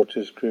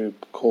supporters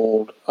group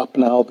called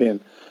Apna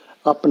Albion.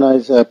 Apna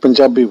is a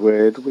Punjabi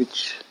word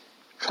which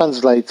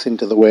translates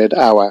into the word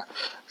our.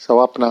 So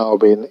Apna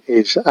Albion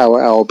is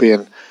our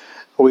Albion.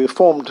 We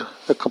formed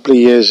a couple of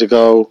years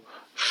ago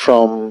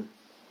from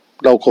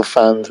local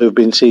fans who've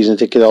been season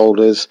ticket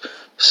holders,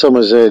 some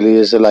as early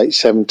as the late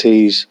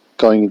 70s,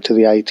 going into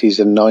the 80s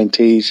and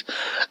 90s.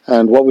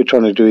 And what we're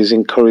trying to do is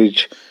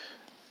encourage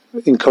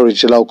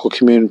the local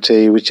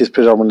community, which is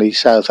predominantly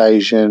South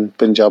Asian,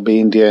 Punjabi,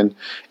 Indian,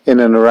 in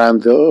and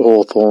around the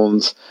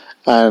Hawthorns,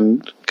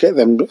 and get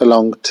them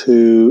along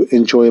to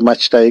enjoy a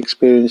match day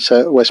experience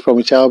at West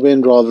Bromwich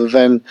Albion, rather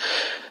than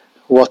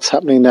what's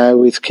happening now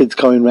with kids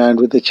going around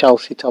with the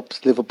Chelsea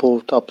tops,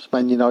 Liverpool tops,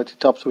 Man United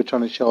tops. We're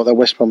trying to show that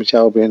West Bromwich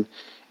Albion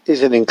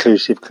is an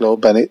inclusive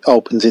club, and it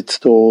opens its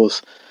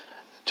doors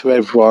to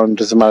everyone.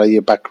 Doesn't matter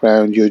your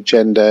background, your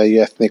gender,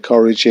 your ethnic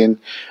origin.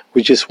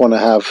 We just want to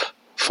have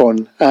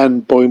fun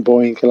and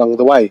boing along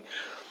the way.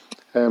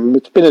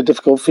 It's been a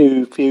difficult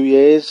few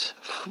years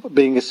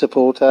being a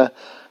supporter,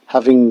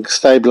 having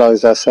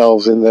stabilised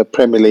ourselves in the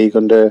Premier League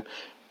under,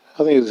 I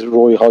think it was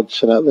Roy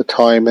Hodgson at the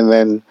time, and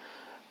then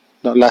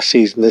not last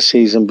season, the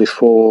season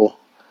before,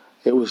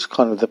 it was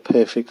kind of the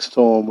perfect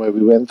storm where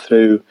we went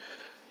through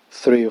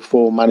 3 or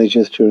 4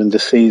 managers during the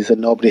season.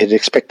 Nobody had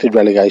expected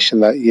relegation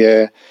that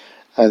year,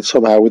 and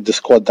somehow with the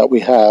squad that we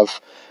have,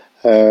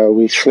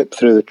 we slipped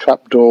through the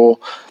trapdoor.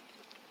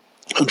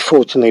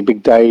 Unfortunately,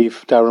 Big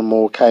Dave, Darren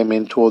Moore, came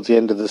in towards the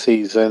end of the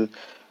season.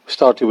 We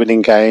started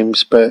winning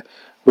games, but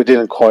we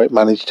didn't quite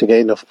manage to get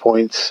enough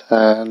points,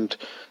 and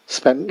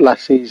spent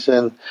last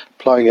season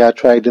plying our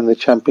trade in the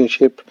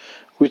Championship,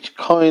 which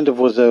kind of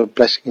was a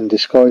blessing in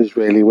disguise,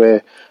 really,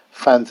 where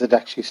fans had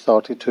actually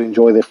started to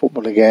enjoy their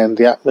football again.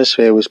 The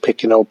atmosphere was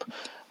picking up.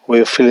 We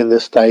were filling the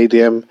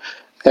stadium.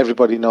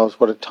 Everybody knows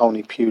what a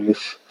Tony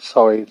Pulis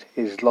side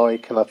is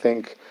like, and I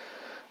think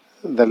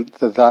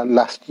that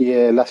last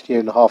year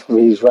and a half of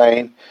his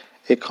reign,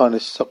 it kind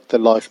of sucked the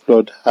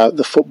lifeblood out of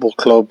the football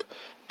club.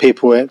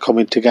 People weren't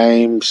coming to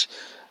games.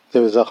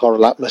 There was a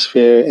horrible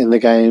atmosphere in the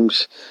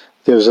games.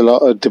 There was a lot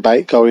of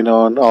debate going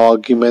on,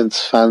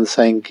 arguments, fans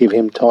saying give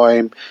him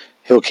time,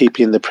 he'll keep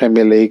you in the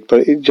Premier League,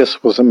 but it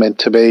just wasn't meant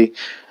to be.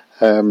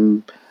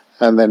 And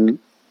then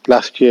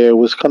last year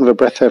was kind of a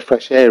breath of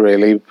fresh air,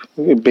 really,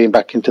 being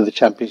back into the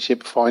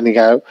Championship, finding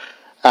out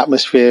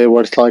atmosphere,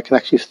 what it's like, and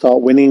actually start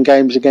winning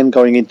games again,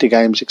 going into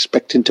games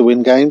expecting to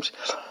win games.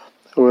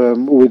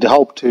 We'd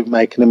hoped to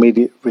make an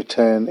immediate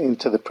return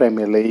into the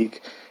Premier League.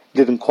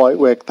 Didn't quite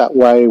work that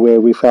way, where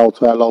we fell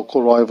to our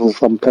local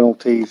rivals on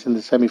penalties in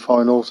the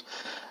semi-finals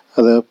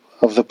of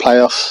the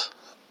playoffs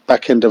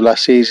back end of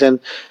last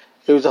season.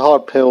 It was a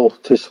hard pill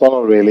to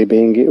swallow, really,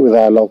 being it with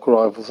our local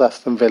rivals,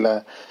 Aston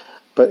Villa.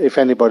 But if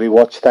anybody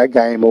watched that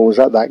game or was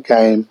at that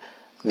game,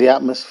 the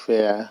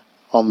atmosphere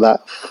on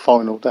that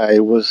final day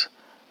was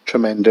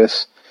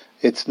tremendous.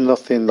 It's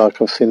nothing like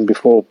I've seen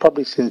before,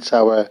 probably since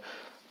our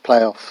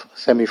playoff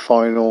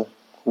semi-final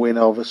win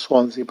over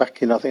Swansea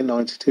back in, I think,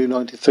 92,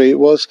 93 it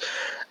was,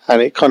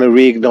 and it kind of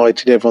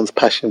reignited everyone's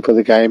passion for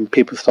the game.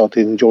 People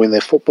started enjoying their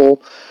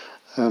football.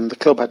 The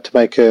club had to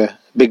make a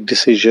big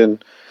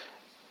decision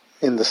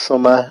in the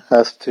summer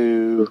as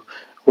to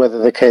whether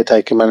the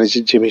caretaker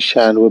manager Jimmy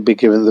Shan would be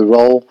given the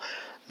role.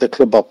 The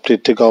club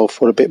opted to go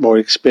for a bit more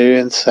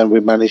experience, and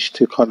we managed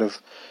to kind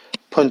of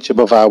punch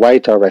above our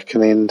weight, I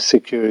reckon, in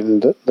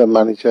securing the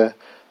manager,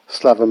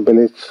 Slaven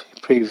Bilic.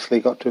 Previously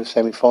got to a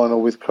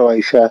semi-final with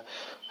Croatia,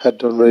 had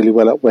done really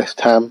well at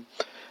West Ham.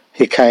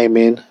 He came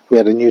in, we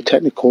had a new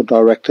technical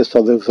director,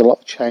 so there was a lot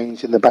of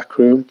change in the back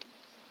room.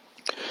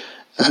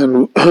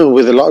 And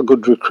with a lot of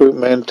good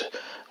recruitment,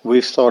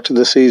 we started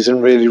the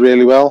season really,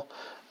 really well.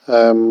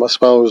 I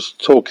suppose,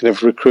 talking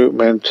of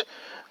recruitment,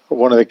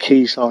 one of the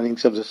key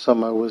signings of the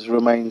summer was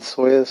Romain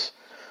Sawyers,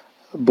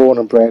 born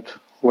and bred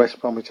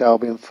West Bromwich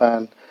Albion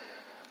fan.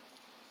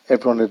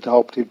 Everyone had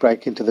hoped he'd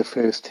break into the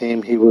first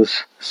team. He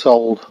was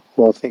sold,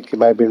 well, I think he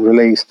may have been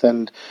released,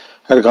 and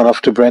had gone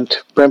off to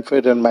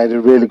Brentford and made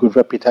a really good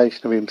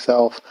reputation of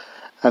himself.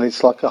 And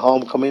it's like a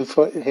homecoming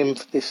for him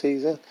this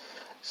season.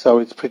 So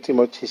it's pretty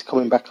much he's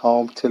coming back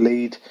home to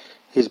lead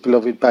his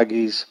beloved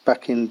Baggies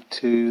back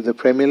into the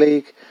Premier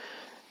League.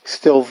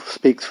 Still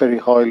speaks very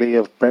highly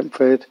of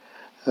Brentford.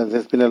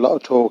 There's been a lot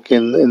of talk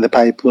in the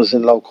papers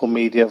and local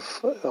media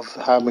of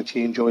how much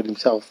he enjoyed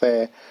himself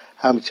there,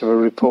 how much of a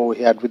rapport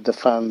he had with the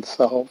fans.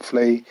 So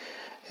hopefully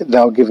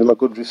they'll give him a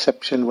good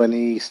reception when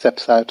he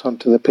steps out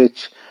onto the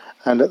pitch.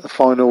 And at the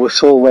final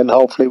whistle, when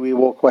hopefully we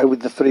walk away with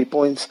the 3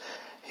 points,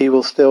 he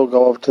will still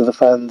go over to the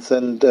fans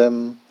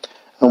and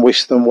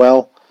wish them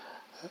well.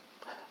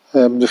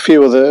 A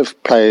few other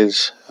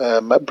players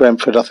at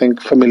Brentford, I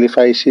think, familiar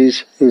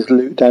faces, is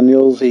Luke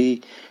Daniels.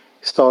 He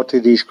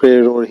started his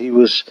career, or he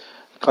was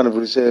kind of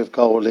reserve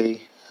goalie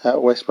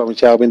at West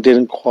Bromwich Albion,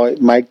 didn't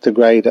quite make the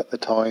grade at the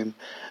time.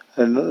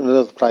 And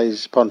another player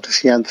is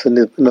Pontus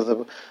Jansson,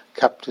 another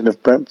captain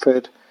of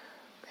Brentford.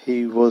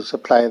 He was a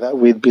player that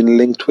we'd been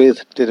linked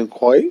with, didn't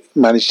quite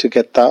manage to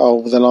get that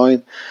over the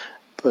line.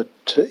 But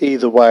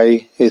either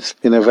way, it's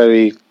been a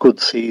very good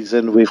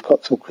season. We've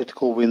got some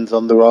critical wins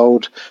on the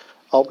road.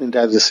 Opening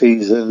day of the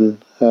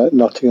season,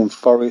 Nottingham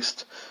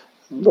Forest,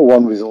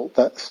 one result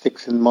that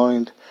sticks in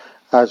mind,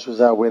 as was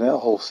our win at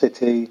Hull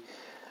City.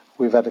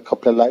 We've had a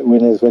couple of late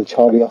winners when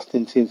Charlie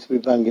Austin seems to be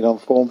banging on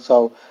form.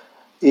 So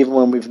even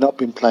when we've not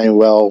been playing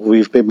well,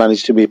 we've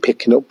managed to be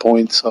picking up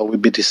points. So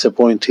we'd be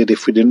disappointed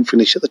if we didn't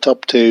finish at the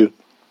top 2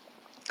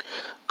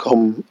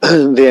 come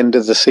the end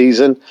of the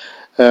season.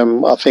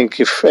 I think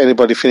if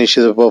anybody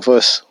finishes above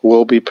us,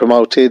 we'll be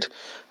promoted.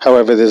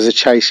 However, there's a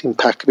chasing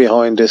pack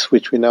behind us,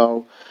 which we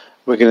know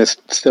we're going to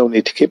still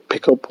need to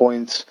pick up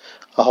points.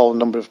 A whole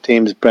number of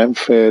teams,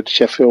 Brentford,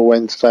 Sheffield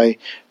Wednesday,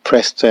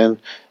 Preston.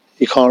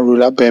 You can't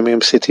rule out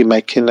Birmingham City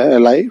making a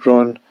late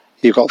run.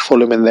 You've got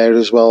Fulham in there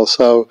as well.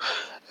 So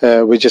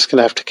we're just going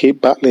to have to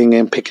keep battling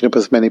and picking up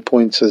as many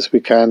points as we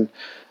can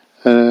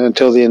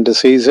until the end of the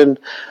season.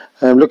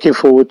 I'm looking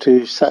forward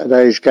to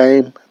Saturday's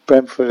game.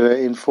 Brentford are an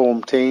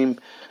informed team.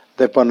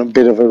 They've on a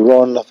bit of a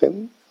run. I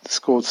think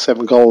scored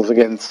 7 goals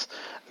against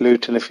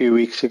Luton a few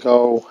weeks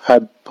ago,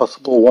 had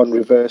possible one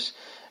reverse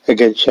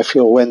against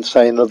Sheffield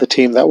Wednesday, another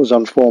team that was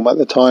on form at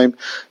the time.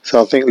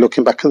 So I think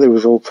looking back at the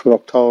results for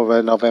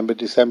October, November,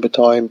 December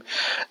time,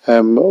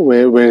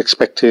 we're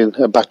expecting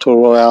a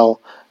battle royale,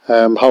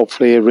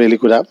 hopefully a really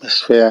good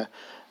atmosphere.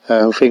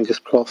 Fingers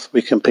crossed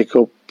we can pick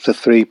up the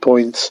 3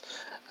 points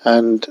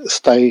and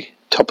stay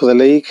top of the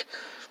league.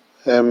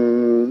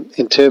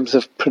 In terms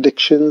of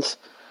predictions,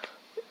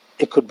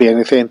 it could be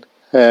anything.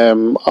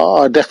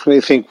 I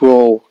definitely think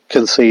we'll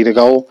concede a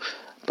goal,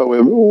 but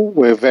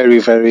we're very,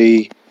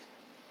 very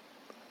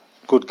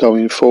good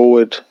going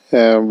forward.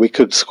 We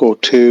could score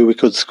 2, we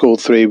could score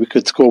 3, we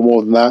could score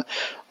more than that.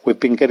 We've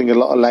been getting a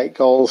lot of late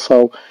goals,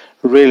 so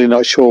really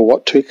not sure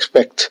what to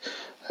expect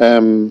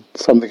from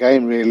the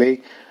game,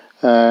 really.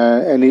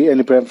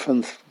 Any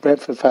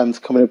Brentford fans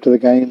coming up to the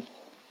game,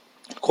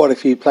 quite a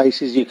few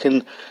places you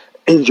can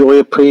enjoy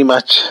a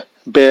pre-match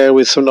beer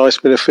with some nice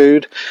bit of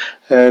food,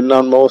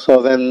 none more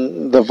so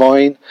than the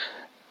Vine.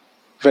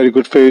 Very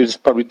good food. It's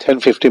probably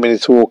 10-15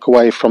 minutes walk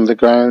away from the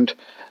ground.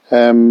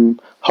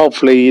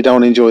 Hopefully you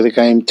don't enjoy the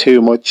game too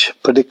much.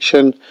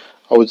 Prediction,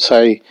 I would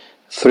say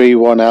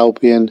 3-1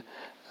 Albion.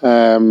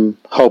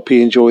 Hope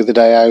you enjoy the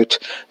day out,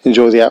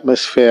 enjoy the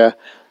atmosphere,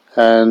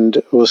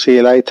 and we'll see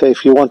you later.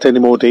 If you want any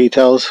more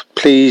details,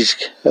 please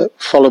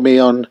follow me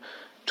on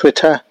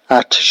Twitter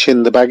at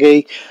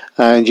ShinTheBaggy,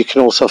 and you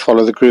can also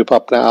follow the group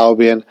Up Now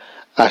Albion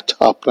at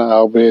Up Now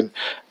Albion.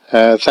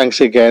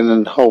 Thanks again,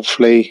 and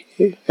hopefully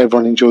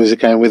everyone enjoys the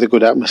game with a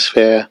good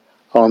atmosphere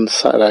on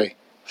Saturday.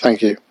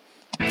 Thank you.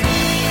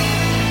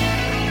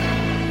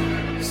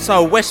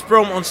 So West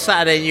Brom on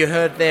Saturday, and you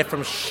heard there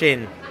from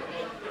Shin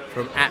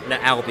from Apna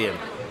Albion.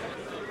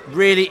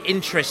 Really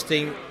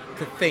interesting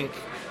to think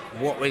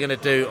what we're going to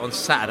do on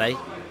Saturday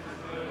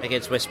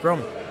against West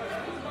Brom,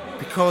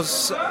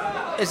 because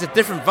there's a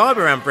different vibe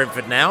around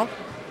Brentford now.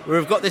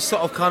 We've got this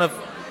sort of kind of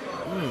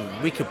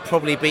we could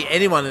probably beat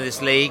anyone in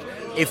this league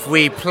if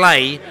we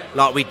play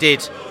like we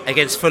did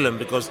against Fulham,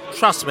 because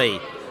trust me,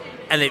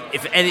 and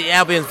if any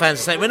Albion fans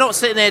are saying, we're not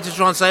sitting there to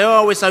try and say,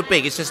 oh, we're so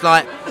big. It's just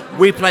like,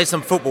 we played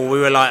some football, we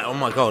were like, oh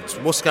my God,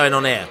 what's going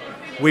on here?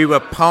 We were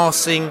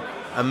passing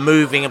and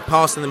moving and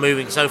passing and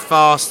moving so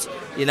fast.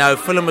 You know,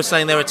 Fulham was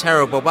saying they were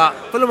terrible, but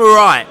Fulham were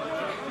right.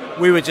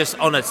 We were just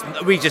honest.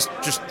 We just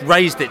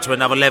raised it to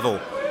another level.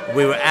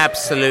 We were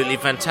absolutely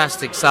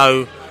fantastic.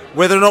 So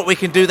whether or not we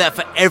can do that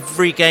for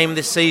every game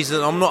this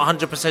season, I'm not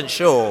 100%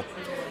 sure.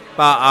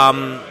 But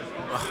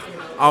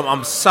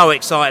I'm so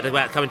excited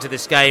about coming to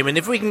this game. And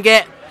if we can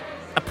get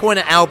a point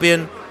at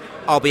Albion,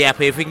 I'll be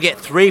happy. If we can get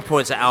 3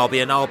 points at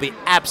Albion, I'll be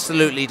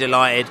absolutely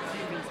delighted.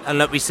 And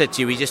like we said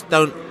to you, we just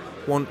don't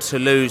want to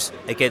lose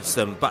against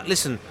them. But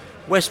listen,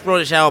 West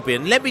Bromwich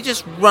Albion, let me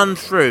just run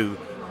through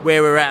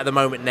where we're at the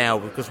moment now,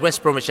 because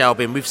West Bromwich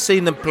Albion, we've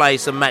seen them play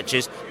some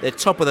matches. They're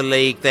top of the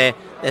league. They're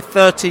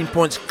 13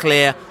 points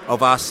clear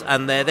of us,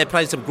 and they're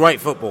playing some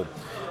great football.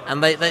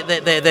 And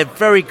they're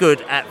very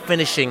good at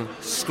finishing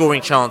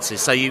scoring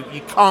chances, so you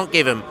can't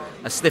give them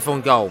a sniff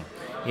on goal.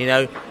 You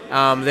know,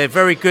 they're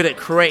very good at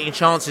creating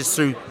chances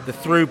through the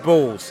through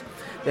balls.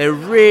 They're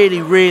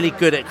really, really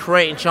good at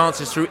creating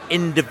chances through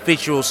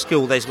individual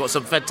skill. They've got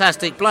some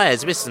fantastic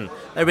players. Listen,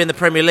 they're in the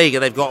Premier League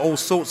and they've got all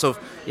sorts of,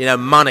 you know,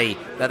 money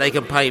that they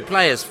can pay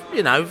players,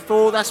 you know,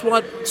 for. That's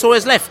why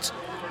Sawyer's left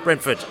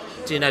Brentford,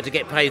 to, you know, to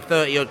get paid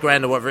 30 odd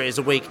grand or whatever it is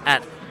a week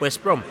at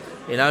West Brom.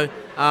 You know,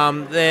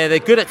 they're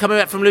good at coming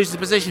back from losing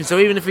position. So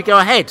even if we go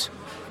ahead,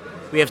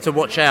 we have to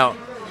watch out.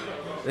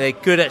 They're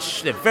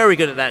very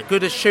good at that.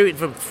 Good at shooting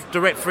from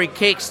direct free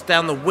kicks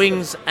down the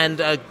wings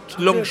and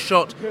long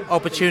shot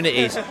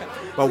opportunities.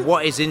 But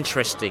what is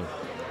interesting,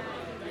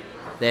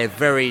 they're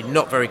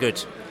not very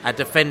good at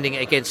defending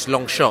against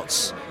long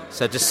shots.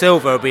 So De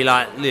Silva will be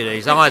like,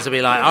 his eyes will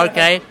be like,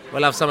 okay,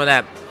 we'll have some of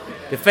that.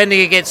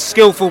 Defending against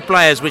skillful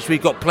players, which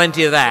we've got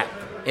plenty of that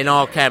in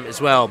our camp as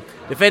well.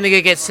 Defending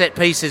against set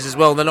pieces as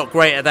well, they're not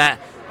great at that.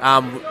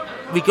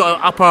 We got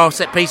to up our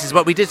set pieces,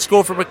 but we did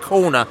score from a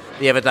corner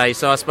the other day,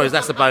 so I suppose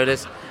that's a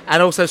bonus.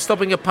 And also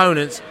stopping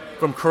opponents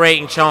from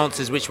creating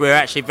chances, which we're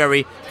actually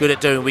very good at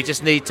doing. We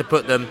just need to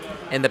put them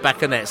in the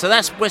back of net. So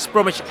that's West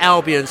Bromwich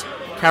Albion's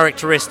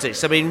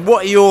characteristics. I mean,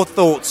 what are your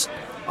thoughts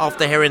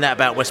after hearing that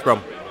about West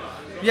Brom?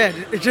 Yeah,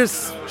 it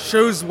just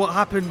shows what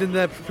happened in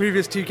the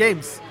previous 2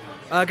 games.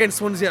 Against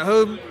Swansea at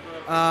home,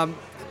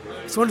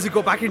 Swansea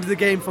got back into the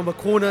game from a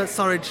corner.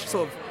 Surridge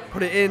sort of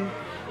put it in.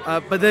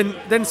 But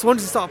then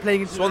Swansea started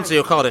playing into Swansea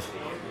or Cardiff?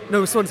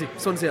 No, Swansea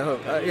at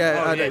home.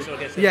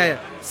 Yeah.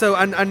 So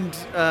and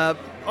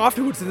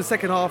afterwards in the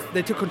second half,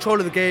 they took control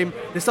of the game.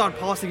 They started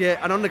passing it,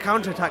 and on the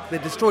counter attack, they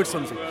destroyed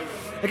Swansea.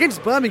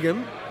 Against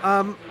Birmingham,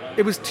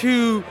 it was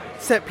 2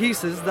 set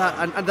pieces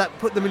that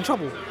put them in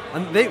trouble,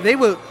 and they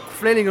were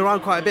flailing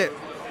around quite a bit,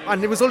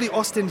 and it was only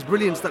Austin's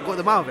brilliance that got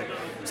them out of it.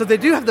 So they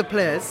do have the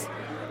players,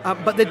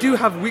 but they do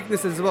have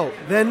weaknesses as well.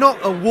 They're not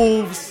a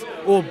Wolves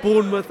or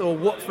Bournemouth or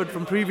Watford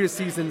from previous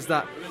seasons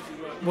that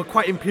were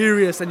quite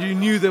imperious and you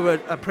knew they were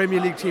a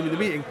Premier League team in the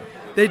meeting.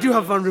 They do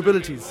have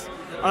vulnerabilities.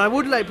 And I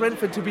would like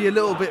Brentford to be a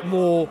little bit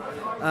more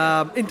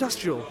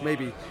industrial,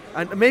 maybe.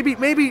 And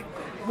maybe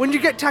when you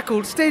get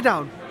tackled, stay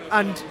down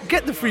and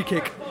get the free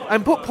kick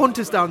and put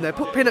Pontus down there,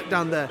 put Pinnock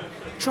down there.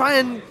 Try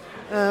and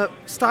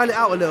style it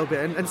out a little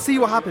bit and see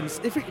what happens.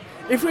 If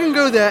we can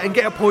go there and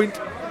get a point,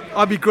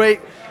 I'd be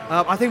great.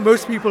 I think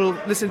most people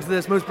listening to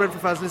this, most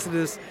Brentford fans listening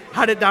to this,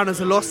 had it down as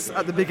a loss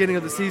at the beginning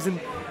of the season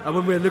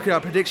when we were looking at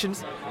our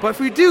predictions. But if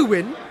we do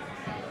win,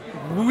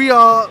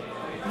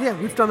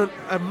 we've done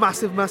a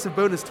massive, massive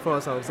bonus for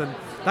ourselves, and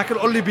that can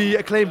only be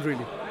acclaimed,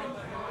 really.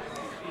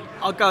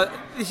 I'll go.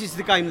 This is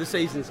the game of the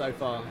season so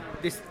far.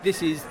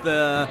 This is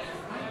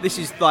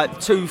like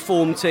two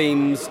form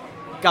teams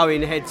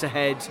going head to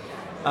head.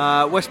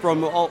 West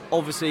Brom are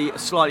obviously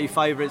slightly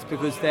favourites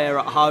because they're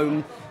at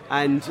home,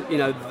 and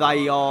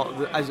they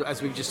are,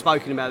 as we've just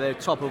spoken about, they're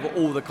top of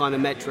all the kind of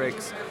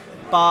metrics.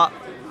 But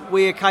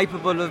we are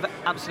capable of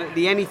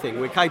absolutely anything.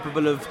 We're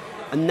capable of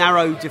a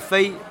narrow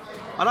defeat.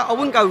 I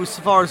wouldn't go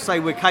so far as say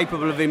we're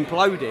capable of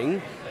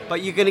imploding,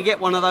 but you're going to get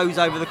one of those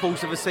over the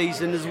course of a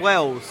season as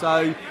well.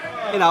 So,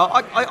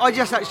 I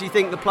just actually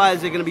think the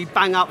players are going to be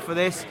bang up for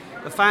this.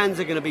 The fans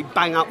are going to be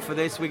bang up for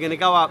this. We're going to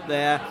go up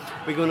there.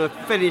 We're going to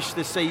finish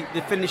this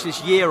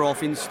year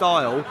off in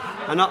style,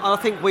 and I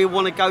think we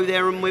want to go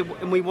there and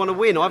we want to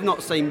win. I've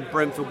not seen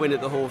Brentford win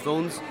at the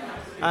Hawthorns,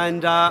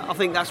 and I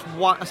think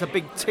that's a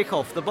big tick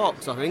off the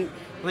box. I think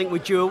we're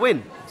due a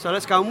win. So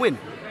let's go and win.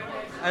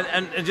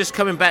 And just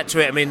coming back to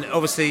it, I mean,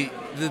 obviously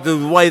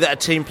the way that a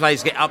team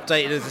plays get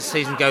updated as the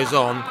season goes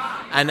on,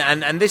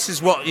 and this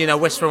is what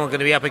West Brom are going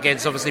to be up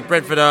against. Obviously,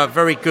 Brentford are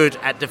very good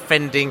at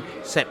defending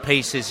set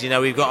pieces.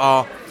 We've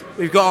got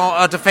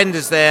our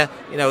defenders there.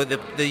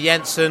 The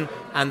Janssen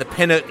and the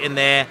Pinnock in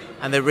there,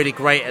 and they're really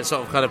great at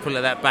sort of kind of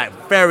pulling that back.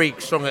 Very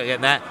strong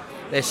at that.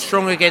 They're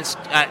strong against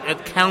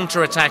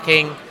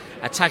counter-attacking,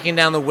 attacking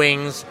down the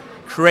wings,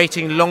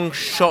 creating long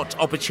shot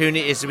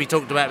opportunities as we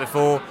talked about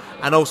before,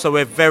 and also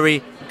we're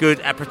very good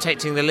at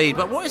protecting the lead.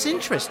 But what is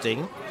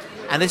interesting,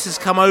 and this has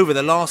come over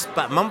the last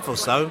month or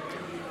so,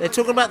 they're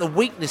talking about the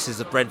weaknesses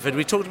of Brentford.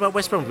 We talked about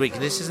West Brom's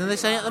weaknesses, and they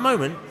say at the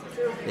moment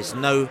there's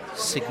no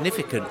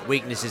significant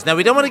weaknesses. Now,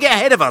 we don't want to get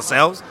ahead of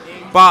ourselves,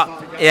 but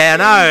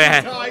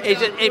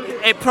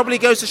it probably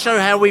goes to show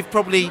how we've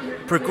probably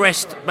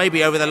progressed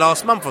maybe over the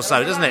last month or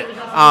so, doesn't it?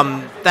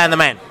 Dan the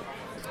man.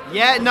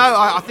 Yeah, no,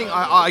 I think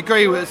I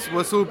agree with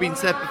what's all been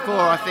said before.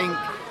 I think,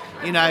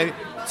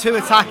 two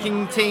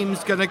attacking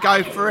teams going to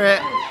go for it.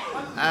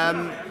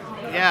 I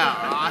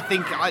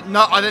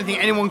don't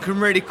think anyone can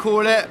really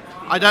call it.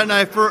 I don't know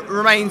if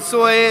Romain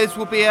Sawyers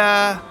will be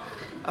a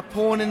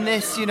pawn in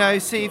this,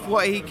 see if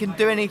what he can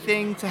do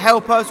anything to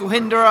help us or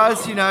hinder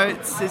us.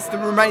 It's the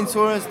Romain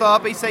Sawyers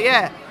derby. So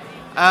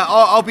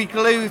I'll be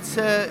glued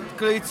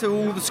to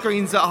all the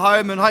screens at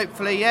home, and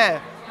hopefully,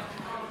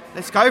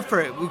 let's go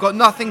for it. We've got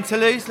nothing to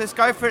lose. Let's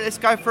go for it. Let's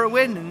go for a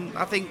win. And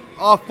I think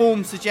our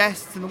form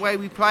suggests, and the way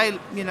we play,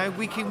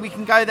 we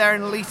can go there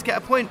and at least get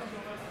a point.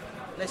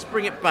 Let's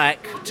bring it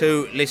back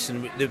to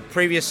the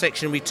previous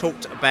section we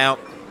talked about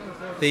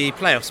the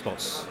playoff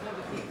spots.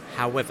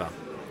 However,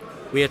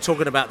 we are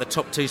talking about the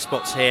top two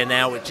spots here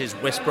now, which is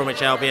West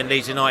Bromwich Albion,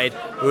 Leeds United,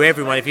 who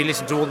everyone, if you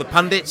listen to all the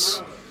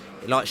pundits,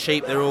 like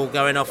sheep, they're all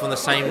going off on the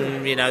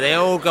same, they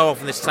all go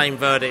off on the same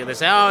verdict. They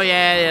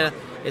say,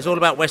 it's all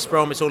about West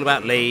Brom, it's all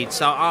about Leeds.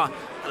 So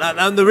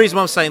and the reason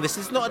why I'm saying this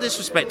is not a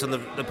disrespect on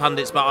the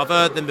pundits, but I've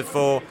heard them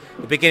before,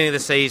 the beginning of the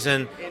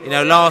season.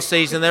 Last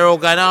season they're all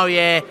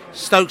going,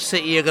 Stoke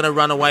City are going to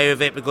run away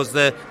with it because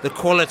the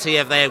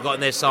quality they have got on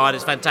their side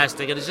is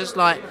fantastic. And it's just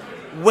like,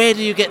 where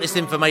do you get this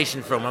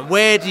information from? And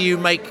where do you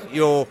make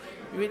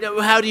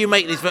how do you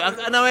make these?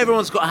 I know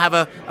everyone's got to have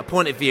a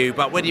point of view,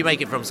 but where do you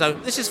make it from? So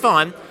this is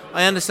fine.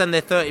 I understand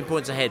they're 13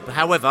 points ahead, but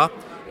however,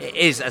 it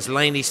is, as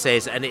Laney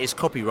says, and it is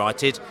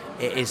copyrighted,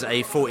 it is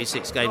a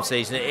 46-game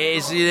season. It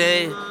is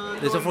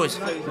there's a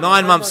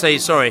 9-month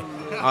season. Sorry,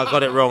 I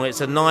got it wrong.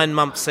 It's a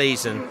 9-month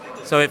season,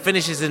 so it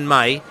finishes in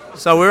May.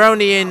 So we're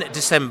only in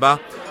December.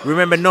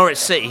 Remember, Norwich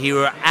City, who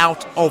were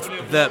out of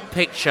the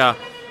picture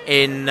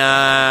in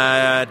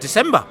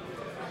December,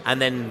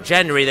 and then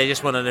January they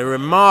just went on a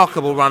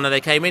remarkable run, and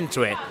they came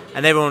into it,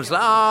 and everyone's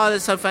like,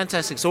 that's so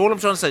fantastic. So all I'm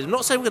trying to say, I'm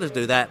not saying we're going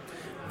to do that.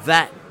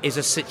 That is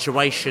a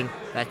situation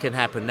that can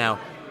happen now.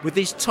 With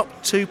these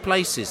top two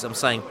places, I'm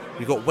saying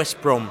we've got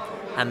West Brom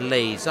and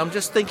Leeds. I'm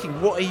just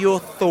thinking, what are your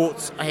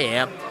thoughts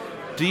here?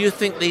 Do you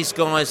think these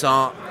guys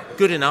are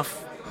good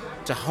enough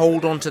to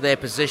hold on to their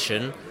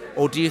position,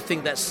 or do you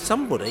think that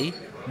somebody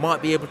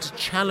might be able to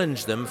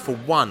challenge them for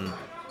one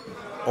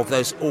of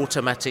those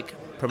automatic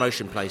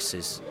promotion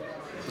places?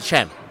 The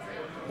champ.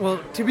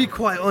 Well, to be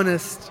quite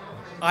honest,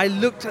 I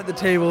looked at the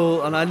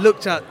table and I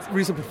looked at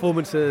recent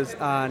performances,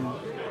 and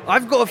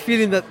I've got a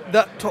feeling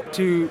that top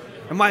two,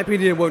 in my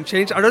opinion, won't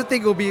change. I don't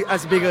think it will be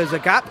as big as a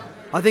gap.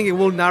 I think it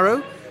will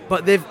narrow,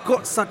 but they've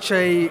got such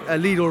a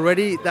lead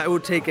already that it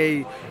would take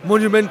a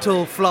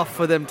monumental fluff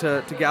for them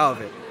to get out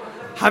of it.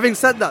 Having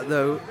said that,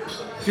 though,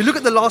 if you look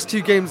at the last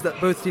two games that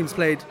both teams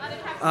played,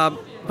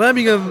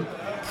 Birmingham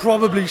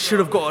probably should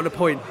have gotten a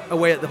point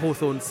away at the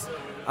Hawthorns.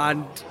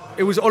 and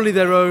it was only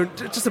their own,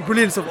 just the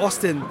brilliance of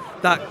Austin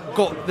that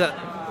got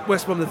that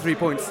West Brom the 3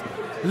 points.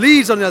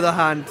 Leeds, on the other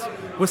hand,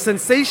 was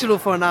sensational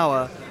for an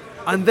hour,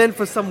 and then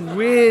for some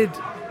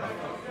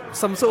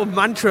sort of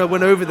mantra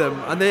went over them,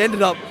 and they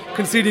ended up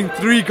conceding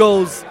 3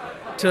 goals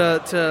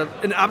to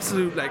an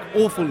absolute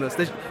awfulness.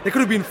 They could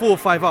have been 4 or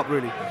 5 up,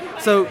 really.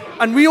 So,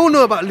 and we all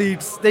know about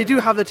Leeds, they do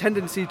have the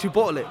tendency to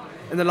bottle it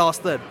in the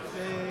last third.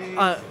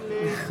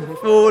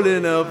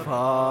 Falling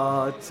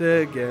apart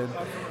again.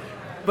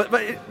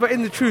 But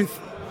in the truth,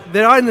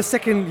 they are in the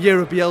second year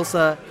of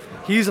Bielsa.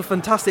 He's a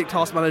fantastic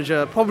task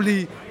manager,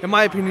 probably, in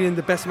my opinion,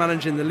 the best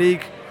manager in the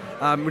league,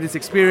 with his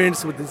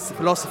experience, with his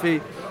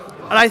philosophy.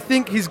 And I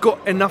think he's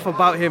got enough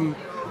about him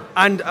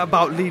and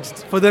about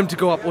Leeds for them to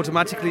go up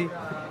automatically.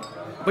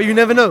 But you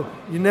never know.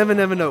 You never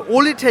know.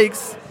 All it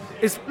takes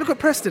is, look at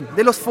Preston.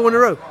 They lost 4 in a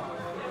row.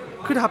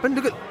 Could happen.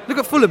 Look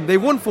at Fulham. They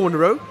won 4 in a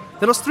row.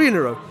 They lost 3 in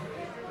a row.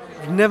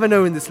 You never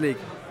know in this league.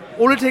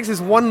 All it takes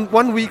is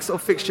one week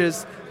of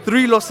fixtures,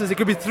 3 losses. It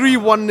could be 3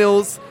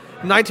 1-0s,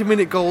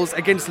 90-minute goals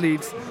against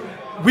Leeds.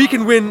 We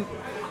can win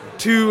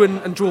 2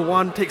 and draw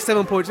 1, take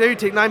 7 points. Maybe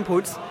take 9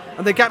 points,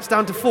 and the gap's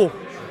down to 4.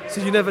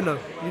 So you never know.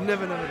 You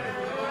never know.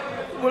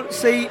 Well,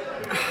 see,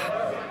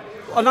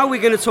 I know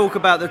we're going to talk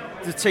about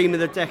the team of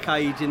the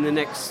decade in the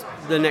next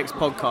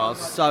podcast,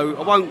 so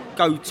I won't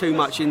go too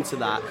much into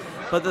that.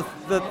 But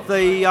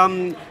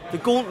the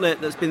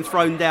gauntlet that's been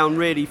thrown down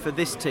really for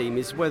this team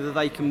is whether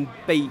they can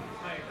beat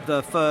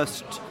the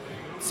first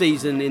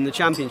season in the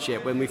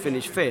Championship when we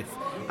finish 5th.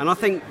 And I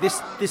think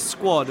this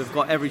squad have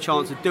got every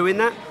chance of doing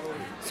that.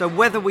 So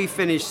whether we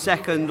finish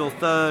 2nd or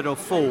 3rd or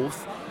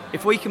 4th,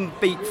 if we can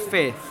beat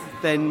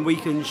 5th, then we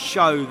can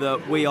show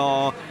that we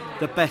are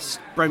the best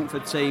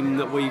Brentford team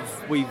that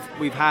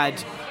we've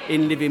had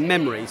in living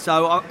memory.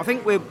 So I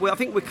think we're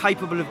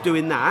capable of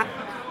doing that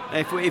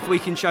if we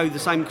can show the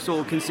same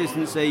sort of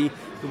consistency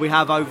that we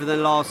have over the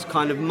last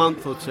kind of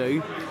month or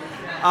two.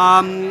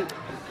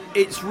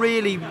 It's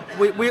really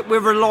we're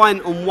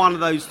reliant on one of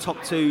those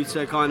top 2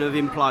 to kind of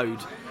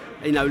implode.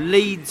 You know,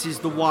 Leeds is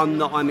the one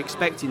that I'm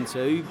expecting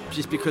to,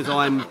 just because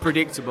I'm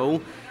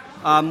predictable.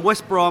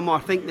 West Brom, I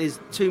think there's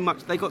too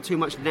much. They got too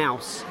much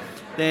nous.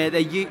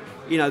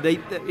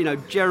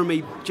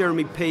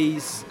 Jeremy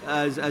Pease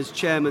as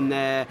chairman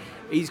there.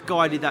 He's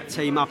guided that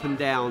team up and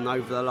down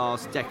over the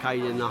last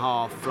decade and a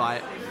half.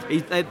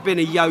 They've been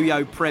a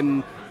yo-yo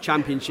Prem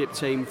Championship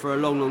team for a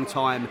long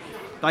time.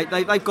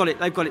 They've got it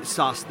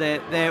sussed.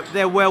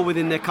 They're well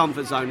within their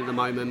comfort zone at the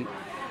moment.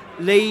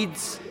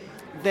 Leeds,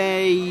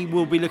 they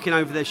will be looking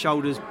over their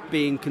shoulders,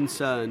 being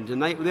concerned,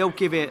 and they'll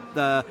give it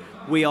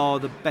we are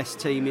the best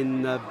team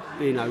in the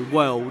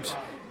world.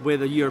 We're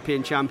the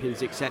European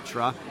champions,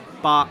 etc.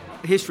 But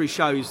history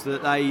shows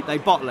that they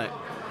bottle it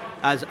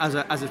as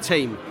a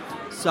team.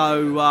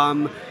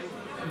 So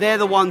they're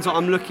the ones that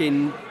I'm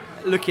looking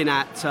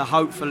at to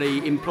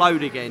hopefully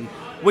implode again.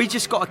 We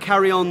just got to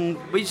carry on.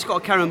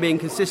 Being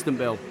consistent,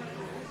 Bill.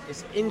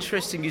 It's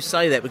interesting you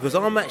say that, because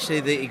I'm actually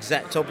the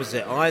exact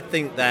opposite. I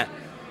think that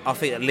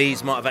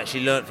Leeds might have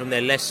actually learnt from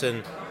their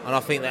lesson, and I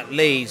think that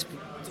Leeds,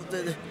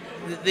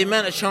 the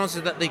amount of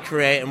chances that they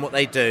create and what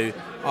they do,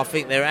 I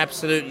think they're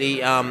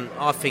absolutely.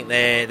 I think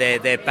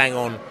they're bang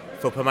on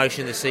for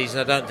promotion this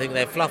season. I don't think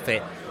they're fluff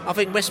it. I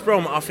think West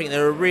Brom, I think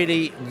they're a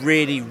really,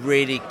 really,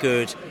 really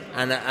good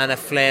and a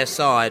flair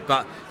side.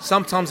 But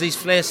sometimes these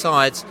flair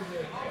sides,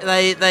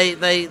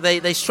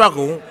 they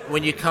struggle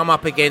when you come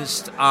up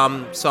against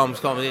some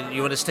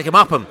you want to stick 'em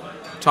up 'em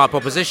type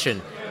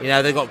opposition. You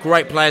know, they've got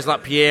great players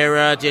like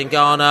Piera,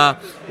 Diangana.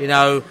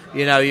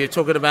 You're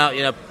talking about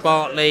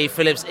Bartley,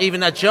 Phillips,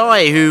 even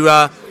Ajayi,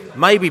 who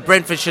maybe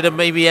Brentford should have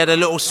maybe had a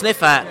little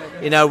sniff at,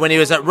 when he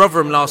was at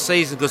Rotherham last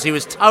season, because he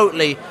was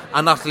totally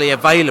and utterly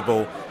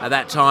available at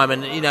that time.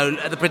 And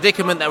the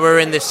predicament that we're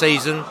in this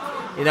season,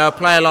 a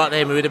player like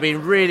him would have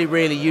been really,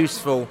 really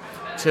useful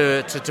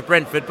to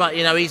Brentford. But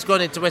he's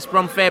gone into West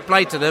Brom. Fair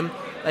play to them.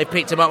 They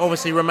picked him up.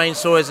 Obviously, Romain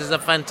Sawyers is a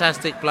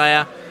fantastic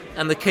player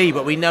and the key,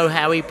 but we know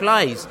how he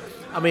plays.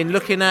 I mean,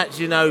 looking at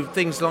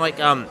things like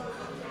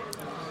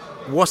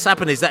what's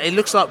happened is that it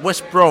looks like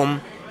West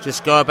Brom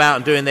just go about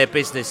and doing their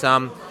business.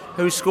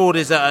 Who Scored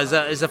is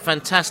a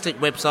fantastic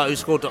website,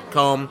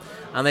 whoscored.com,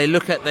 and they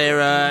look at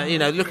their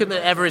look at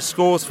the average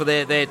scores for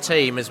their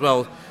team as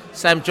well.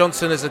 Sam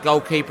Johnson as a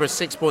goalkeeper is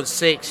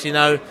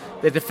 6.6.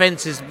 Their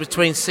defence is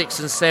between 6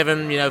 and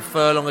 7.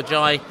 Furlong,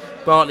 Ajayi,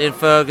 Bartley, and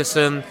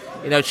Ferguson.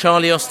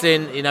 Charlie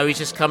Austin. He's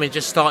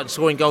just started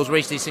scoring goals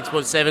recently,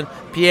 6.7.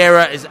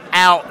 Piera is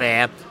out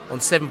there on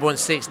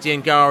 7.6.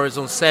 Diangara is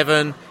on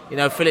 7.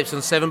 Phillips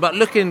on 7. But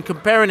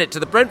comparing it to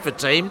the Brentford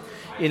team,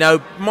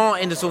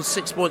 Martin is on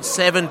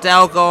 6.7.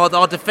 Dalgard,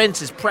 our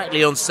defence is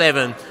practically on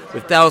 7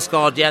 with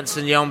Dalsgaard,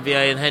 Janssen,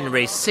 Janvier and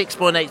Henry.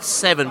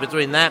 6.87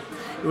 between that.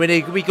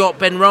 We got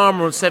Ben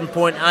Rama on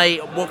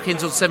 7.8,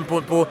 Watkins on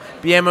 7.4,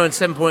 Biemo on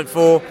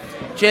 7.4,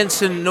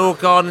 Jensen,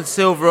 Norgard and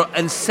Silva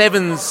and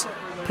 7s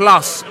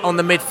plus on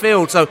the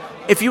midfield. So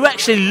if you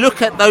actually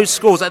look at those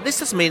scores, and this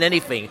doesn't mean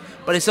anything,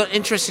 but it's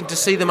interesting to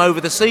see them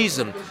over the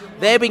season.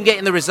 They've been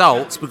getting the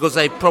results because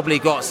they've probably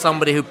got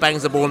somebody who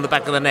bangs the ball in the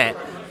back of the net.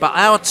 But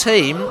our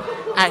team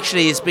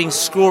actually has been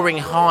scoring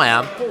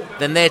higher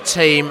than their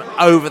team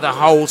over the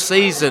whole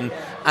season.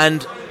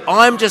 And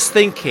I'm just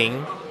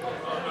thinking,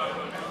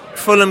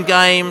 Fulham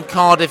game,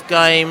 Cardiff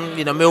game,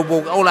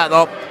 Millwall, all that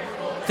lot,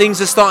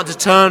 things are starting to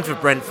turn for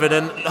Brentford,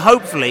 and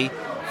hopefully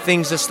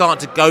things are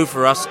starting to go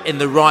for us in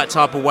the right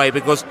type of way,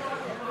 because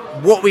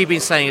what we've been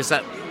saying is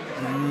that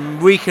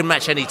we can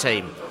match any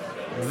team.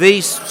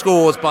 These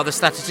scores by the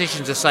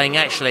statisticians are saying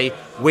actually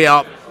we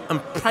are on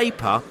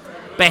paper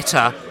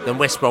better than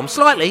West Brom,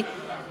 slightly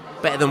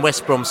better than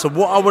West Brom. So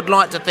what I would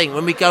like to think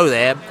when we go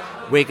there,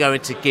 we're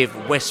going to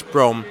give West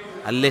Brom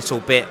a little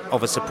bit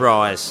of a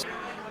surprise.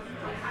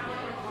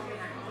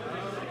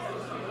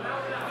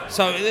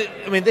 So,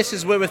 I mean, this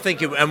is where we're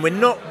thinking, and we're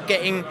not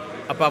getting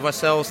above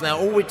ourselves now.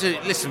 All we do,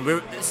 listen,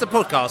 it's a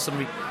podcast,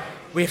 and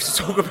we have to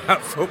talk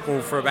about football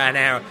for about an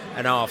hour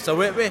and a half. So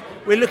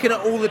we're looking at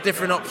all the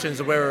different options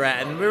of where we're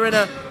at, and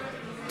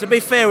to be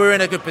fair, we're in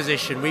a good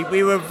position.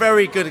 We were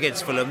very good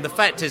against Fulham. The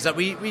fact is that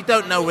we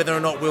don't know whether or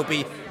not we'll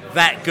be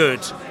that good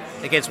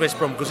against West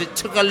Brom, because it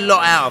took a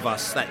lot out of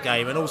us, that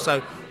game, and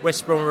also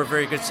West Brom were a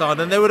very good side,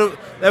 and they would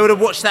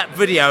have watched that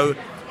video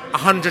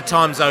 100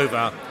 times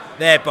over,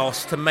 their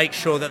boss, to make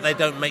sure that they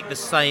don't make the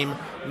same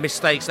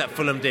mistakes that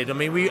Fulham did. I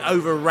mean, we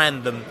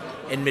overran them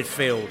in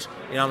midfield.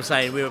 You know what I'm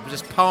saying? We were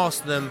just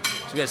past them.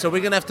 So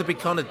we're going to have to be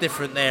kind of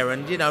different there.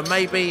 And,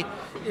 maybe,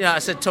 I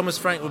said Thomas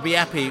Frank would be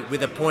happy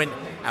with a point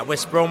at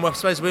West Brom. I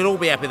suppose we'll all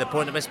be happy with a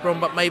point at West Brom,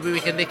 but maybe we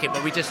can nick it.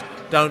 But we just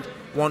don't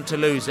want to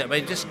lose it. I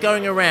mean, just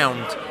going around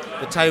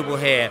the table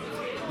here,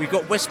 we've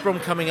got West Brom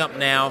coming up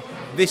now.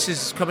 This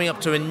is coming up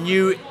to a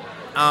new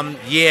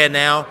year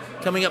now,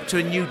 coming up to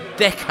a new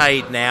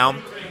decade now.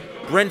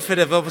 Brentford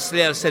have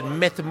obviously, as I said,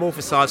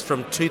 metamorphosised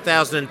from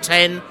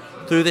 2010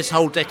 through this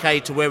whole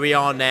decade to where we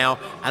are now,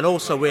 and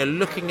also we're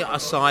looking at a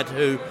side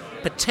who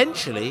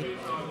potentially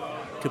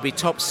could be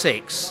top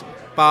six,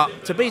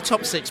 but to be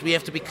top six we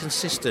have to be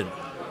consistent,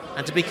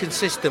 and to be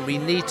consistent we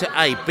need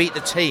to beat the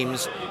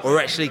teams, or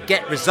actually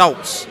get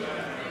results,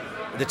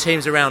 the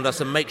teams around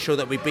us, and make sure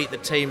that we beat the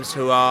teams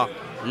who are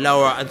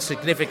lower and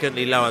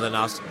significantly lower than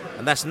us.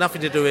 And that's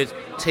nothing to do with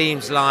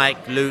teams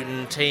like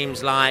Luton,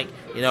 teams like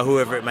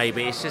whoever it may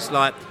be. It's just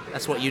like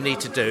that's what you need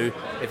to do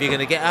if you're going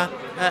to get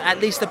at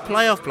least a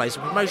playoff place, a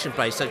promotion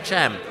place. So,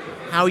 Cham,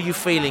 how are you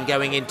feeling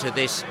going into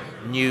this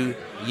new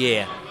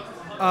year?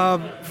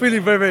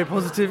 Feeling very, very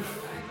positive.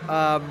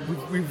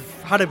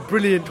 We've had a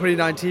brilliant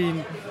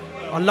 2019.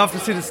 I'd love to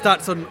see the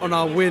stats on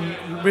our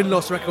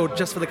win-loss record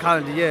just for the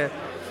calendar year.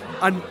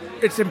 And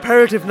it's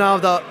imperative now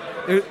that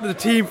the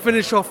team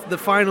finish off the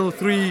final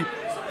three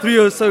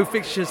or so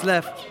fixtures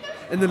left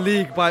in the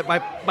league by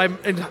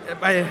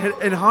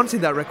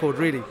enhancing that record,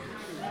 really.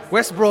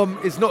 West Brom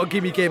is not a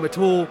gimme game at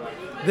all.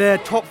 They're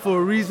top for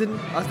a reason,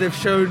 as they've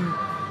shown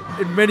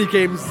in many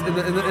games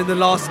in the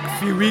last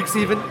few weeks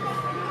even.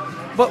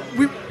 But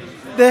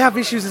they have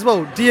issues as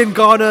well. Dean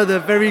Garner, the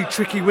very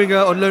tricky winger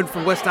on loan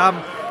from West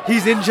Ham,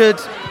 he's injured.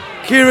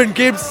 Kieran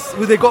Gibbs,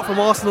 who they got from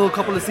Arsenal a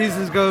couple of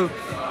seasons ago,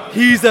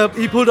 he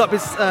pulled up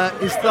his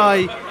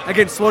thigh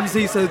against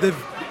Swansea, so they've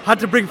had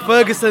to bring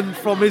Ferguson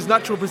from his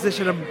natural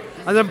position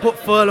and then put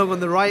Furlong on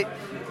the right.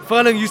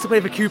 Furlong used to play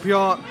for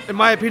QPR. In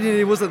my opinion,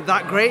 he wasn't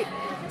that great.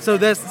 So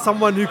there's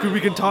someone we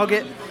can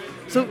target.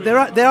 So there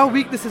are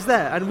weaknesses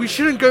there, and we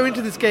shouldn't go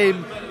into this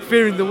game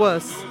fearing the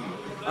worst.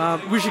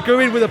 We should go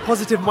in with a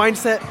positive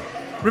mindset.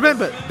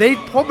 Remember, they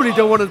probably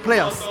don't want to play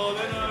us.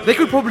 They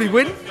could probably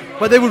win,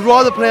 but they would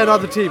rather play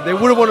another team. They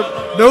wouldn't want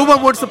to. No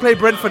one wants to play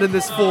Brentford in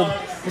this form,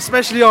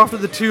 especially after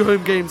the 2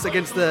 home games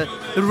against the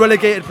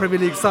relegated Premier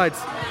League sides.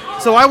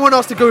 So I want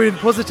us to go in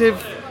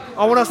positive.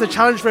 I want us to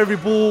challenge for every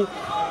ball,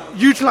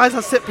 utilise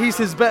our set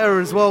pieces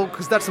better as well,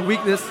 because that's a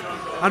weakness,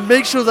 and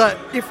make sure that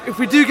if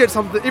we do get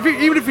something,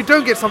 even if we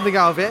don't get something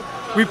out of it,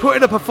 we put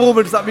in a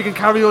performance that we can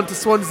carry on to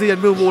Swansea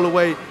and Millwall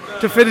away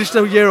to finish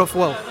the year off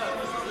well.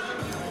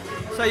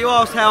 So you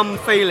asked how I'm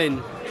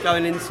feeling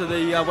going into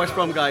the West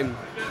Brom game.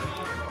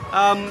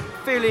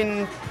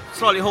 Feeling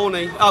slightly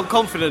horny. I'm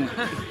confident.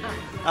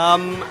 I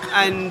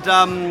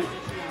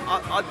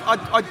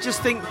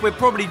just think we're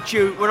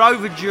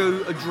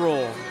overdue a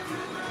draw.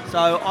 So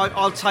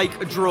I'll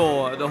take a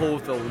draw at the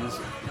Hawthorns.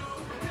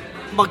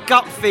 My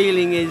gut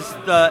feeling is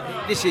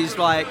that this is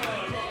like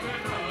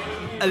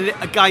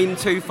a game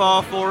too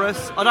far for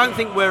us. I don't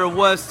think we're a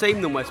worse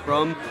team than West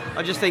Brom.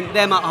 I just think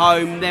them at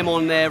home, them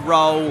on their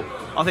roll,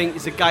 I think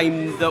it's a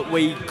game that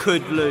we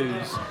could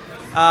lose.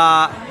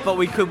 But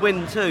we could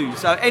win too.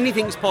 So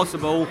anything's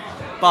possible,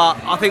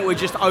 but I think we're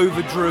just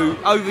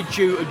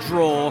overdue a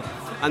draw,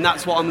 and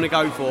that's what I'm going to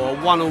go for, a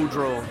 1-1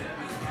 draw.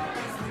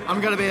 I'm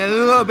going to be a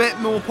little bit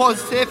more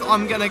positive.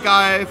 I'm going to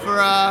go for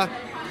a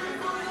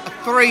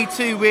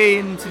 3-2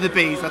 win to the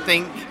Bees. I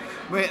think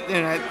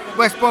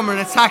West Brom are an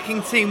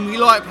attacking team. We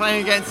like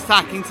playing against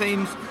attacking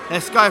teams.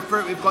 Let's go for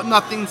it. We've got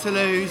nothing to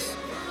lose.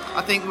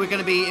 I think we're going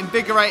to be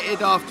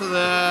invigorated after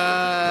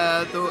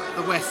the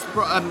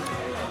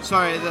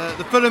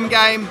Fulham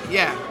game.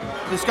 Yeah,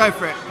 let's go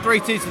for it.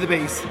 3-2 to the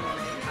Bees.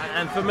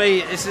 And for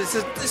me, it's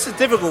a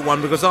difficult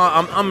one because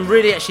I'm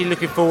really actually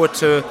looking forward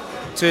to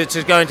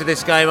going to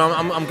this game.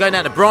 I'm going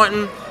out to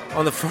Brighton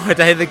on the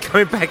Friday, then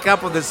going back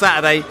up on the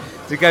Saturday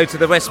to go to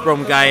the West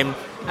Brom game,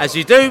 as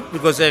you do,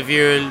 because if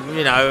you're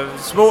a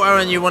supporter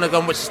and you want to go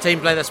and watch the team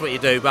play, that's what you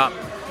do. But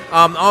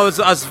I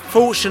was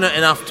fortunate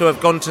enough to have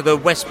gone to the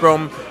West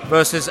Brom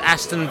versus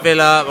Aston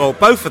Villa, or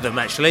both of them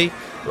actually,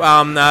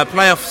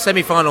 playoff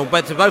semi-final,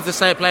 both the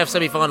playoff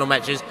semi-final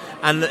matches,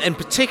 and in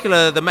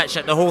particular the match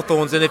at the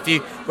Hawthorns. And if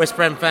you West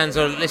Brom fans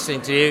are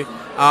listening to you,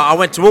 I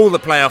went to all the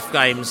playoff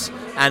games,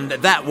 and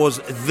that was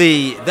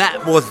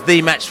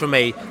the match for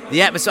me.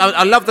 The atmosphere.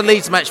 I love the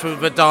Leeds match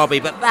with Derby,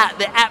 but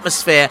the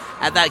atmosphere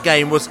at that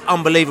game was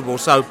unbelievable.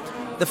 So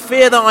the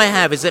fear that I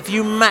have is if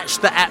you match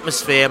the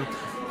atmosphere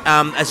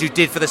as you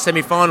did for the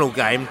semi-final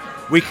game,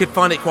 we could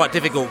find it quite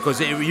difficult because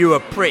you were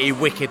pretty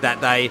wicked that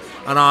day.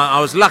 And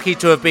I was lucky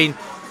to have been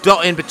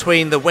dotting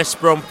between the West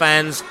Brom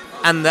fans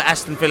and the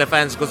Aston Villa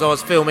fans, because I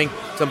was filming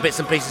some bits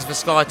and pieces for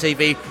Sky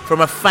TV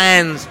from a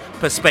fan's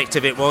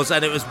perspective. It was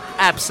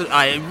absolutely,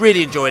 I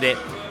really enjoyed it.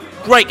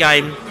 Great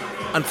game.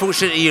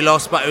 Unfortunately you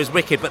lost, but it was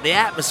wicked, but the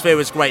atmosphere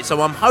was great.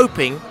 So I'm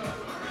hoping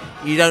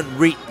you don't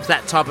reach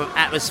that type of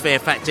atmosphere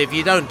factor. If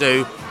you don't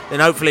do,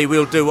 then hopefully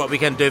we'll do what we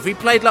can do. If we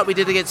played like we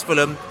did against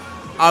Fulham,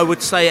 I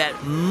would say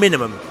at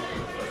minimum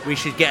we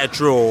should get a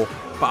draw,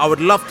 but I would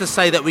love to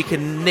say that we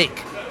can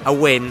nick a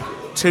win.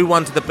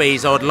 2-1 to the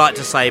Bees, I would like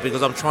to say,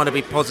 because I'm trying to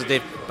be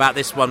positive about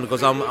this one,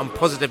 because I'm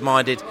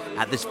positive-minded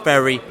at this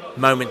very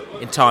moment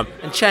in time.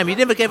 And Cham, you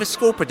never gave a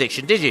score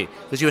prediction, did you?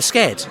 Because you were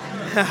scared.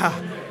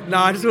 No,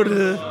 I just wanted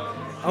to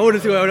see what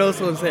everyone else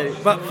wants to say.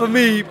 But for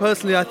me,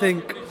 personally, I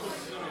think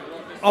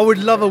I would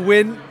love a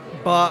win,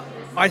 but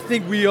I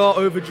think we are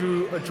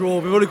overdue a draw.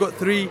 We've only got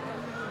 3.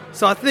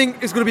 So I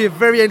think it's going to be a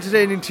very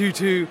entertaining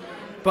 2-2,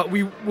 but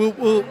we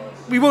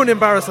won't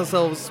embarrass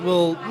ourselves.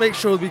 We'll make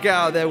sure we get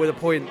out there with a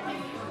point.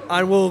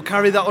 And we'll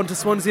carry that on to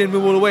Swansea and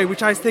Millwall away,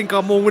 which I think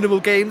are more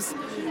winnable games,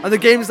 and the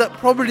games that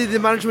probably the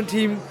management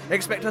team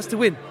expect us to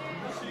win.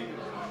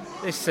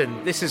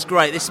 Listen, this is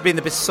great. This has been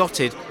the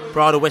Besotted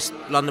Pride of West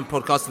London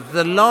podcast,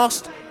 the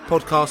last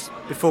podcast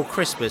before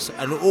Christmas,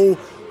 and all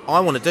I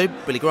want to do,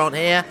 Billy Grant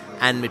here,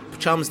 and my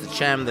chums, the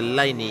Cham, the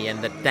Laney,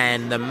 and the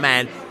Dan, the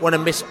man, want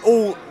to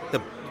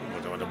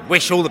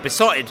wish all the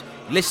Besotted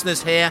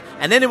listeners here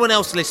and anyone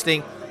else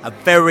listening a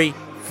very,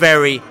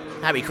 very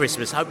happy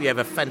Christmas. Hope you have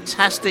a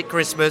fantastic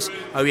Christmas.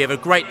 Hope you have a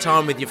great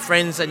time with your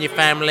friends and your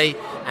family,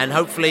 and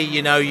hopefully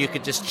you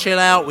could just chill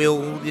out.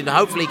 We'll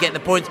hopefully get the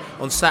points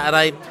on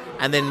Saturday,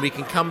 and then we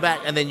can come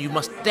back, and then you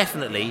must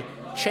definitely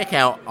check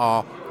out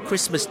our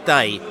Christmas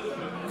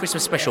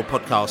special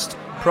podcast,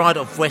 Pride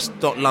of West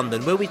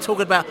London. We'll be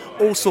talking about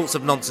all sorts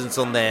of nonsense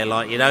on there,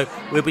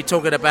 we'll be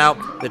talking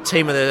about the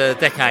team of the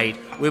decade.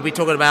 We'll be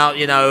talking about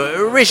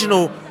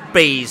original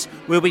Bees.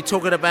 We'll be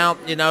talking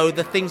about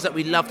the things that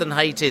we loved and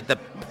hated, the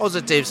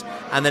positives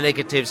and the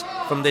negatives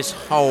from this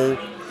whole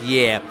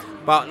year.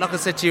 But like I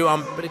said to you,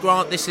 I'm Billy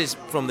Grant. This is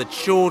from the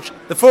George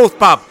the Fourth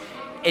pub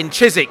in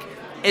Chiswick.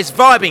 It's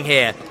vibing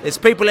here. There's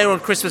people here on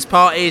Christmas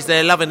parties.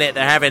 They're loving it.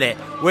 They're having it.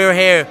 We're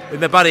here with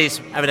my buddies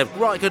having a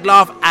right good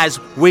laugh as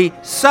we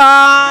say,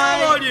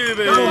 come on, you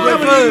Bees!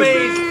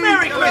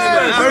 Merry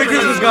Christmas! Merry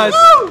Christmas, guys!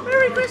 Woo!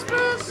 Merry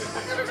Christmas!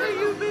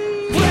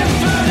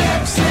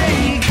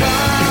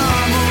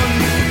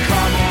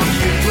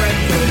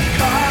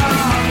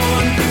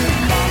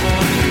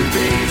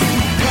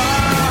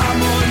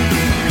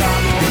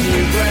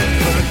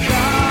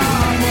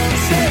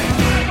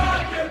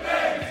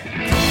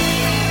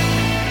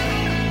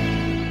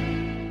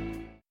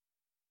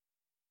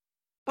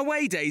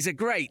 Away days are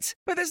great,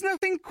 but there's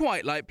nothing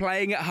quite like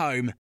playing at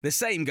home. The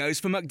same goes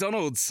for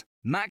McDonald's.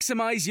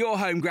 Maximise your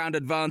home ground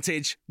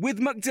advantage with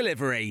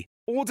McDelivery.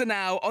 Order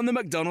now on the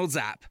McDonald's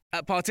app.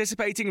 At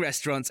participating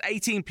restaurants,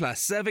 18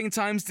 plus, serving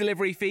times,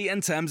 delivery fee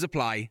and terms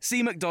apply.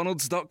 See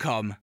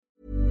mcdonalds.com.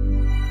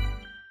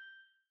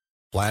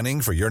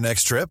 Planning for your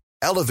next trip?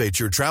 Elevate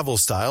your travel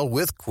style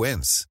with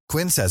Quince.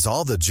 Quince has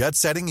all the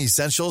jet-setting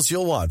essentials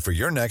you'll want for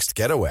your next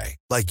getaway,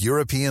 like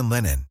European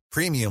linen,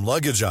 premium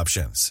luggage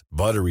options,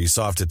 buttery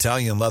soft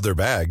Italian leather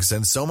bags,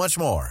 and so much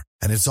more.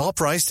 And it's all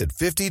priced at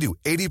 50 to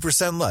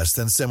 80% less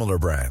than similar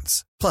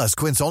brands. Plus,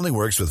 Quince only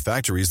works with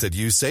factories that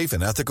use safe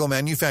and ethical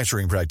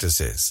manufacturing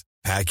practices.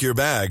 Pack your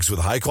bags with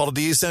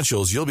high-quality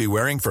essentials you'll be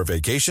wearing for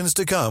vacations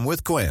to come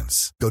with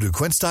Quince. Go to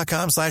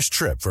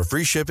quince.com/trip for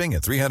free shipping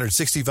and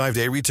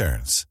 365-day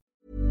returns.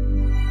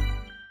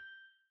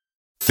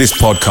 This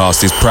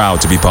podcast is proud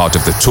to be part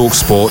of the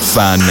TalkSport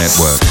Fan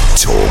Network.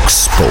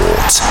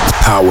 TalkSport.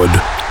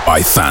 Powered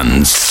by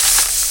fans.